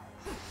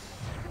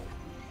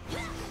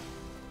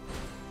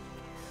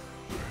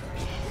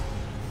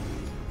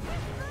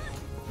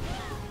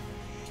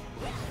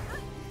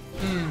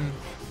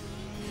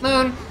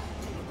 Moon.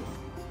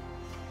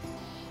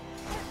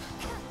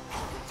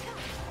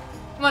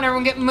 Come on,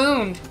 everyone, get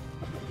mooned.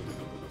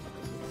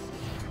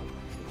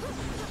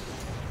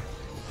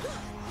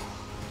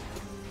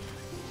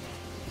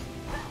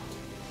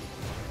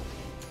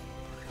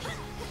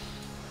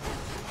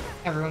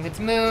 Everyone gets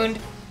mooned.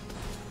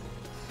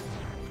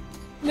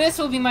 This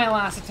will be my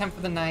last attempt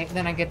for the night.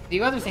 Then I get to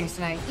do other things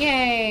tonight.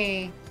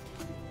 Yay!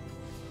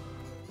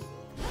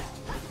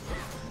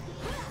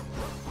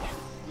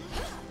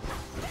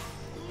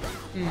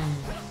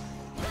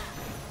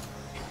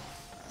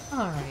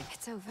 Alright.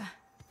 It's over.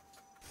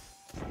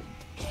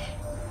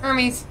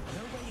 Hermes.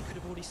 No way you could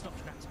have already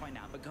stopped Gramps by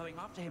now, but going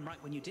after him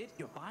right when you did,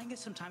 you're buying us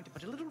some time to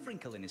put a little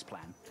wrinkle in his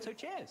plan. So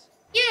cheers.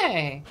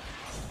 Yay!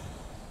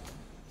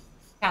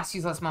 Cast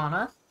use less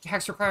mana. Your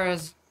hex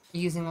requires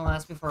using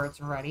less before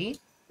it's ready.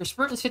 Your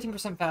sprint is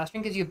 15% faster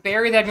because you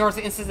bury that ignores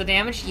the instance of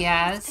damage.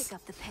 Yes. Pick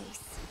up the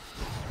pace.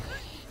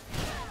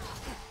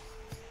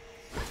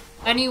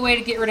 Any way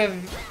to get rid of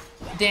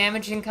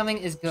damage incoming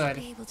is good.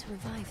 Should be able to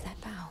revive that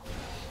bow.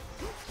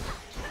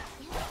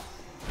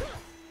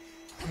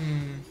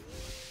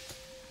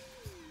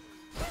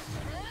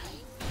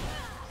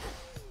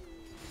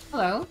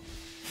 Hello.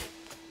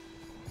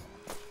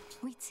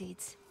 Wheat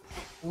seeds.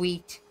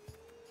 Wheat.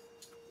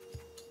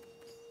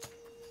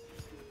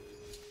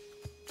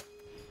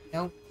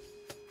 Nope.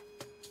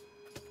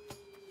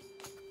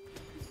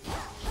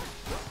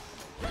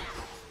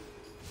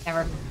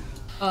 Never.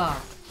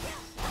 Ugh.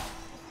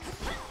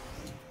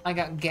 I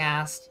got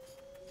gassed.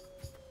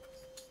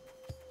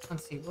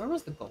 Let's see, where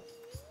was the goal?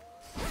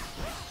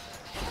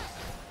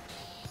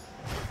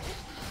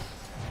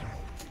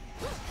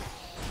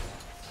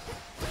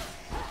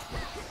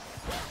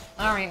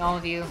 Alright, all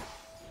of you.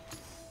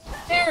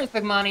 There's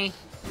the money.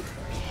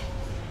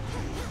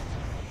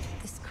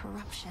 This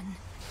corruption.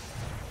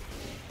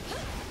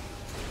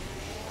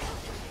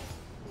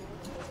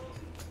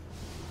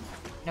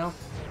 Nope.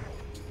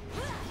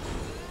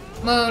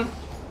 Moon.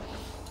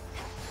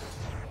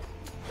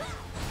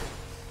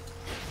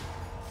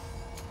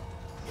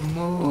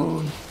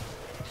 Moon.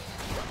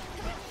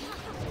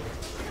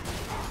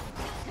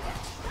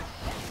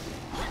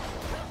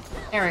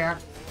 There we are.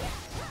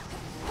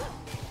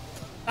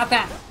 Not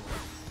that.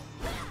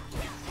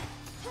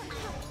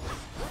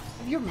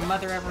 Have your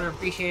mother ever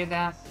appreciated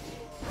that?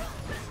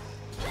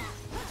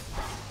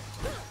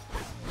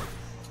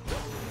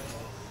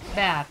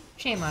 Bad.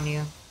 Shame on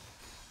you.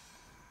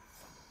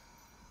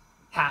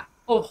 Ha.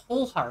 Oh,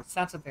 whole hearts.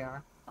 That's what they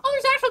are. Oh,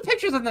 there's actual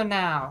pictures of them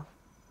now.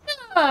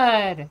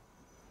 Good.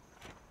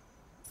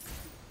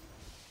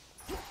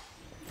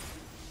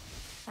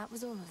 That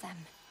was all of them.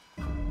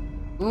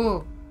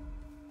 Ooh.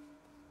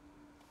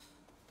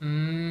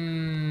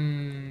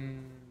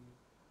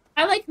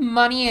 I like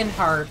money and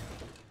heart.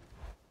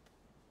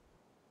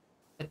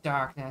 The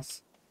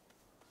darkness.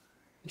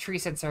 The tree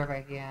said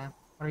survey, yeah.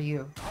 What are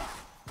you?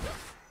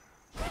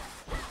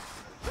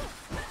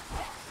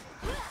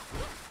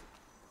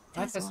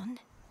 There's one.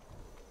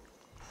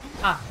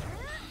 Ah.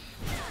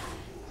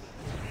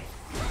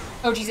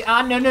 Oh, geez.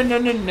 Ah, no, no, no,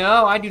 no,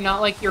 no. I do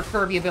not like your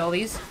Kirby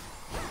abilities.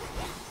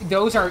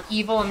 Those are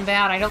evil and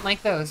bad. I don't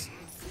like those.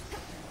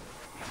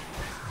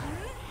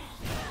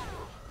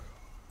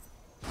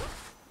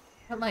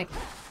 But like...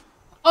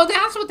 Oh,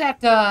 that's what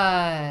that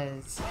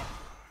does!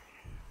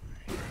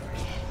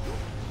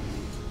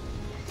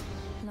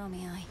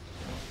 Nami-eye.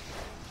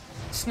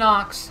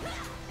 Snox.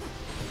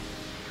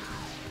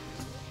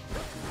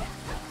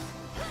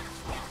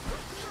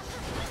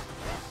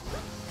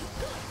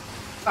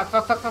 Fuck,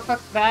 fuck, fuck, fuck,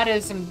 fuck. That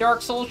is some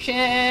Dark Soul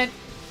shit.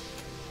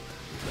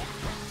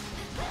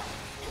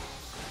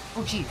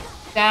 Oh, gee.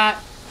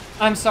 That...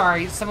 I'm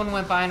sorry. Someone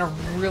went by on a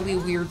really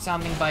weird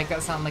sounding bike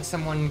that sounded like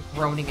someone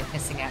groaning and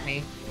hissing at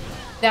me.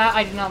 That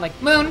I did not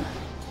like. Moon!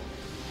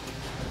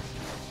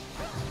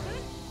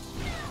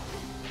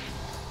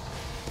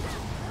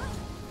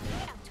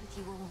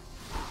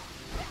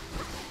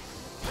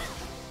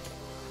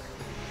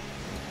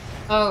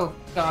 Oh,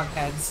 dog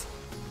heads.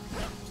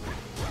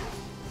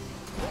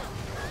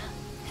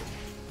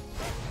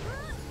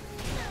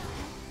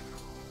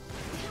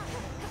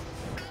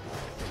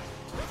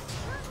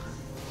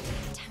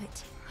 Damn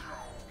it.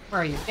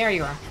 Where are you? There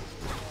you are.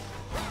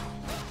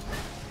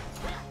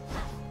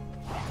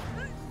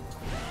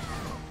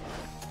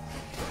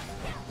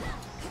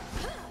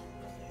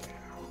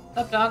 What's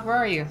up, dog? Where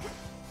are you?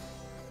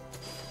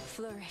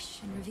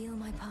 Flourish and reveal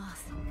my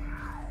path.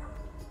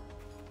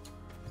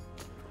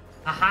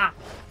 Aha!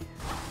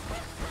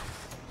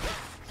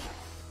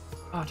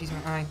 Oh, jeez,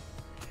 my eye.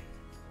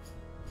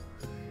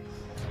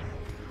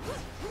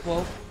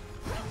 Whoa.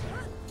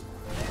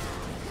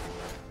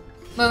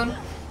 Moon.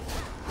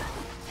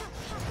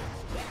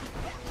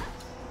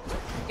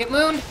 Get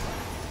mooned!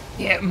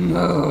 Get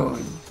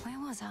mooned! Where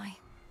was I?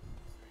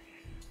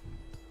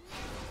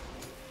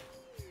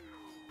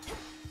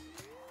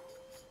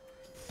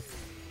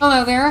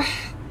 Hello there.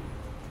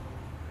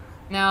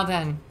 Now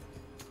then.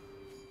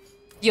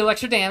 Deal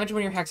extra damage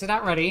when your hex is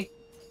not ready.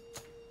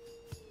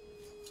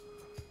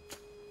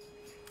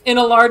 In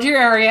a larger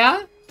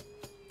area.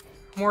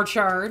 More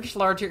charge,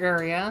 larger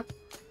area.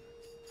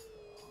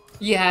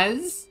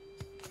 Yes.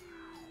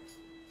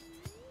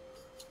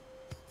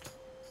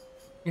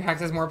 Your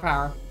hex has more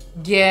power.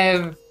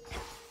 Give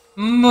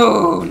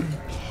moon.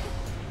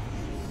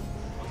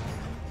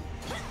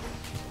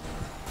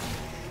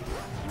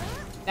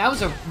 That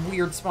was a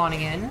weird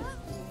spawning in.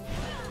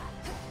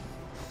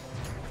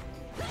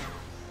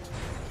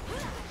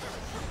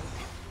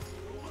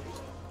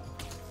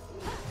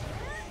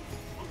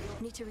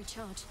 Need to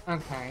recharge.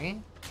 Okay.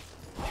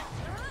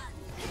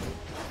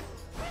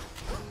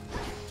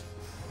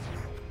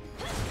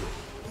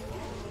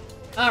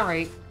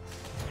 Alright.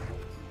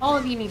 All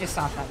of you need to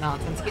stop that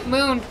nonsense. Get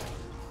mooned!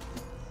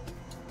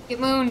 Get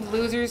mooned,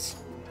 losers.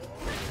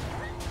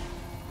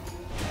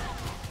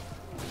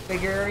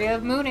 Bigger area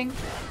of mooning.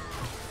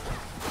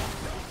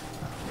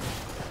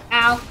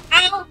 Ow!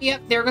 Ow!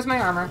 Yep, there goes my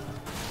armor.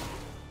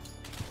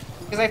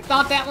 Because I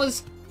thought that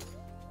was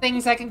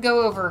things I could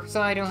go over,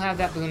 so I don't have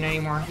that boon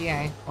anymore.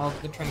 Yay. Well,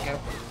 the trinket.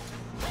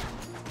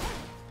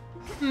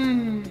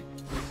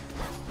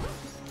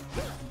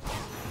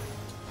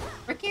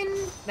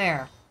 Frickin'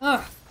 there.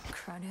 Ugh.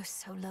 Kronos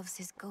so loves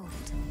his gold.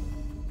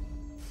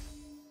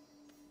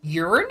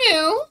 You're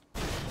new.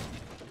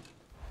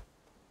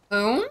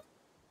 Boom.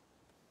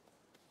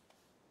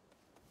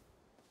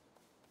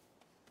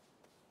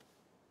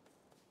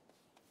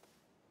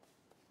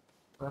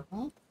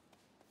 Purple.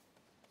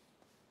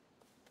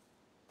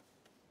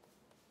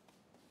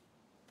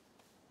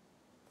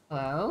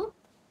 Hello?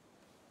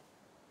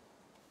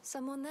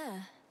 Someone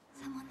there.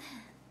 Someone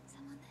there.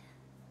 Someone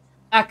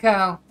there.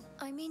 Echo.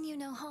 I mean you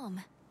no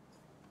harm.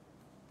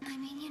 I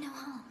mean you no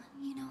harm.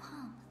 You no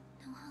harm.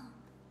 No harm.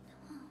 No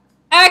harm.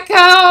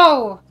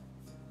 Echo!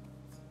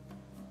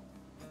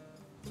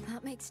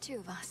 That makes two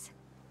of us.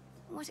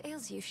 What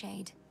ails you,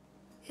 Shade?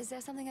 Is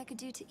there something I could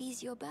do to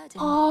ease your burden?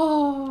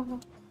 Oh.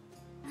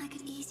 I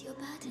could ease your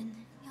burden.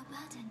 Your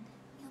burden.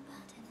 Your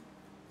burden.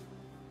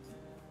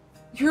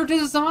 Your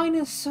design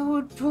is so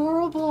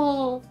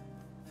adorable.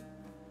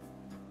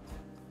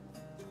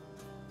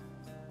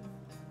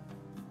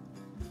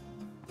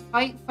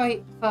 Fight,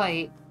 fight,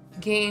 fight.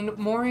 Gain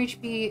more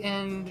HP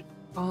and...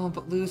 Oh,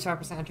 but lose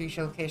 5% after each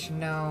location.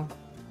 No.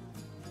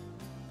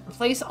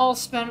 Replace all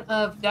spent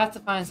of Death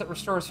Defiance that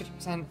restores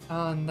 50%.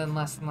 Oh, and then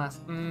less and less.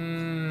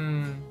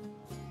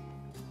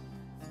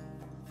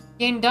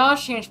 Gain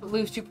dodge chance, but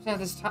lose 2% of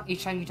this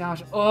each time you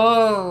dodge.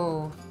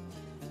 Oh.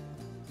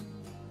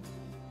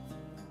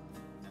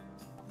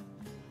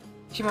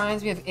 She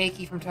reminds me of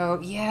Aki from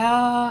Toad.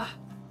 Yeah.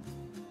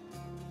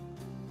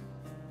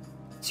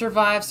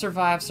 Survive,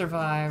 survive,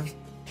 survive.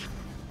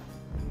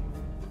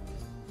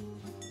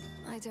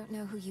 I don't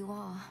know who you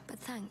are, but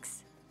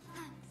thanks.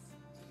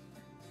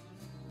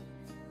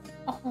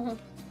 Oh.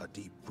 A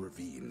deep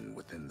ravine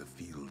within the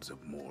fields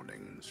of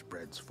mourning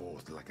spreads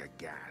forth like a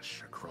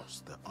gash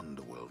across the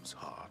underworld's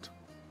heart,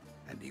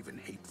 and even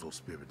hateful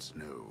spirits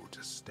know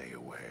to stay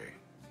away.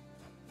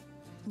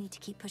 Need to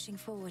keep pushing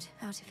forward,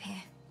 out of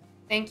here.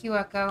 Thank you,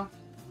 Echo.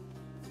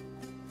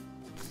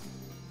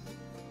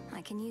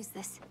 I can use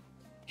this.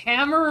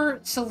 Hammer,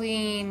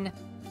 Celine,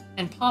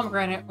 and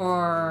Pomegranate,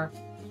 or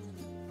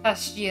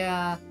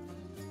Hestia,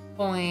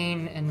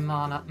 Coin, and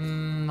Mana.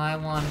 I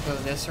want to go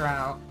this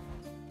route.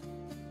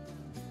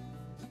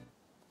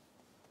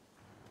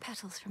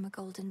 Petals from a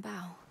golden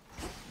bough.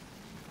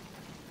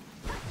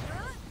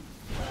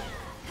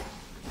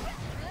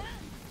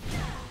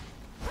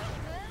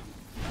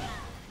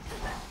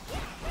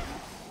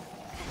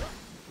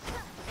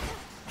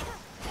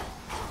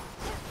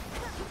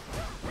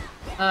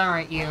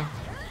 Alright, you.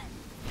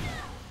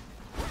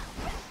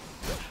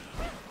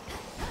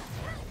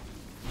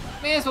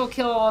 May as well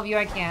kill all of you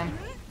I can.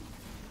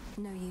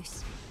 No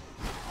use.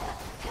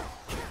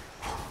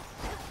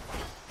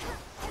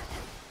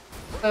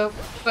 Boop,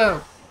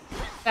 boop.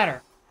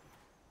 Better.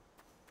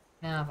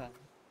 Now then.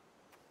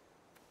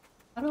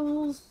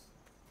 Petals.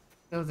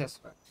 Go this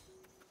way.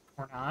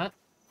 Or not.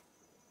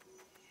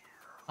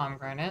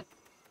 Pomegranate.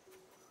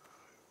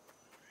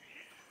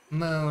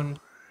 Moon.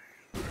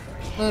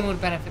 Moon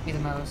would benefit me the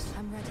most.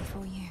 I'm ready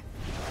for you.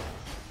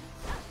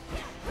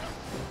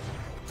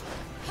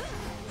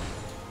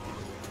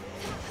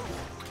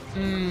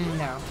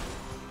 No.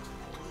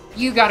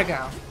 You gotta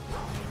go.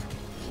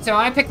 So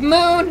I pick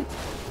Moon!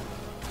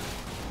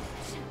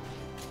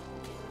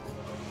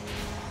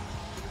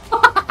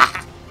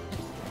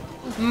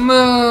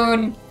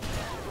 Moon!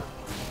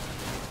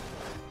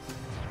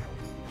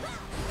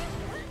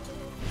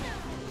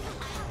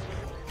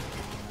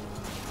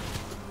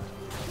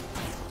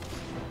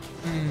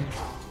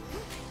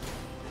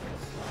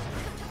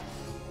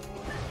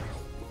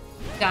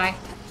 Die.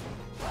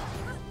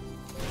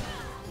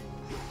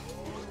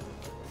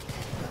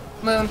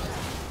 Moon.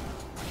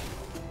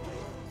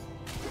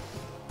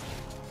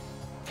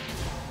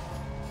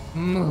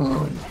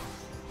 Moon.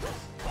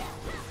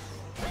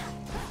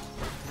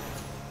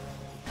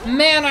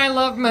 Man, I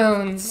love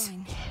moons.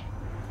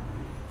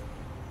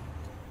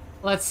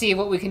 Let's see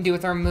what we can do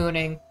with our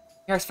mooning.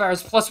 As far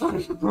as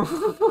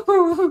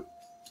 +1.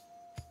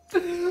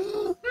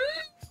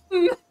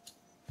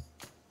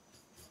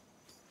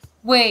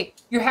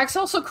 Wait, your hex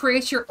also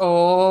creates your...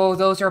 Oh,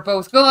 those are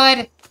both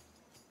good.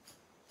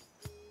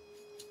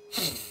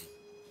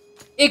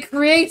 It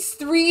creates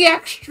 3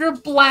 extra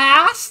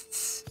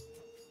blasts?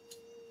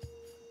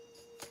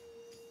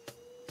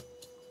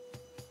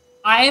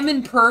 I am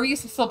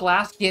impervious to the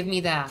blast. Give me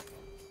that.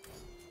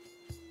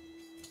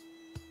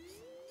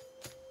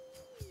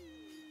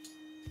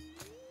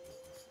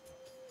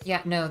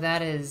 Yeah, no,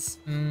 that is...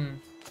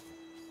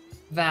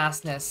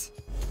 Vastness.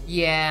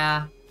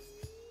 Yeah.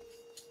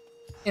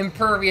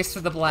 Impervious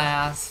to the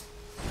blast.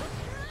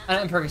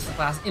 Not impervious to the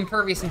blast.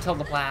 Impervious until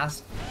the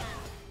blast.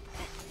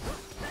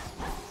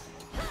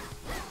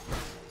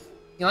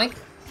 Yoink.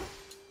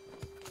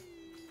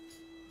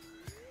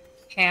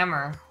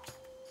 Hammer.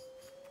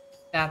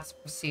 That's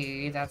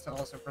proceed. That's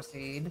also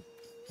proceed.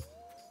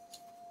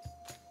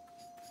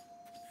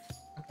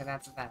 Okay,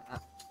 that's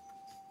that.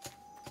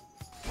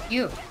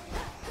 You.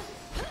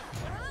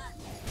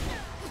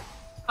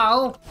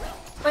 Oh,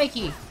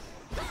 spiky.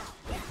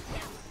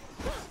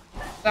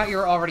 Thought you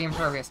were already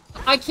impervious.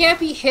 I can't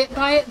be hit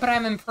by it, but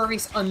I'm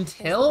impervious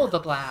until the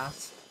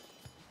blast.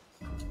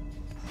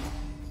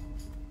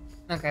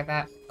 Okay,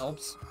 that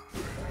helps.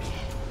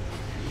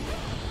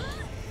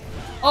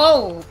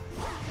 Oh!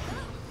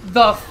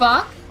 The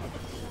fuck?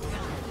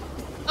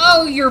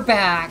 Oh, you're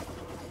back.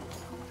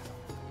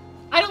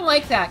 I don't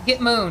like that.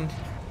 Get mooned.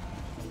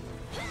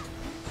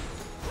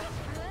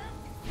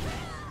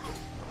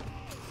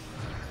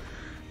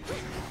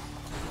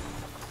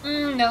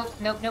 Nope,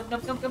 nope, nope,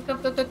 nope, nope, nope,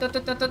 nope, nope, nope,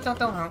 nope, nope, nope,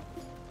 nope.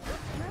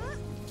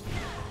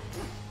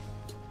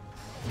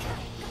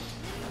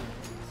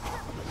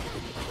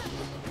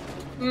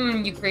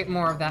 You create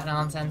more of that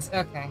nonsense.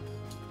 Okay.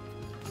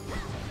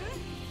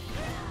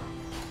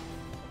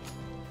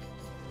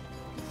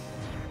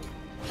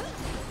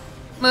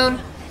 Moon.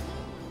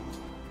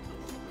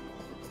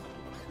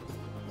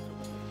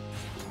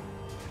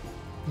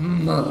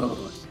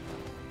 Moon.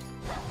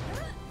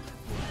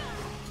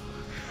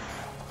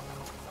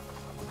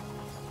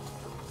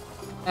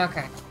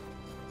 Okay.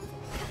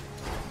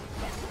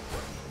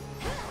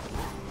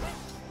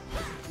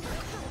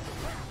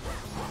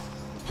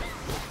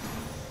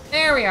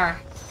 There we are.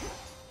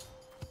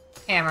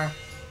 Hammer.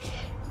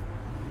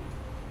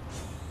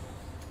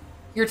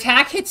 Your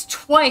attack hits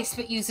twice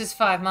but uses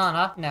 5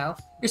 mana. No.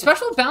 Your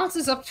special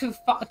bounces up to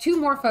 2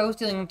 more foes,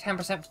 dealing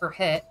 10% per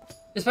hit.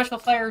 Your special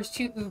fires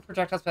 2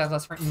 projectiles but has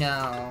less for...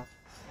 No.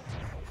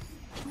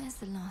 Where's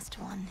the last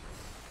one?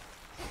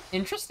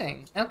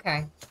 Interesting.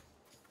 Okay.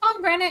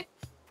 Pomegranate.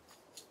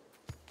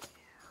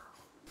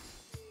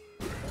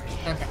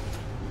 Okay.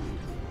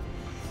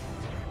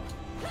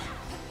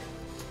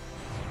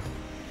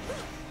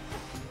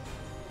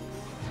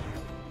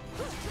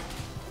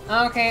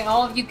 Okay,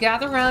 all of you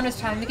gather around. It's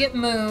time to get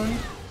mooned.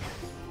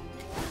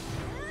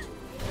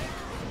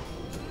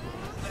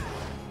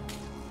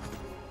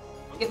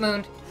 Get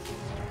mooned.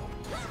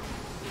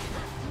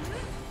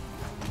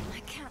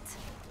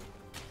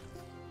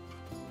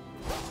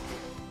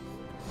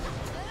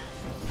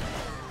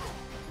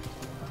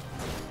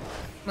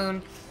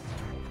 Moon.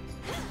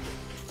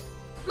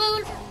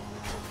 Moon!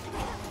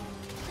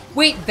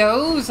 Wait,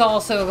 those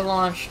also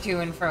launch to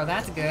and fro.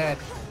 That's good.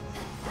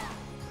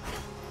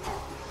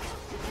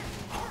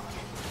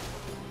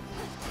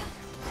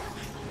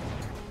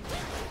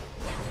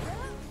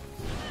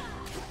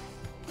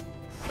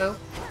 Go.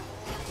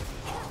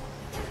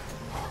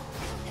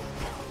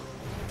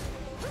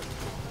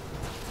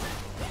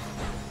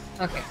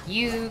 Okay,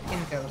 you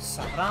can go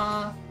suck it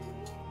off.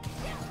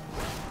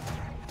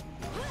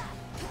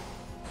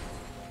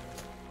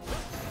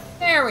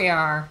 There we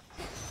are.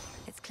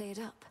 It's cleared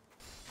up.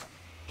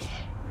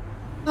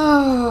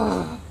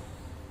 Oh.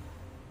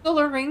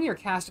 Solar Ring, your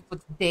cast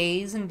inflicts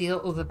daze and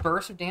deal with a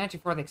burst of damage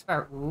before they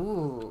expire.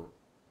 Ooh.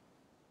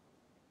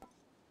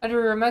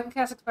 Under your Mega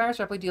Cast expires,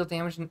 sharply deal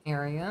damage in an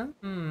area.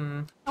 I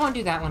want to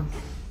do that one.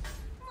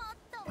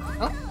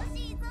 Oh.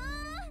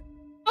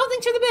 Oh,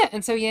 thanks for the bit!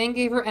 And so Yang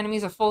gave her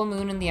enemies a full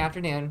moon in the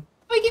afternoon.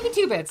 Oh, he gave me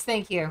 2 bits.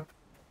 Thank you.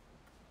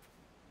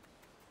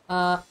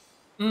 I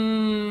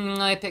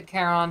picked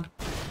Charon.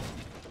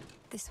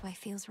 This way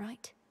feels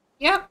right.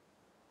 Yep.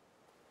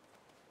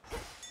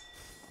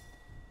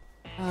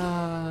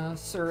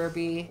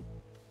 Surabhi.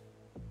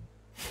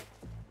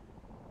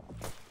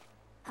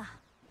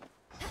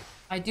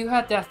 I do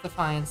have Death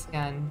Defiance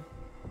again.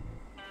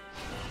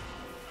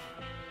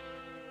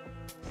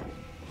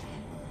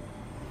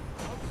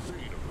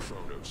 Vain of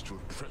Kronos to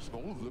impress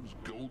all of those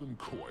golden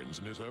coins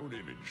in his own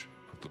image.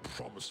 The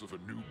promise of a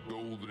new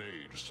golden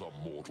age, some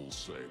mortals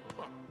say.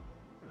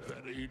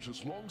 That age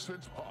has long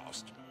since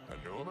passed, and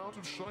no amount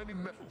of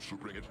shining metal shall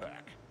bring it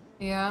back.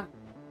 Yeah.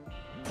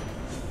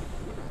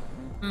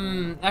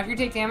 After you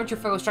take damage, your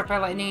foe is struck by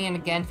lightning, and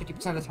again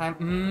 50% of the time.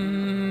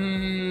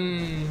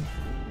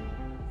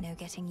 No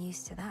getting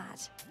used to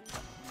that.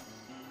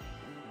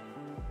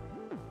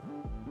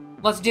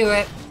 Let's do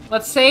it.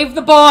 Let's save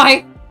the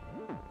boy!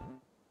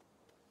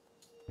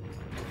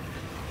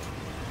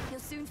 You'll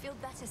soon feel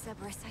better,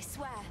 Cerberus, I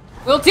swear.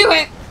 We'll do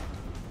it!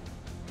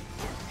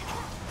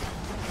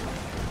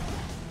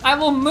 I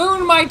will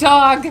moon my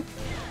dog!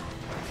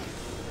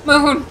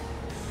 Moon!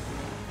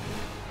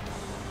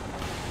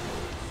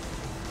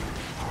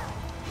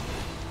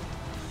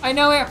 I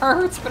know it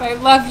hurts, but I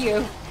love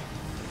you.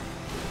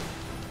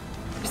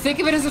 Just think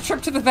of it as a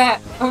trip to the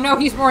vet. Oh no,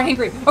 he's more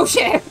angry. Oh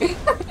shit!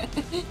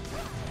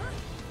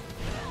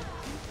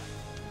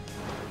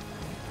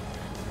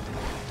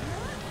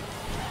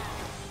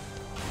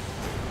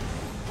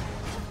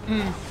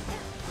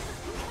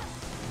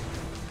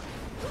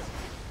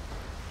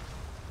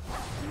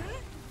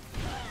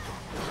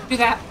 Do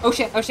that. Oh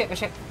shit, oh shit, oh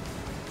shit.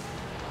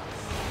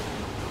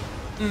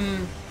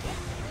 Moon!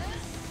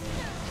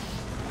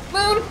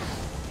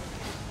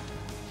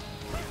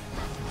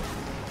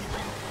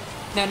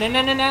 No, no,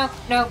 no, no, no,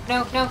 no,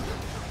 no, no.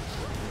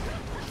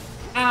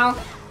 Ow.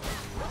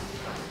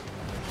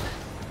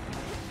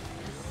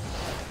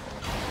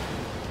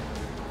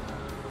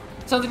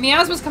 So the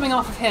miasma's coming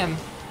off of him.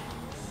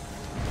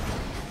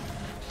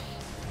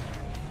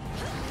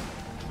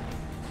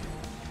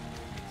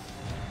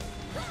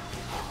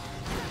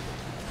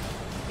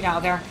 Get out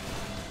of there.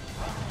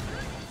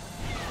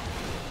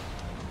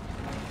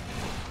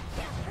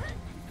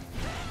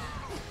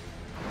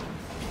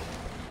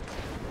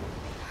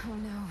 Oh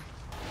no.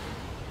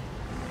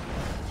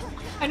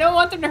 I don't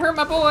want them to hurt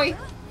my boy.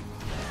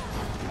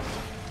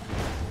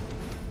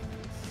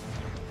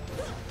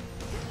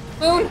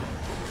 Moon.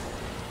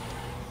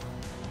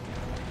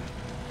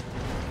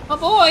 My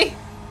boy.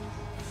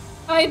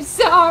 I'm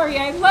sorry.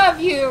 I love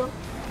you.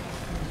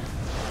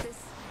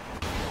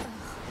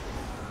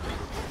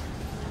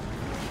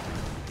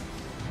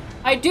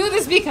 I do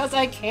this because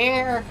I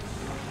care.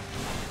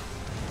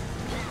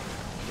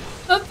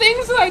 The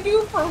things I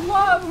do for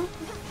love.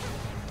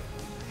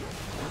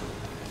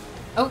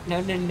 Oh,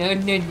 no, no, no,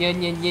 no, no,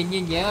 no, no, no,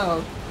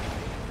 no.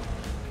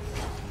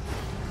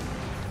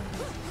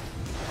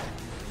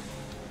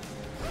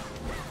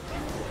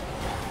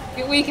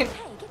 We can... Hey,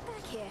 get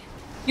back here.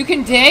 You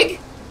can dig?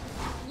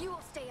 You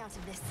will stay out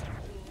of this.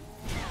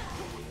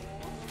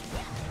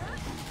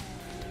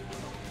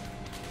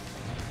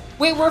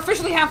 Wait, we're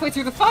officially halfway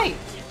through the fight.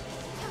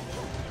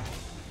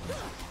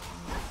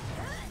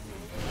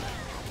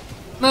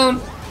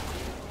 Moon.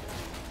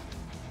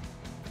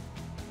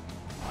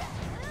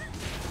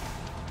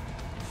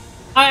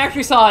 I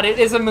actually saw it. It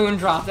is a moon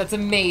drop. That's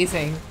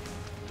amazing.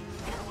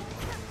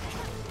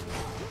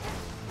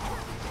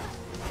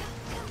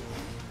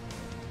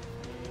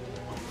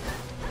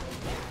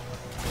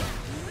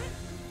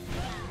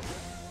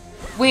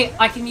 Wait,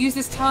 I can use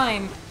this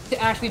time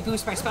to actually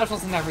boost my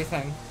specials and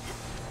everything.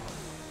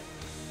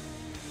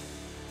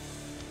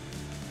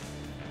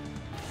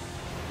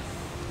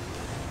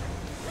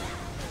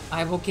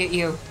 I will get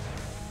you.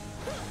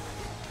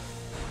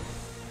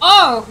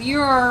 Oh,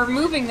 you're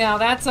moving now.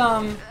 That's,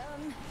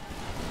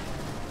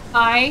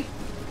 Hi,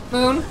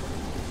 Moon.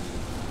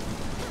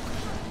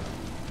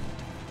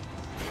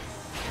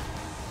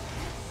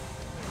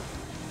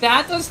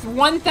 That does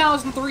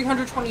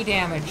 1,320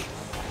 damage.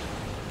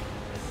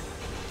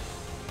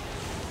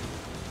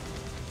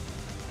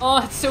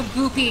 Oh, it's so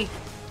goopy.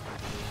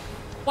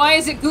 Why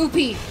is it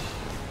goopy?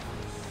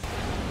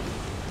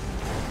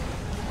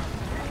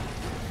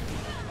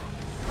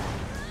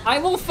 I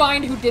will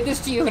find who did this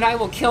to you and I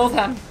will kill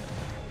them.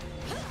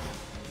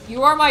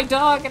 You are my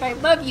dog and I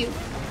love you.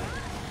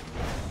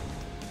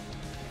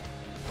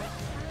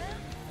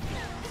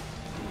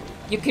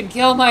 You can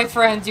kill my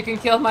friends, you can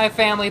kill my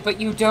family,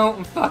 but you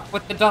don't fuck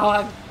with the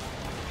dog.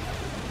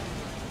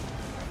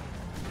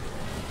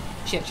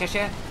 Shit, shit,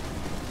 shit.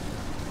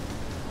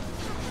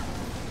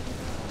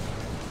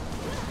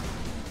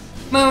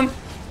 Moon.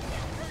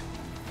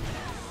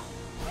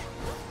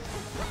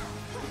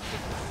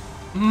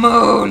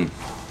 Moon!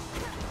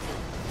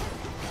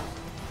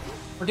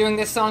 We're doing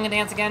this song and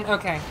dance again?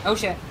 Okay. Oh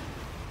shit.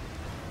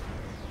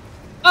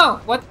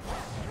 Oh, what?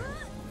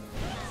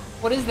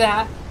 What is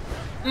that?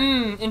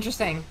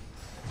 Interesting.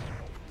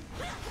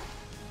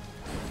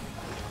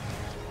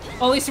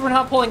 Well, at least we're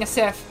not pulling a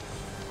Sif.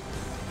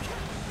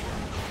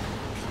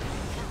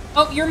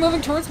 Oh, you're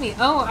moving towards me.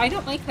 Oh, I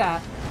don't like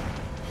that.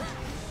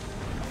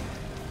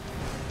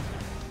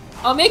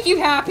 I'll make you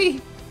happy.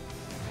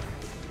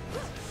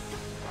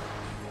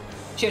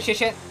 Shit, shit,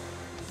 shit.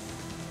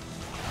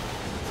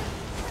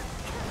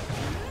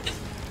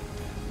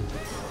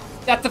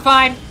 That's a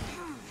fine.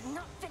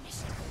 Not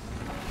finished.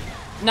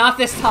 Not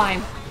this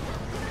time.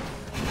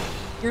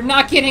 You're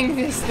not getting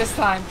this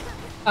time.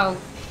 Oh.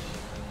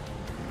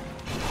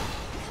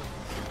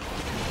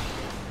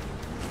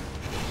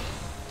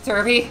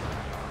 Derby.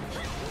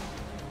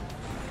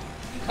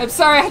 I'm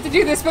sorry I have to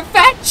do this, but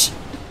fetch!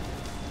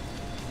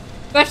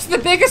 Fetch the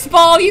biggest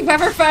ball you've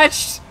ever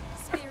fetched!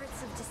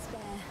 Spirits of despair,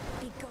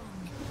 be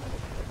gone.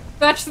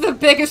 Fetch the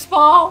biggest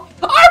ball!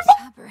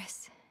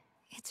 Tartarus,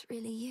 it's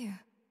really you.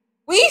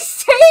 We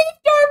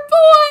saved our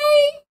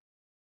boy!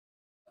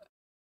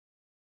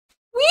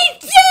 We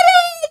did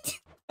it!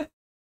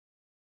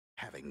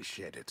 Having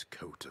shed its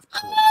coat of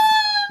torment,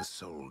 the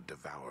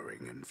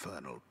soul-devouring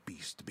infernal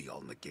beast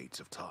beyond the gates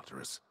of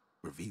Tartarus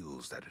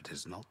reveals that it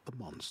is not the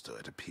monster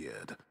it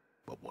appeared,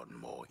 but one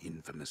more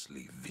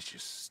infamously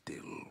vicious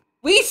still.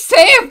 We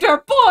saved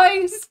our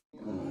boys!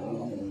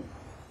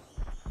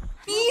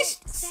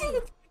 Beast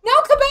saved.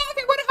 Now come back,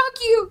 I want to hug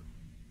you!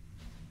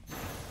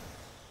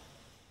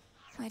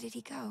 Where did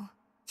he go?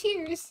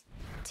 Tears.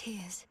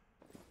 Tears.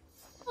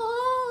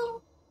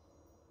 Oh.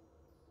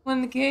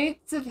 When the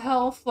gates of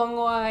hell flung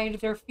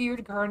wide, their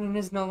feared guardian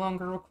is no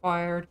longer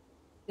required.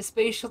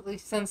 Especially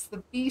since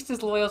the beast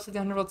is loyal to the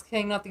underworld's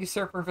king, not the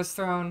usurper of his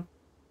throne.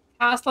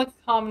 Cast like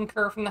a common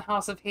cur from the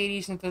house of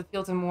Hades into the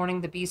fields of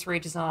mourning, the beast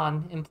rages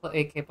on,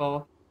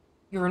 implacable.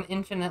 You were an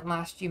infant at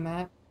last you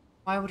met.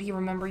 Why would he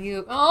remember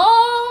you?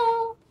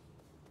 Oh!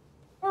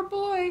 Poor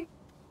boy.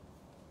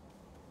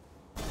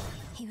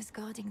 He was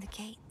guarding the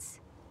gates.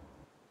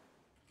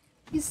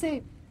 He's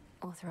safe.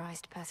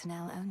 Authorized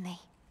personnel only.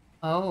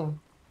 Oh.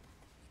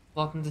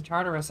 Welcome to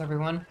Tartarus,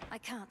 everyone. I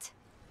can't.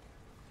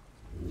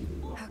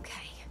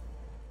 Okay.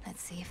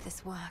 Let's see if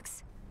this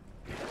works.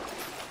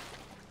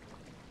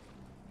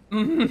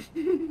 Give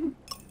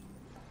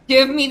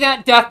me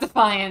that death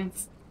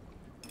defiance.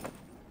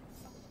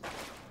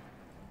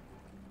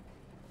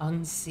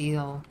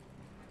 Unseal.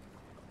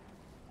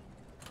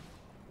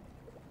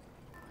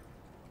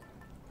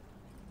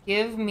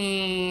 Give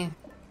me...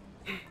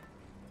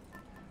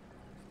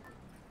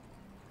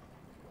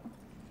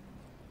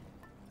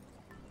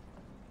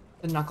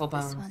 the knuckle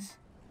bones.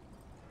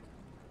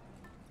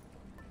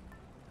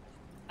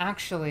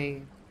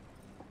 Actually,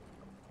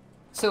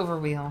 silver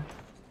wheel.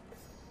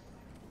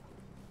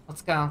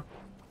 Let's go.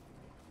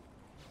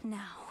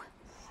 Now,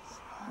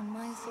 on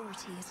my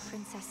authority as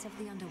Princess of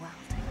the Underworld,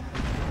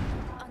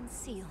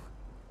 unseal.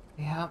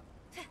 Yep.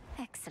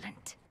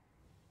 Excellent.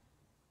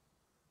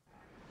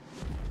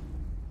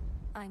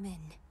 I'm in.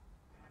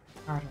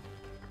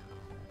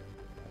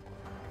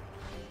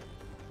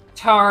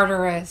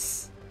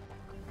 Tartarus.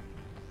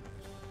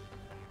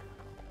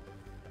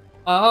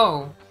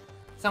 Oh.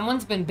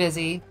 Someone's been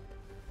busy.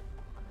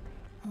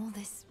 All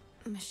this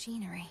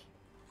machinery.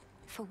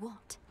 For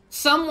what?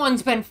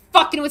 Someone's been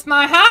fucking with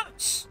my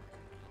house!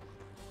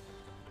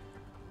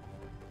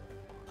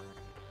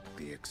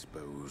 The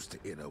exposed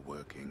inner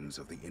workings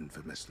of the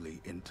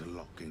infamously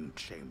interlocking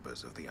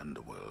chambers of the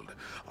underworld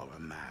are a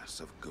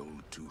mass of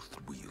gold-toothed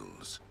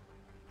wheels.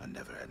 A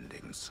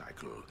never-ending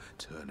cycle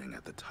turning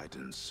at the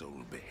Titan's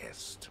sole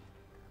behest.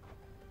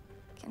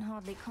 Can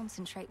hardly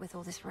concentrate with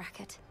all this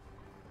racket.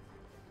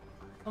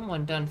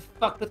 Someone done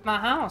fucked with my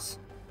house.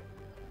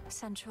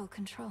 Central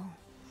control.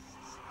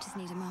 Just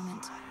need a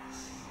moment.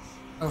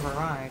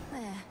 Override.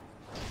 There.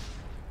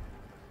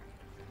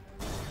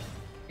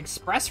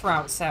 Express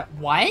route set.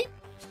 What?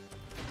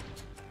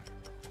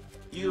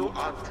 You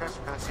are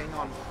trespassing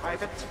on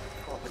private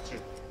property.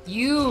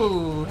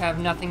 You have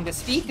nothing to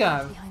speak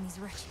of. Behind these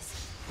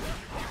wretches.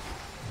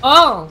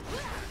 Oh!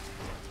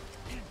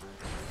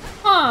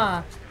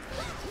 Huh.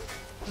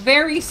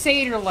 Very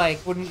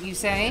satyr-like, wouldn't you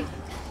say?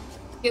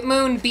 Get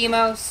mooned,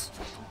 Beamos.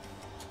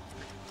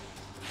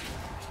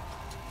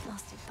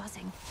 Lost it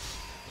buzzing.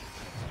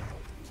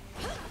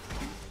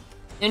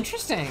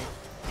 Interesting.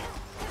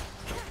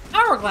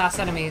 Hourglass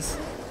enemies.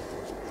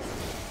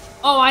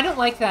 Oh, I don't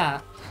like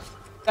that.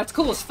 That's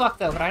cool as fuck,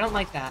 though, but I don't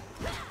like that.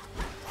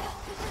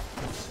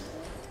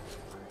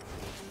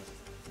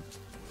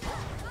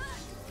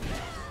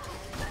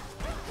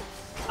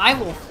 I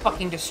will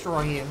fucking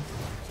destroy you.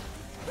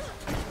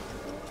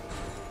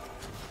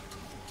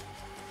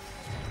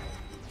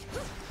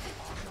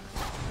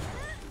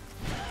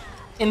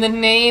 In the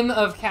name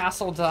of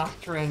castle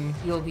doctrine,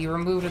 you'll be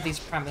removed of these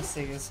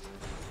premises.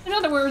 In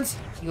other words,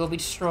 you will be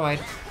destroyed.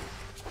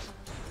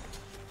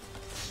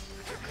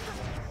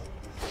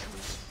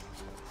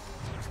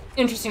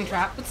 Interesting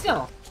trap, but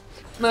still.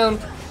 Moon.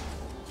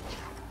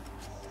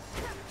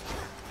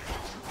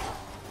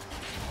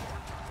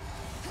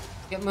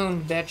 Get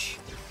mooned, bitch.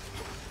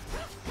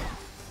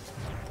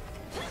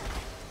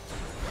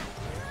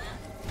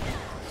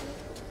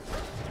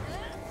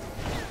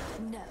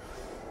 No.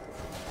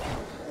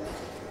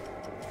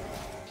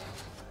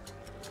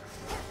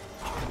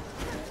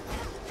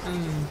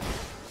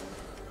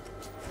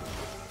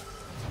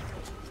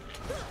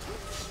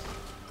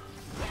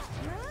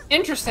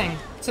 Interesting.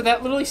 So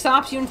that literally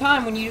stops you in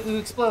time when you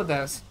explode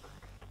those.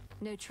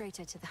 No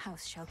traitor to the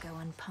house shall go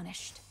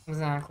unpunished.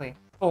 Exactly.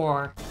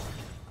 Or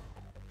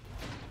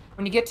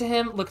when you get to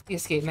him, look at the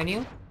escape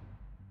menu.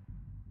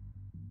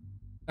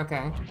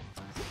 Okay.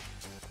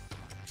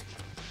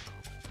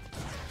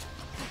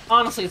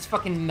 Honestly, it's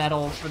fucking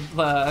metal for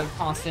the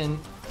constant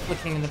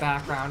flicking in the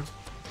background.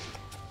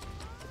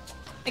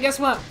 And guess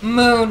what?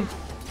 Moon!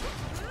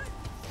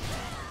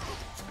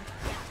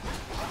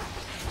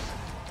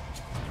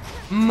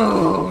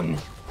 Moon!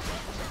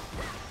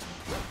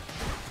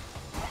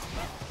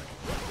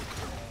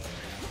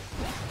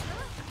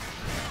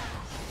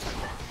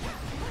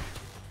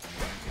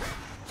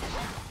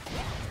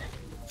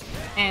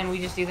 And we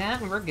just do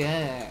that, and we're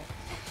good.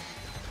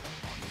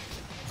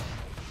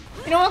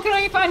 You know what? Can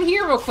I find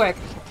here real quick?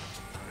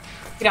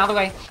 Get out of the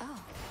way.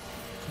 Oh.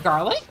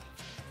 Garlic?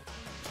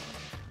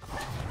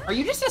 Are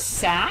you just a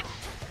sack?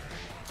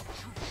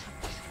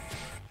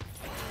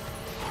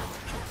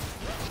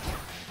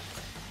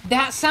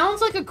 That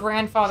sounds like a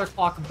grandfather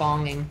clock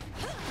bonging.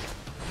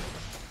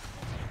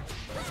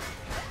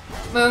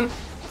 Moon.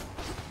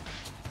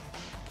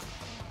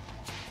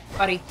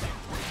 Buddy.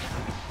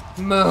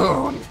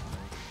 Moon.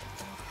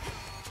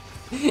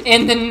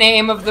 In the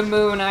name of the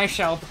moon, I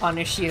shall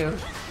punish you.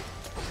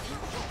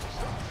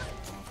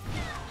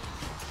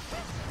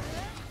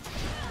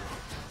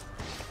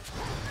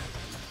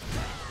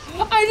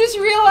 I just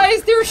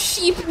realized there's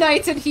sheep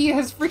knights and he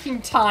has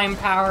freaking time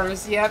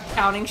powers. Yep,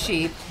 counting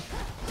sheep.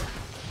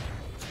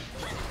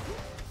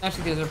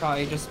 Actually, those are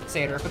probably just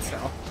satyr, but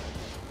still.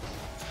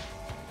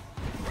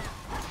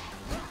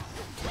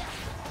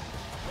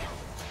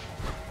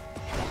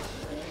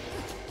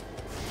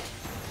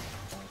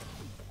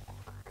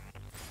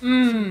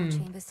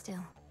 Chamber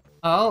still.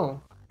 Oh.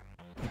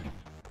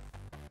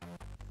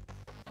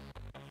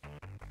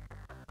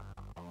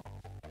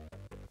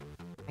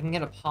 I can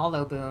get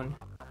Apollo boon.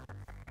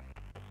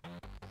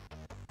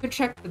 Could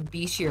check the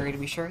bestiary to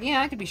be sure. Yeah,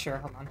 I could be sure.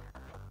 Hold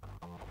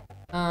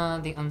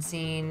on. The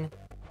unseen.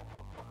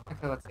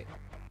 Okay, let's see.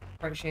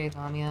 Bright Shade,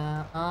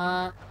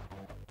 Lamia.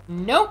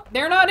 Nope,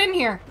 they're not in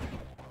here.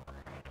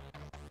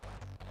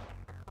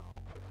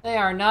 They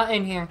are not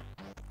in here.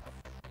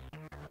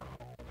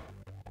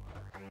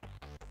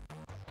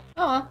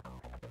 Oh.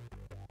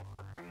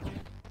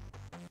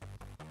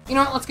 You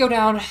know what? Let's go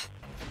down.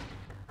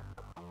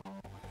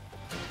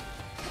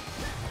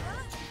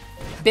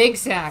 Big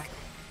Sack.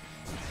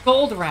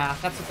 Gold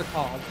Wrath, that's what they're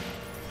called.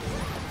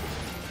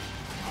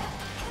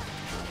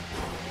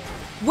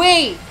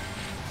 Wait!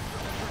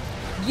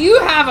 You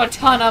have a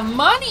ton of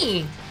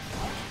money!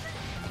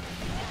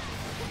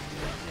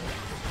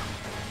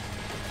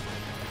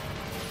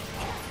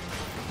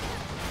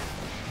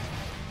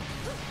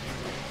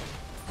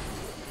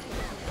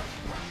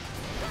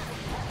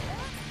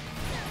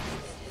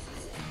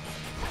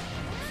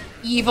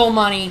 Evil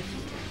money.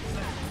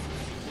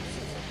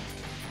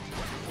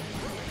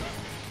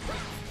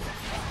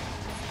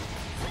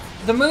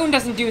 The moon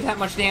doesn't do that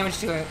much damage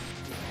to it.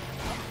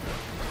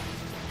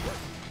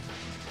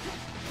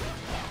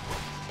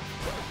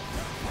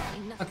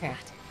 Okay.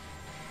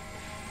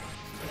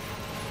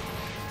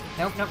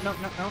 Nope, nope, nope,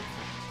 nope, nope.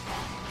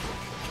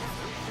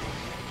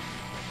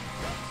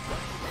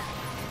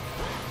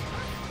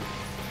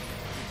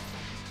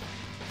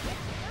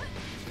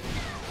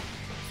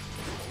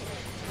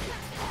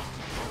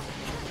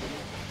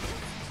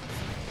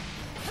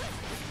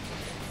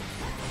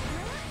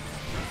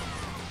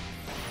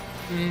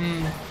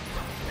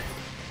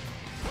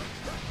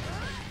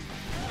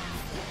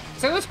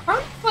 So is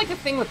Chrome like a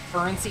thing with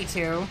currency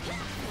too?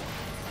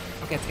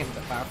 Okay, it's getting a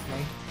bit loud for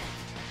me.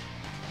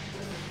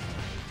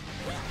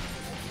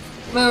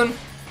 Moon.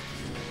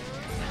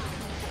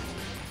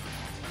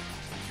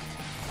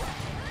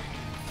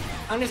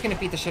 I'm just gonna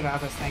beat the shit out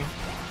of this thing.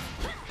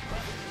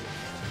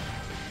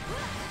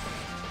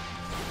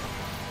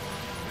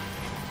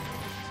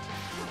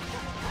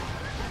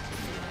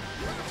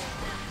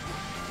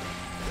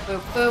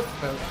 boop, boop,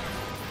 boop.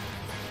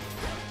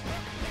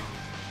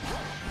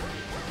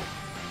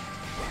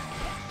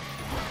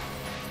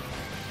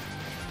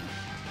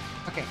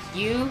 Okay,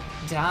 you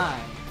die.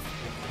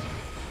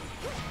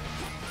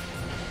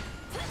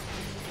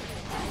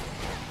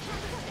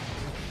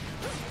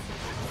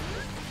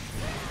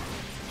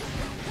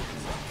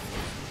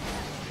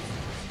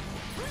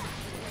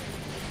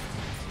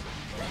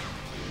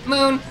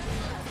 Moon!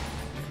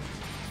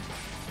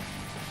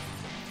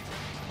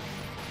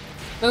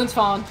 Moon's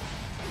fallen.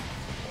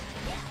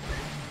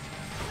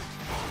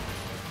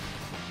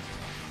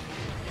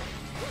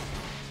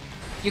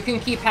 You can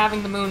keep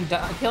having the moon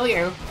kill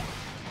you.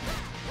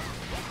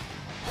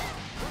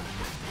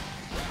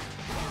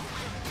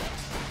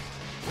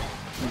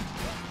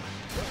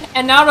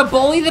 And now to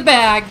bully the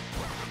bag.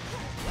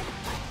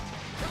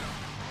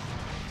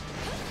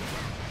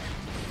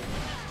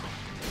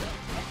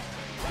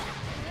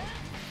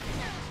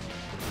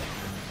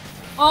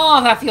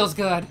 Oh, that feels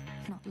good.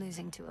 Not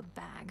losing to a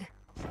bag.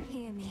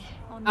 Hear me.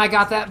 I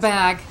got that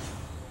bag.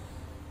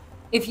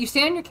 If you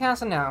stand your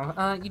castle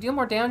now, you deal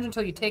more damage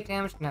until you take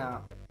damage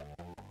now.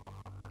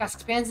 Cast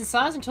expands in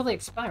size until they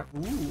expire.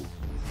 Ooh.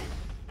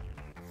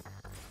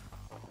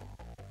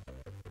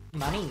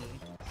 Money.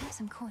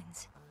 Some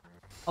coins.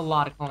 A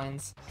lot of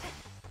coins.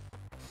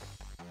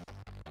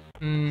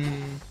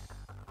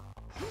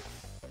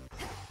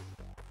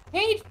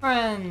 Page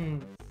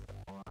friends!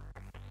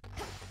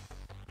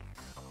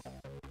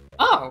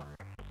 Oh!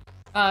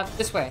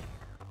 This way.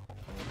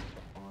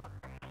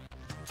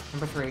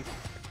 Number 3.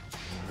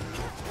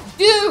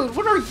 Dude,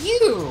 what are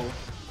you?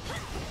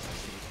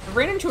 I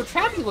ran into a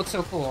trap, you look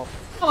so cool.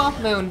 Oh well,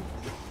 Moon.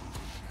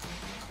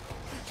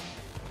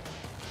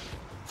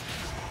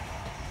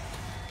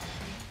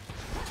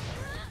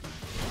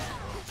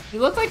 You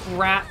look like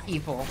rat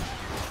people.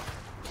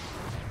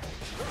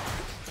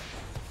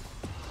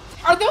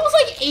 Are those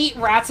like 8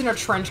 rats in a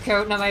trench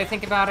coat now that I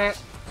think about it?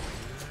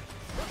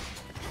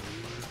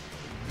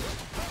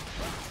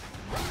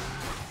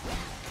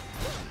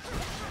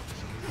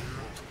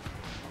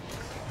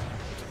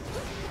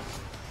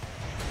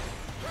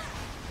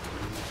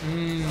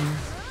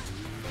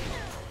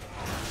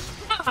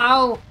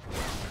 Ow!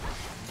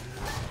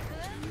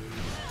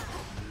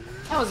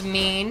 That was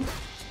mean.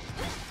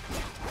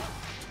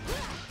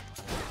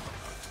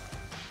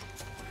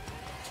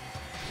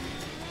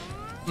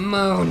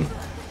 Moon.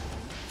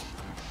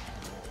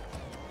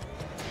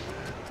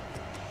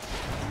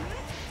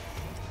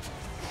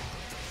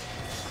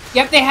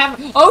 Yep, they have.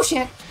 Oh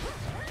shit!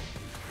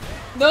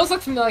 Those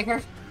look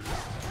familiar.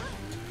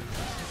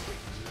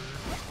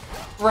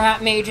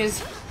 Rat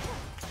mages.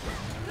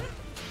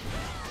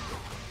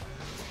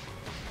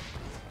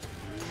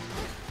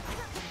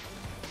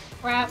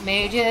 Rat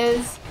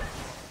mages.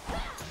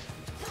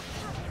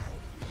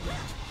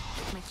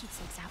 My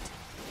keepsake's out.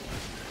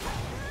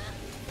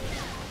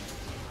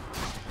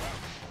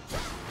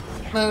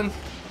 Moon.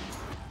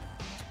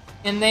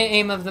 In the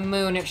aim of the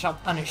moon, it shall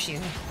punish you.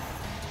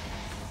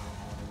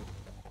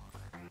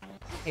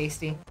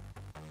 Tasty.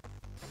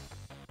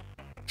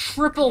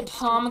 Triple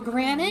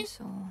pomegranate?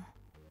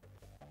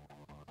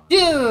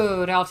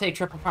 Dude, I'll take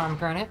triple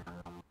pomegranate.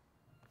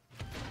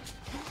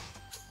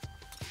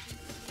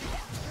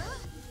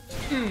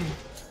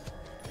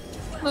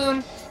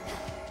 Moon.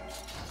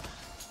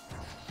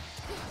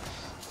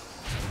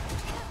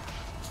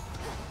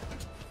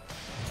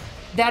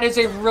 That is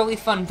a really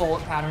fun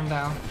bullet pattern,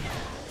 though.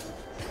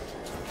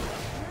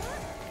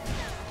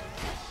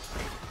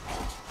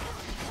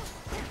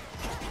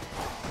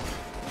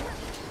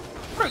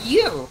 What are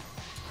you?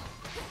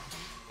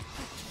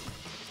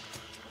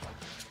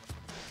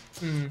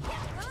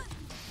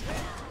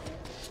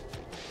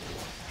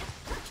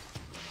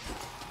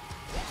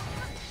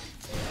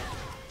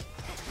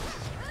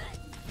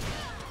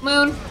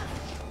 Moon.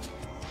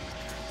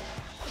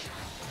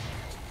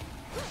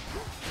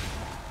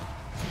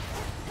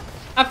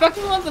 I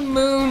fucking love the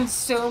moon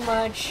so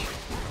much.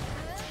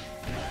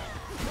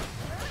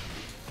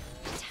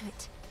 Damn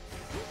it.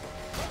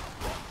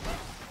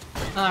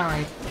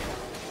 Alright.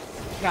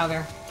 Get out of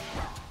there.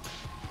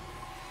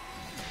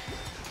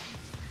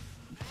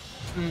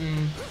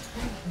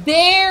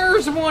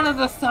 There's one of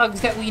the thugs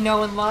that we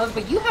know and love,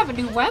 but you have a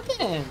new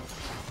weapon.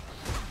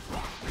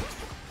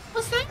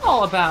 What's that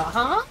all about,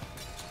 huh?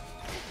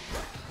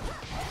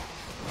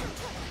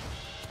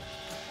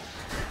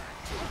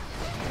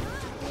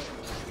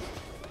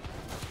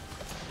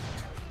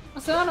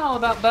 What's that all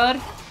about, bud?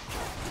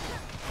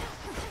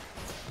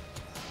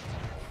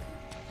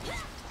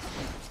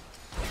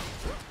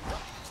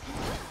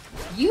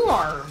 You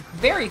are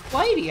very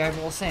flighty, I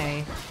will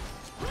say.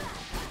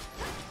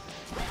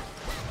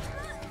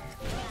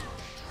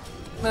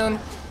 Moon.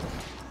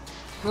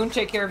 Moon,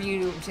 take care of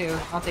you, too.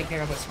 I'll take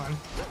care of this one.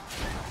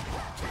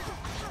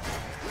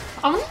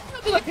 I'm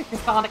gonna do like a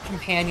cathodic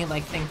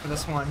companion-like thing for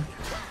this one.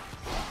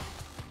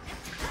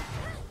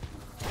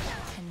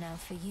 And now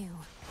for you.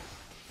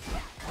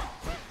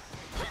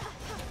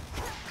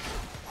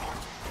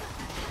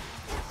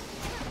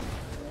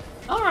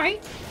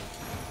 Alright.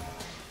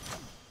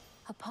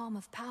 A palm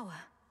of power.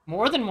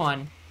 More than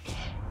one.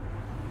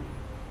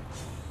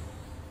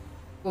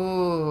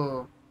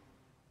 Ooh.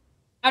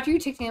 After you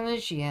take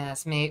damage,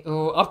 yes, mate.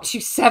 Ooh, up to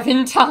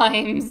 7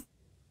 times.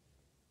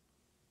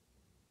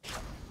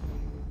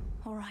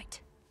 All right.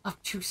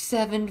 Up to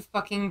 7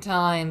 fucking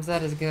times.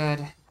 That is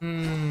good.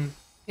 2.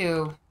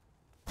 So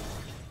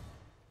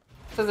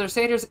the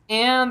satyrs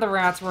and the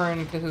rats were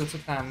in cahoots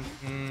with them.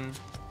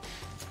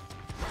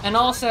 And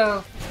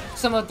also,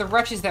 some of the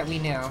wretches that we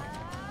knew.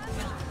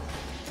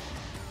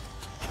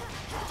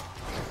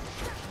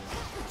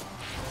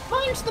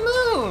 Punch the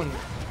moon!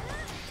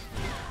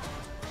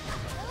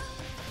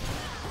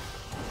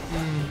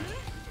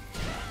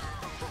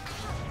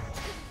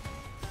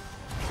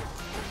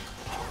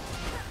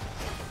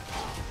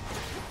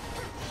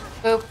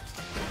 Boop.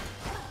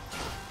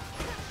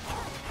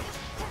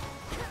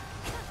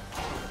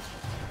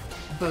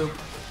 Boop.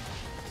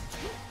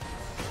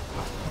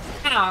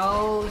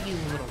 Ow, you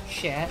little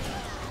shit.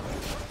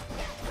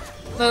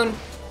 Moon.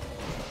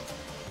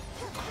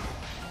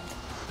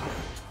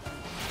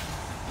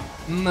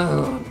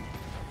 Moon.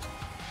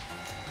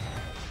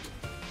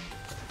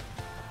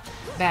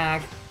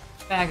 Bag.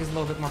 Bag is a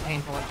little bit more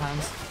painful at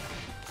times.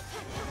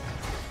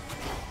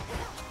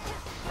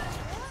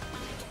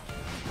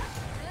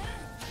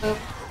 Boop.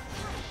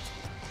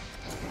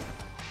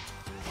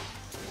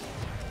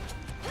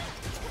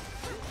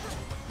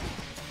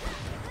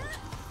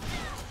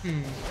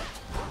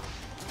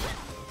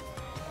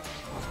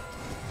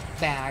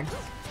 Bag.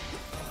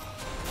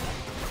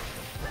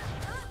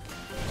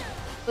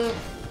 Boop.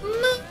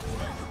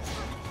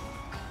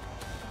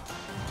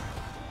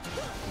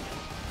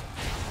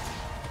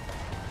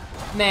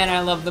 Man, I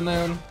love the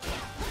moon.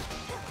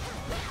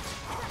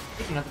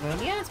 Speaking of the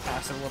moon, yeah, it's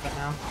past it a little bit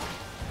now.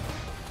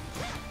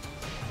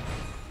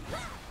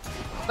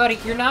 Buddy,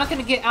 you're not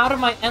gonna get out of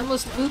my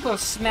endless loop of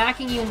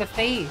smacking you in the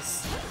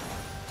face.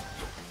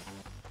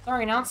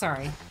 Sorry, not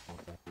sorry.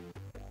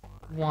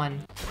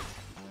 1.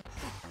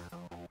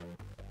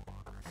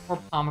 Or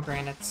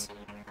pomegranates.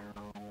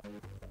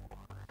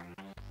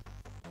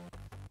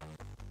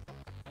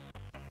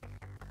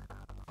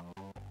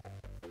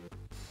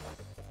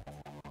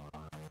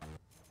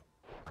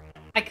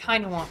 I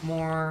kind of want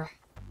more.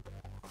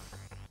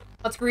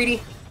 Let's greedy.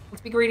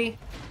 Let's be greedy.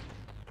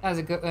 That was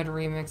a good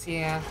remix,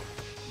 yeah.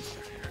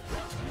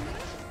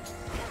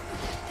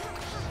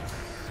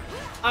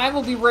 I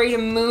will be ready to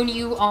moon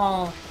you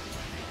all.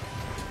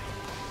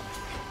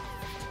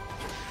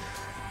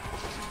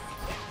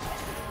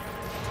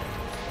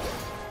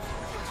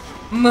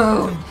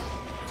 Moon.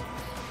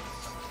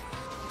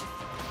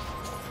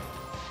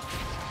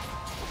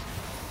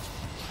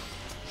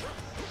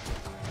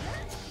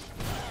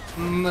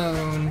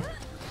 Moon.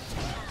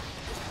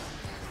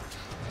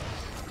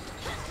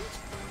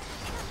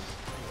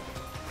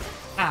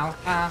 Ow,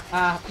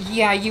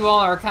 yeah, you all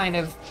are kind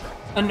of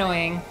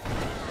annoying.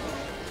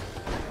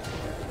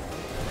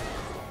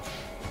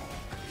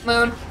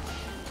 Moon.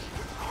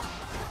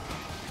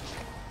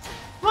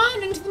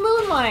 Run into the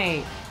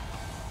moonlight.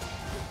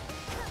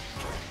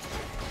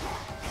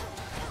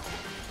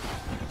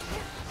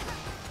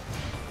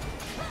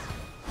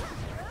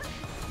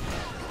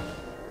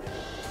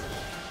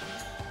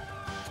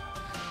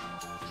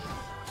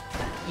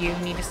 You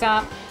need to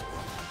stop.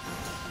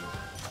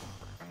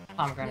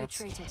 Pomegranates.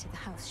 No traitor to the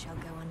house shall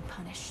go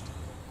unpunished.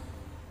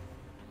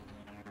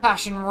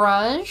 Passion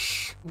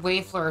Rush.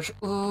 Wave Flourish.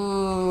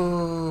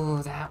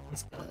 Ooh, that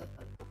one's good.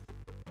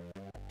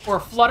 Or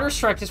Flutter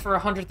Strike just for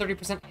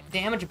 130%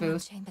 damage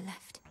boost. Chamber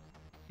left.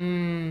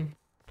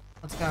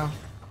 Let's go.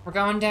 We're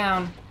going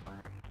down.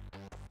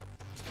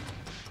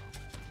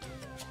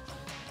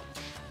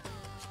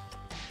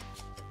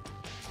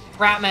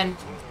 Ratman.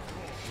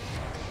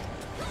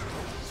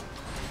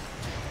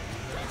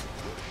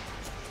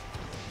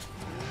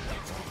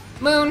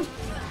 Moon.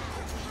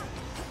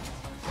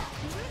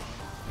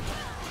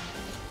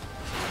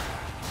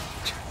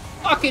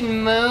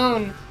 Fucking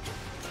moon.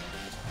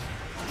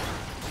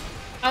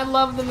 I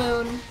love the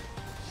moon.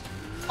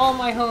 All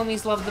my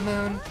homies love the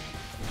moon.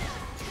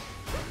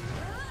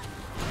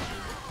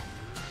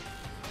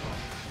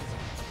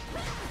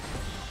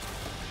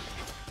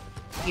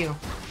 You.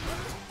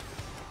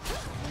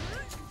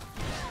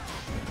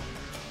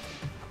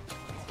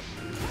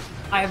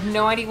 I have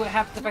no idea what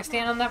happens if I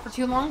stand on that for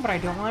too long, but I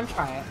don't want to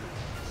try it.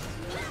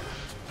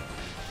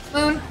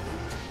 Moon.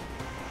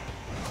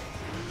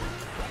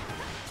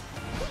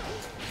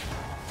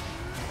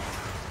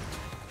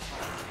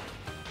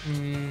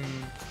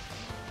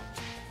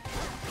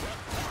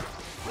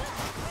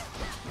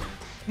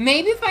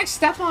 Maybe if I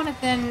step on it,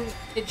 then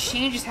it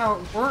changes how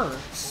it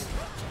works.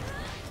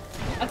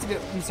 That's a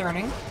bit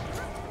concerning.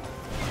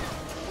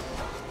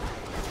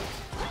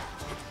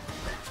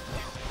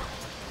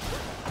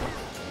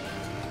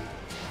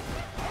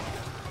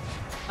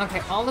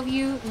 Okay, all of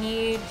you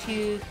need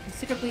to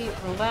considerably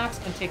relax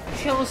and take the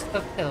chillest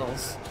of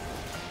pills.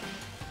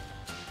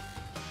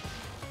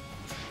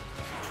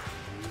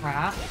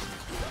 Crap.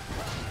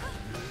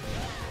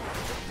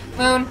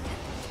 Moon.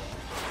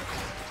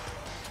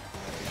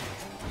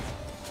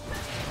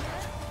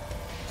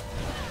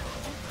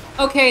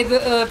 Okay,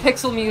 the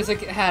pixel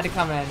music had to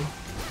come in.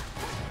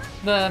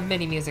 The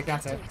MIDI music,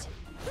 that's it.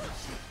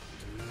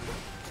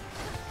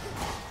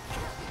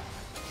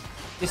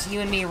 Just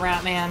you and me,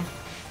 Ratman.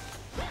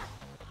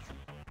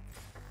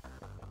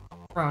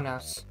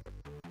 Kronos.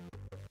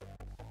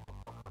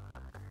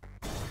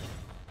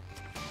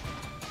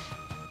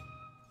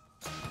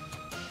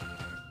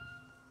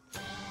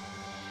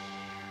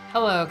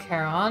 Hello,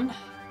 Charon.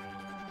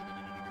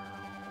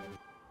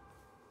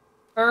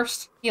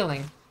 First,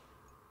 healing.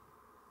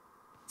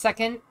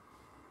 Second,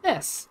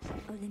 this.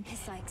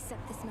 Olympus, I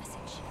accept this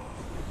message.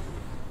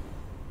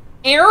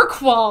 Air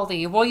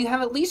quality. While you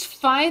have at least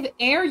 5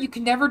 air, you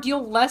can never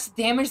deal less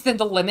damage than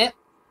the limit.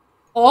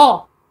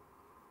 Oh.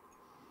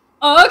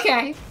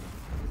 Okay.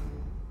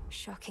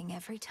 Shocking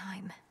every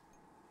time.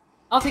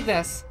 I'll take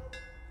this.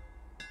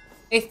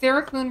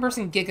 Etheric Moonburst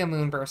and Giga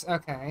Moonburst.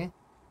 Okay.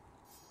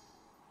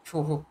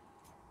 Cool.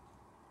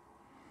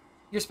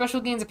 Your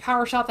special gains a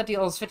power shot that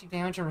deals 50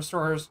 damage and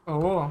restores...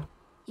 Oh.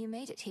 You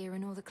made it here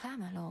in all the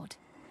clamor, Lord.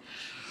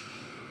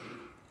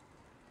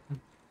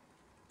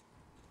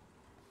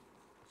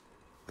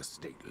 The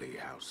stately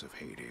house of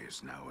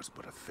Hades now is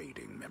but a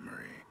fading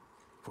memory,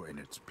 for in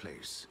its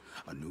place,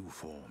 a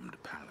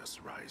new-formed palace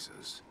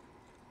rises,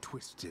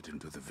 twisted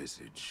into the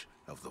visage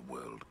of the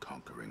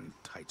world-conquering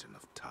Titan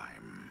of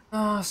Time.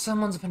 Oh,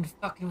 someone's been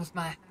fucking with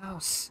my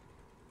house.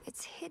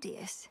 It's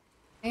hideous.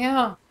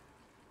 Yeah.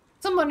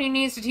 Somebody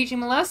needs to teach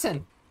him a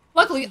lesson.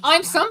 Luckily,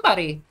 I'm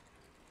somebody.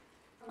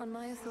 On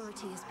my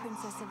authority as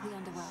Princess of the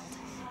Underworld,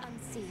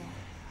 unseal.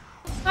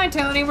 Hi,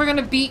 Tony. We're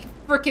gonna beat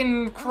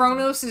frickin'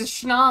 Kronos'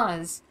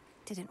 schnoz.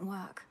 Didn't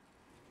work.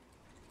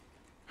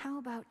 How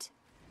about...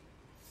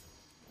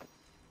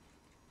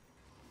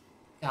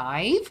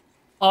 Dive?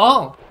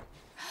 Oh.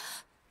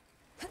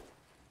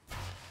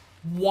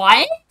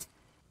 What?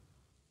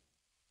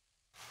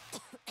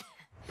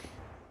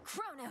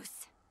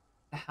 Kronos!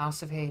 The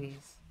House of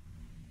Hades.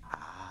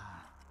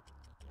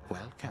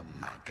 Welcome,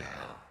 my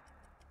girl.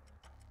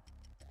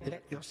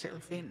 Let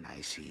yourself in,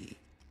 I see.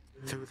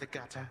 Through the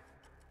gutter.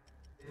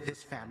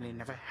 This family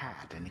never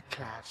had any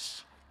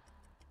class.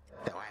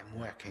 Though I'm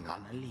working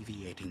on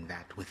alleviating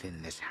that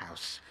within this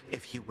house,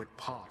 if you would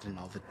pardon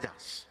all the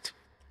dust.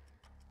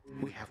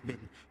 We have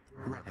been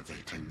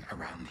renovating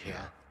around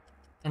here.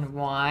 And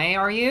why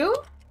are you?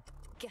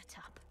 Get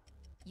up.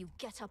 You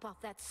get up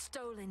off that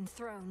stolen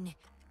throne.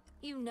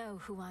 You know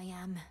who I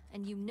am,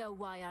 and you know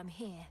why I'm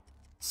here.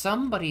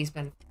 Somebody's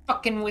been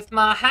fucking with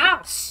my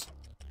house.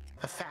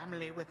 A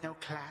family with no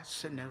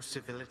class and no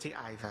civility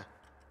either.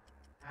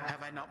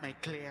 Have I not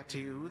made clear to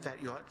you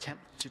that your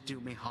attempt to do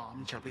me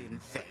harm shall be in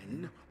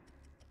vain?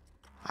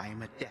 I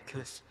am a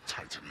deathless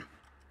Titan.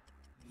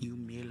 You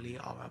merely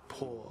are a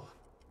poor,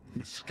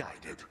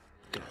 misguided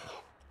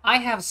girl. I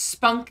have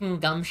spunk and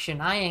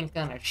gumption. I ain't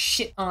gonna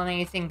shit on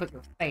anything but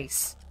your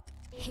face.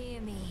 Hear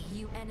me,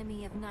 you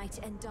enemy of night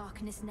and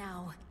darkness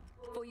now.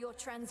 For your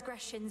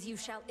transgressions you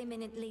shall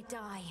imminently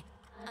die.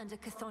 Under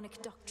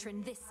chthonic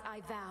doctrine this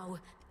I vow.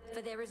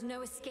 For there is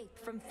no escape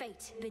from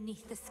fate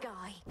beneath the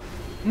sky.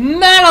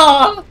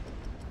 Metal!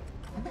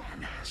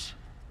 Manners.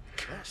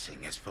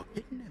 Cursing is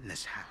forbidden in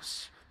this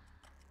house.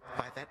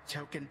 By that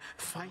token,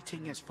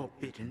 fighting is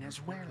forbidden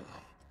as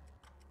well.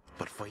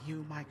 But for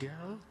you, my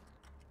girl,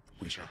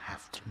 we shall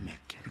have to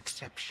make an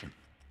exception.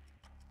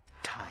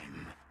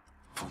 Time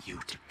for you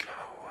to go.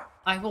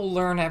 I will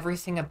learn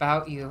everything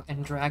about you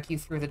and drag you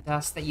through the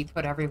dust that you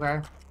put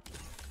everywhere.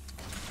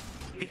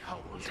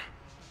 Behold.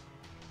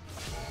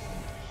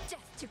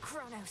 Death to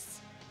Kronos.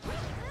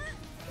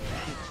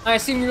 I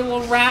assume your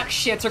little rat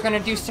shits are gonna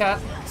do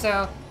stuff,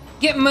 so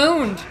get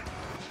mooned!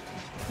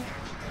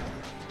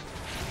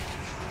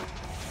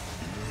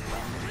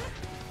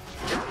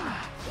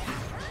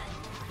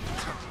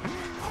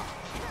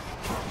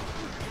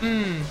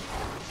 Mmm.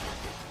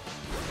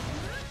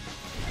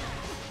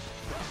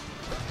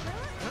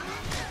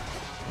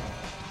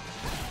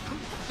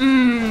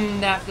 Mmm,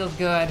 that feels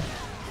good.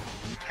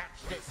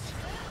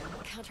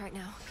 Can't right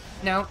now.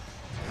 Nope.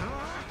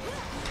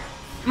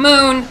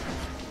 Moon!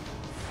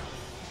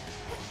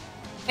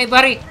 Hey,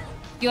 buddy,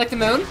 you like the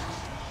moon?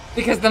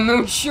 Because the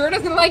moon sure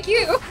doesn't like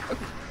you!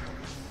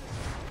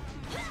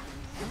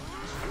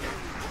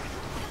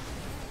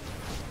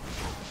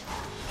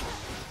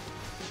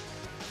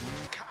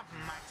 Come,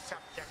 my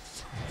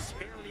subjects.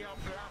 Spill your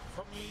blood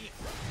for me.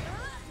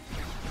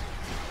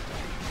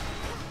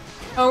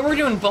 Oh, we're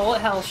doing bullet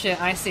hell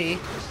shit, I see.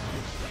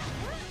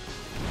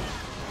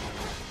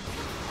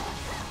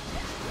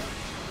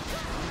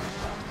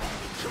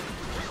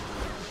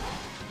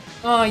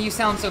 Oh, you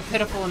sound so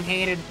pitiful and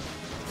hated.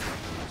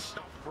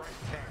 Stop right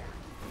there.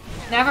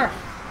 Never.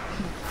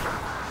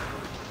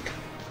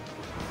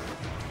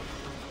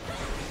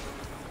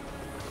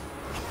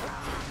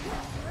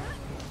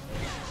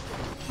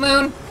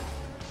 Moon.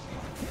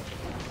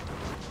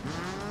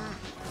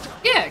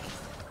 Dick.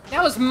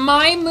 That was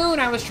my moon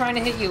I was trying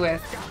to hit you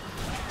with.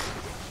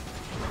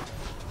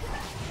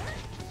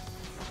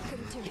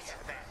 Couldn't do it.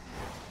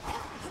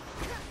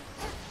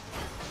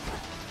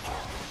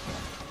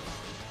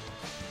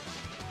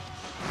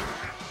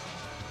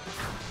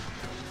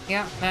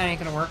 Yeah, that ain't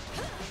gonna work.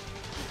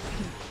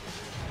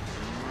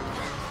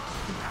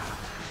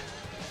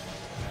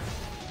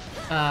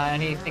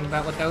 Anything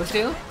about what those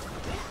do?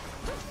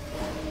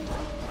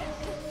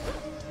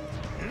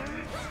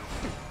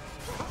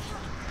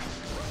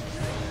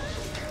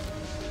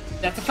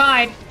 That's a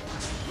fight.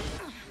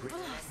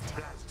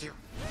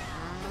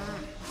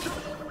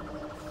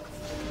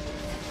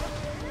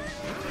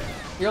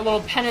 Your little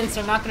pennants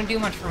are not gonna do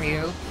much for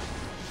you.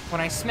 When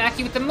I smack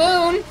you with the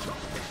moon!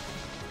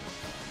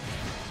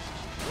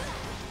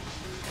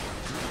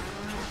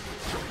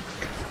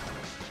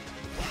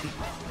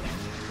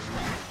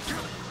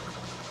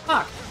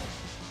 Fuck.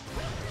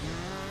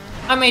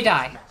 I may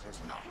die.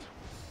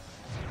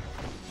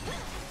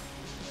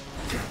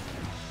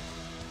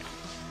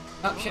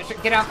 Oh, shit,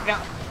 shit, get out, get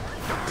out.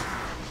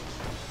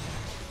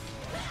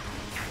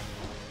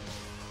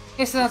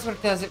 Okay, so that's what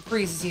it does, it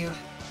freezes you.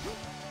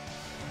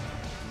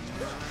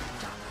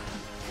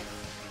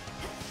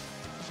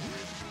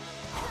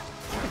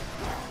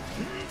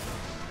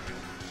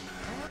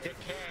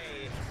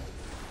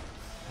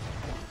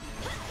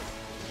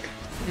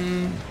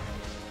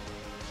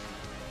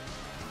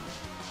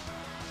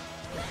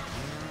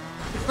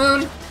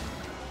 Moon.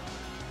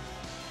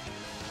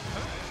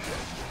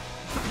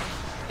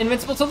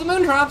 Invincible till the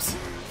moon drops.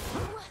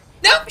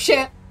 Nope,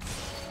 shit.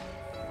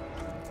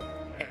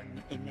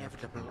 An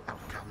inevitable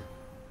outcome.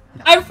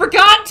 I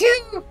forgot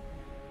to.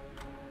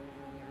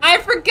 I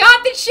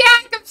forgot the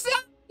shack. I'm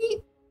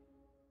sorry.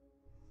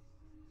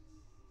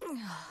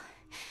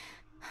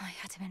 I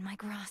had him in my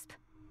grasp.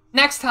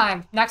 Next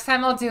time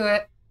I'll do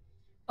it.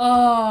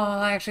 Oh,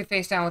 I actually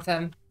faced down with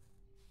him.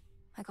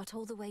 I got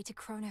all the way to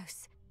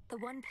Kronos, the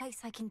one place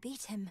I can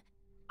beat him.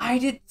 I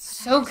did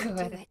so good.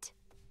 good. Do it.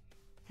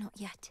 Not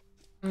yet.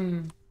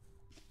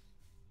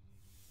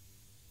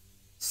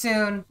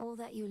 Soon. All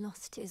that you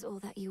lost is all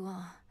that you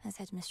are, as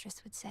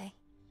Headmistress would say.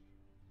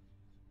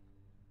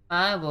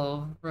 I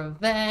will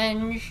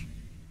revenge.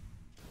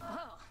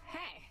 Oh,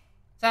 hey.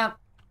 What's up?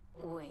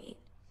 Wait,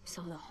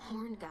 so the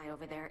horned guy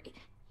over there,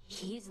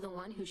 he's the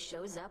one who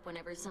shows up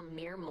whenever some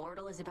mere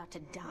mortal is about to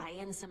die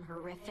in some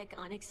horrific,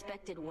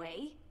 unexpected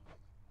way?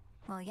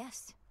 Well,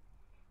 yes.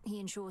 He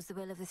ensures the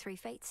will of the three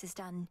fates is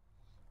done.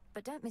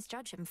 But don't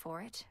misjudge him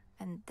for it,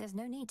 and there's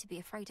no need to be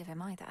afraid of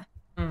him either.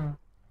 Are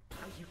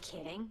you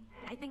kidding?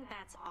 I think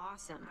that's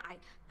awesome. I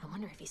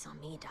wonder if he saw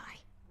me die.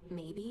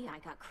 Maybe I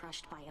got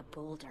crushed by a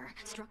boulder,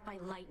 struck by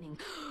lightning,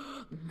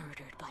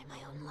 murdered by my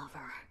own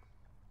lover.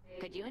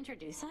 Could you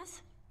introduce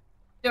us?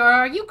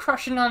 Are you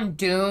crushing on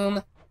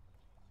Doom?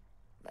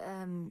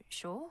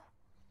 Sure.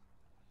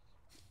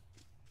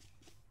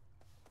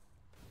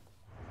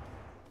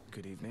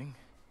 Good evening.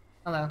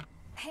 Hello.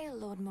 Hail,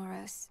 Lord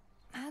Moros.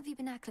 How have you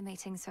been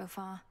acclimating so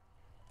far?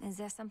 Is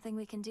there something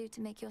we can do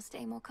to make your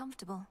stay more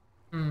comfortable?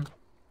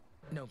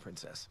 No,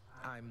 Princess.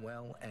 I'm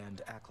well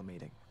and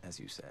acclimating, as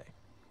you say.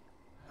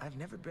 I've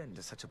never been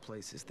to such a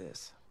place as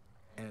this,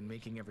 and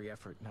making every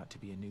effort not to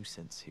be a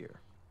nuisance here.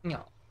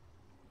 No.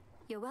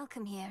 You're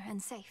welcome here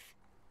and safe.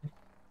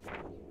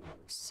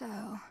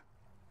 So...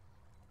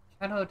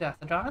 Shadow of Death.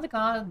 The daughter of the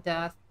god of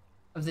death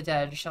of the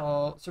dead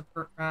shall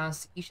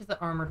surpass each of the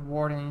armored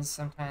wardens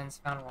sometimes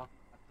found walking.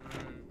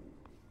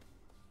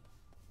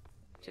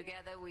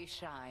 Together we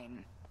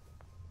shine.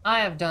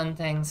 I have done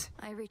things.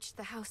 I reached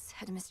the house,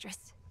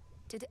 Headmistress.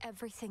 Did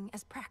everything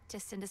as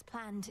practiced and as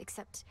planned,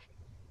 except...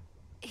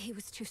 he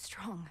was too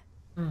strong.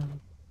 No,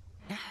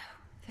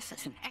 this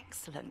is an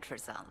excellent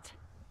result.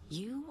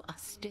 You are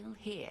still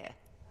here,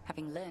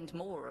 having learned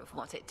more of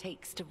what it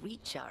takes to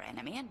reach our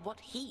enemy and what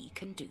he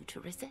can do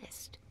to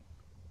resist.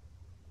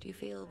 Do you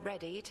feel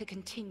ready to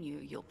continue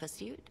your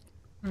pursuit?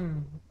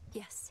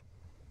 Yes.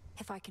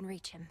 If I can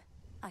reach him,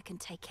 I can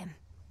take him.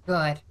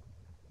 Good.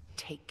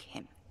 Take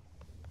him.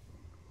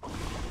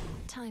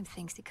 Time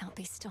thinks it can't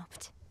be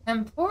stopped.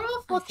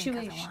 Temporal fluctuation.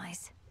 I think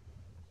otherwise.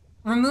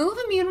 Remove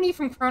immunity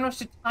from Kronos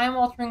to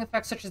time-altering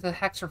effects such as the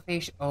Hex or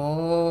Phase.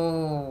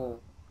 Oh.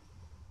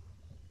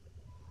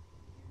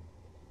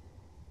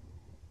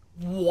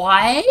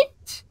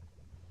 What?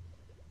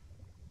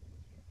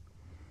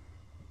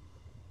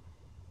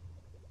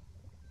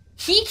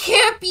 He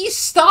can't be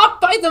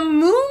stopped by the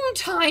moon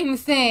time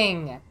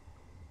thing!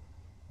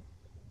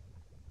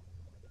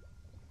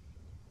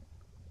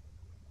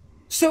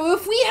 So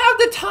if we have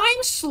the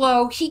time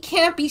slow, he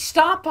can't be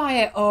stopped by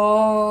it.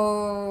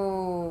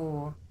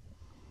 Oh.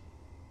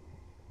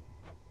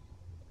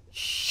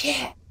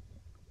 Shit.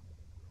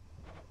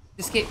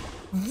 This game...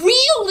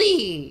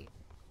 Really?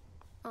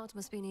 Art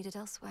must be needed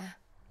elsewhere.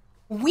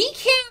 We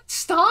can't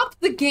stop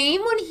the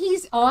game when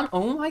he's on...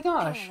 Oh my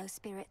gosh. Hello,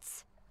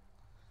 spirits.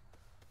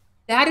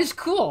 That is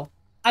cool.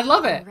 I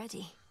love it. I'm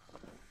ready.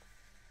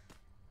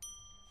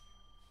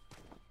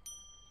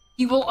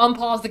 He will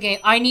unpause the game.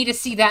 I need to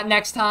see that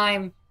next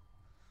time.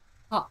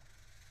 Huh.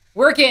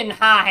 We're getting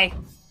high.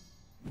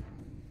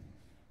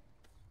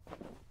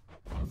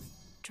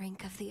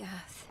 Drink of the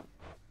earth.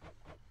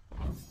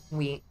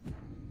 Wait,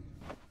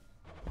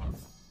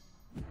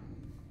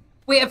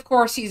 of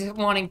course he's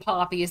wanting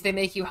poppies. They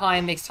make you high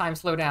and makes time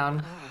slow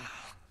down.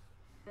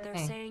 They're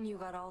Hey. saying you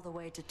got all the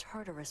way to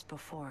Tartarus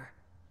before.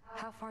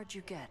 How far'd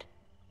you get?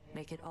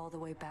 Make it all the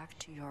way back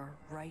to your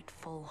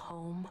rightful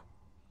home?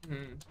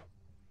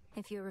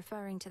 If you're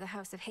referring to the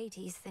House of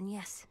Hades, then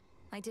yes,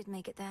 I did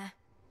make it there.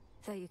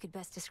 Though you could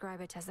best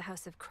describe it as the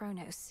House of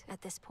Kronos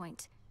at this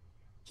point.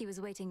 He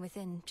was waiting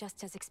within,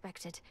 just as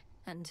expected,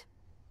 and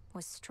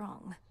was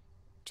strong,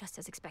 just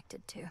as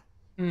expected too.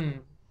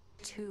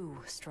 Too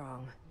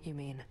strong, you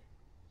mean?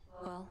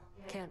 Well,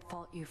 can't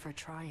fault you for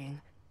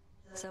trying.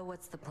 So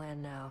what's the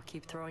plan now?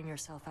 Keep throwing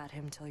yourself at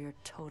him till you're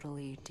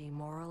totally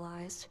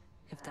demoralized?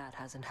 If that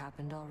hasn't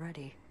happened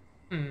already.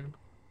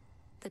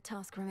 The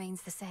task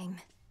remains the same.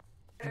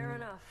 Fair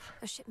enough.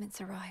 The shipment's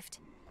arrived.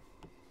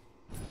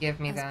 Give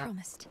me as that.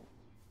 promised.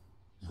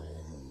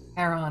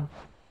 Heron.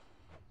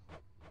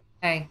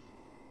 Hey,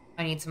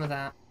 I need some of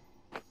that.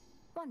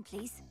 One,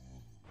 please.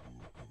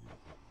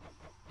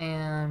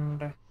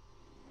 And...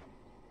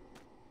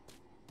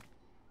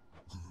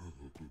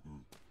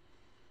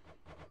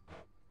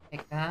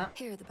 take that.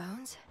 Here are the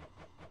bones.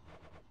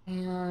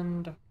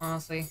 And,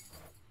 honestly...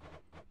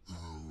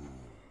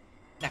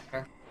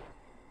 nectar.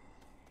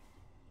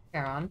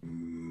 Heron.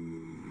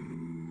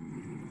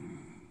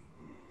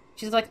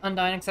 She's like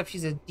Undyne, except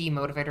she's a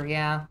demotivator,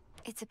 yeah.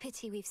 It's a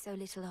pity we've so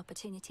little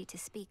opportunity to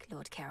speak,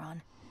 Lord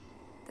Charon.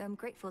 Though I'm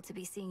grateful to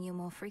be seeing you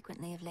more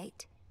frequently of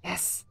late.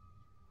 Yes!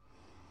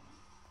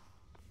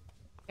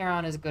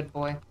 Heron is a good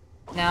boy.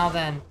 Now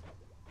then.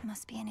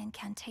 Must be an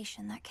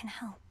incantation that can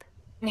help.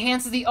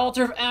 Enhances the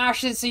Altar of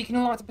Ashes so you can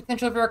unlock the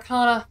potential of your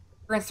Arcana.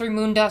 Grants 3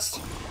 moon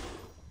dust.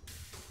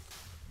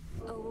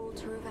 O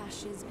altar of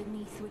ashes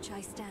beneath which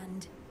I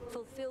stand,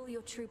 fulfill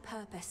your true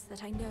purpose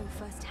that I know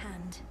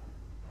firsthand.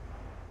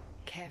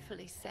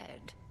 Carefully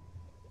said.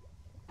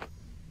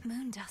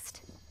 Moon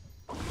dust.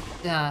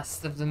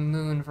 Dust of the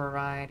moon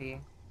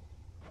variety.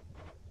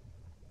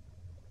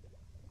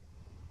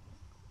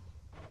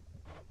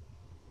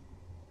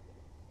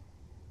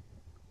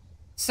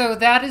 So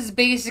that is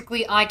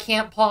basically I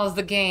can't pause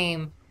the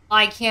game.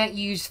 I can't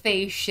use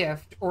phase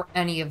shift or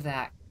any of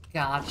that.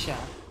 Gotcha.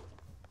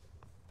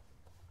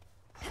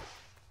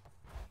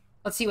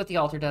 Let's see what the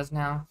altar does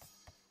now.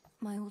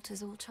 My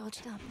altar's all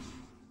charged up.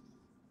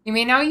 You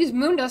may now use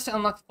Moondust to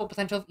unlock the full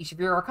potential of each of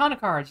your Arcana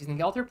cards. Using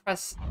the altar,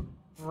 press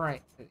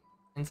right.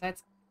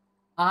 Insights.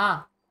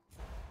 Ah.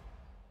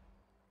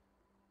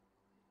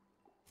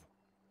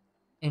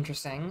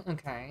 Interesting.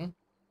 Okay.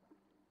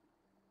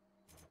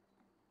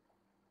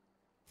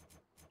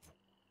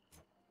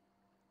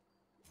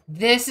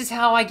 This is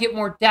how I get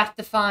more Death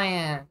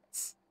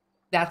Defiance.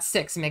 That's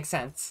 6. Makes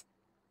sense.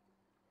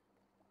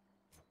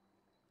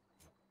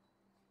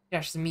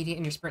 Dash is immediate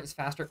and your sprint is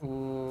faster.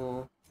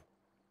 Ooh.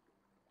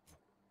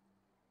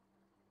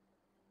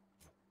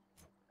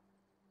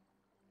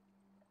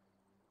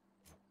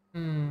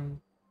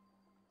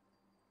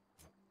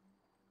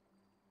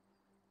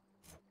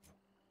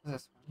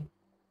 This one.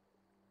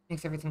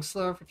 Makes everything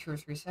slower for 2 or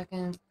 3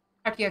 seconds.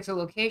 After you exit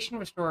location,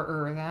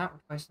 restore that.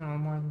 Twice no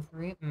more than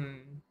 3.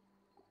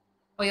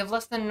 Oh, you have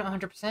less than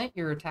 100%.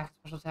 Your attack and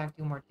special attack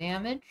do more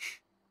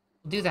damage.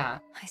 We'll do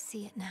that. I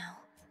see it now.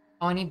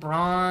 Oh, I need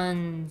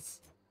bronze.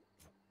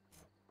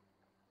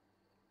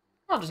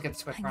 I'll just get the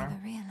switch I runner.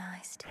 never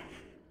realized.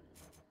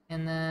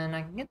 And then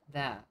I can get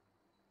that.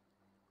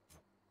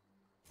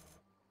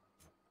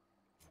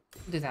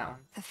 We'll do that one.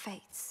 The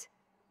fates.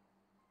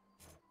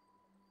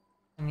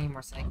 I need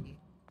more Psyche.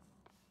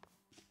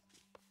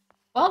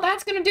 Well,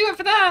 that's gonna do it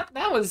for that.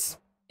 That was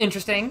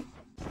interesting.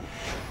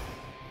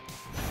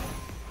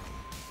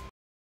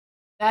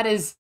 That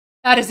is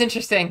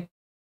interesting.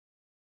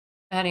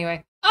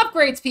 Anyway,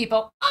 upgrades,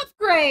 people!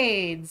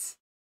 Upgrades!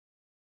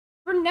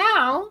 For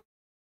now,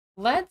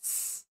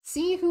 let's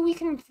see who we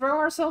can throw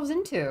ourselves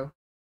into.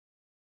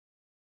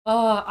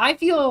 I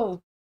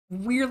feel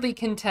weirdly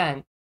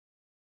content.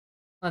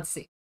 Let's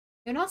see.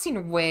 I've not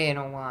seen Way in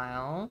a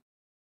while.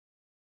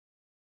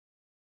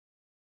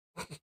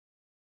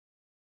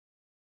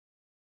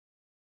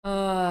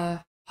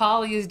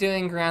 Polly is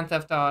doing Grand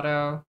Theft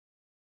Auto.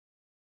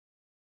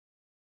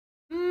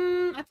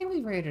 I think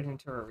we raided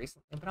into her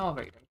recently, but I'll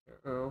raid into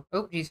her.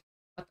 Oh, jeez.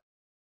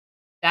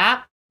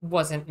 That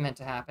wasn't meant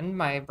to happen.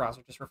 My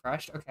browser just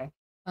refreshed. Okay.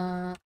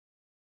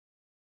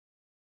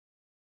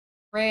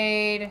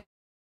 Raid.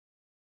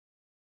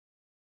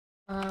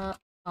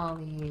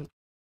 Polly.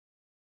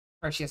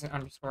 Or she has an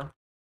underscore.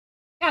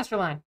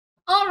 Casterline.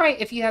 Alright,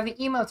 if you have the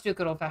emotes, do a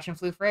good old-fashioned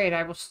floof raid.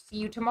 I will see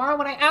you tomorrow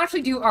when I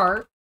actually do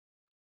art.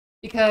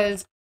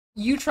 Because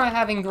you try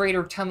having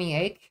greater tummy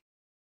ache.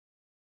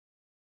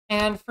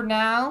 And for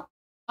now,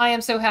 I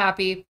am so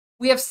happy.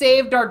 We have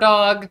saved our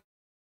dog.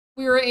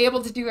 We were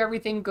able to do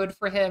everything good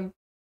for him.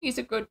 He's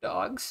a good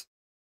dog.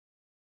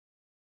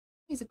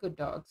 He's a good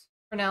dog.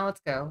 For now,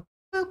 let's go.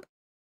 Boop.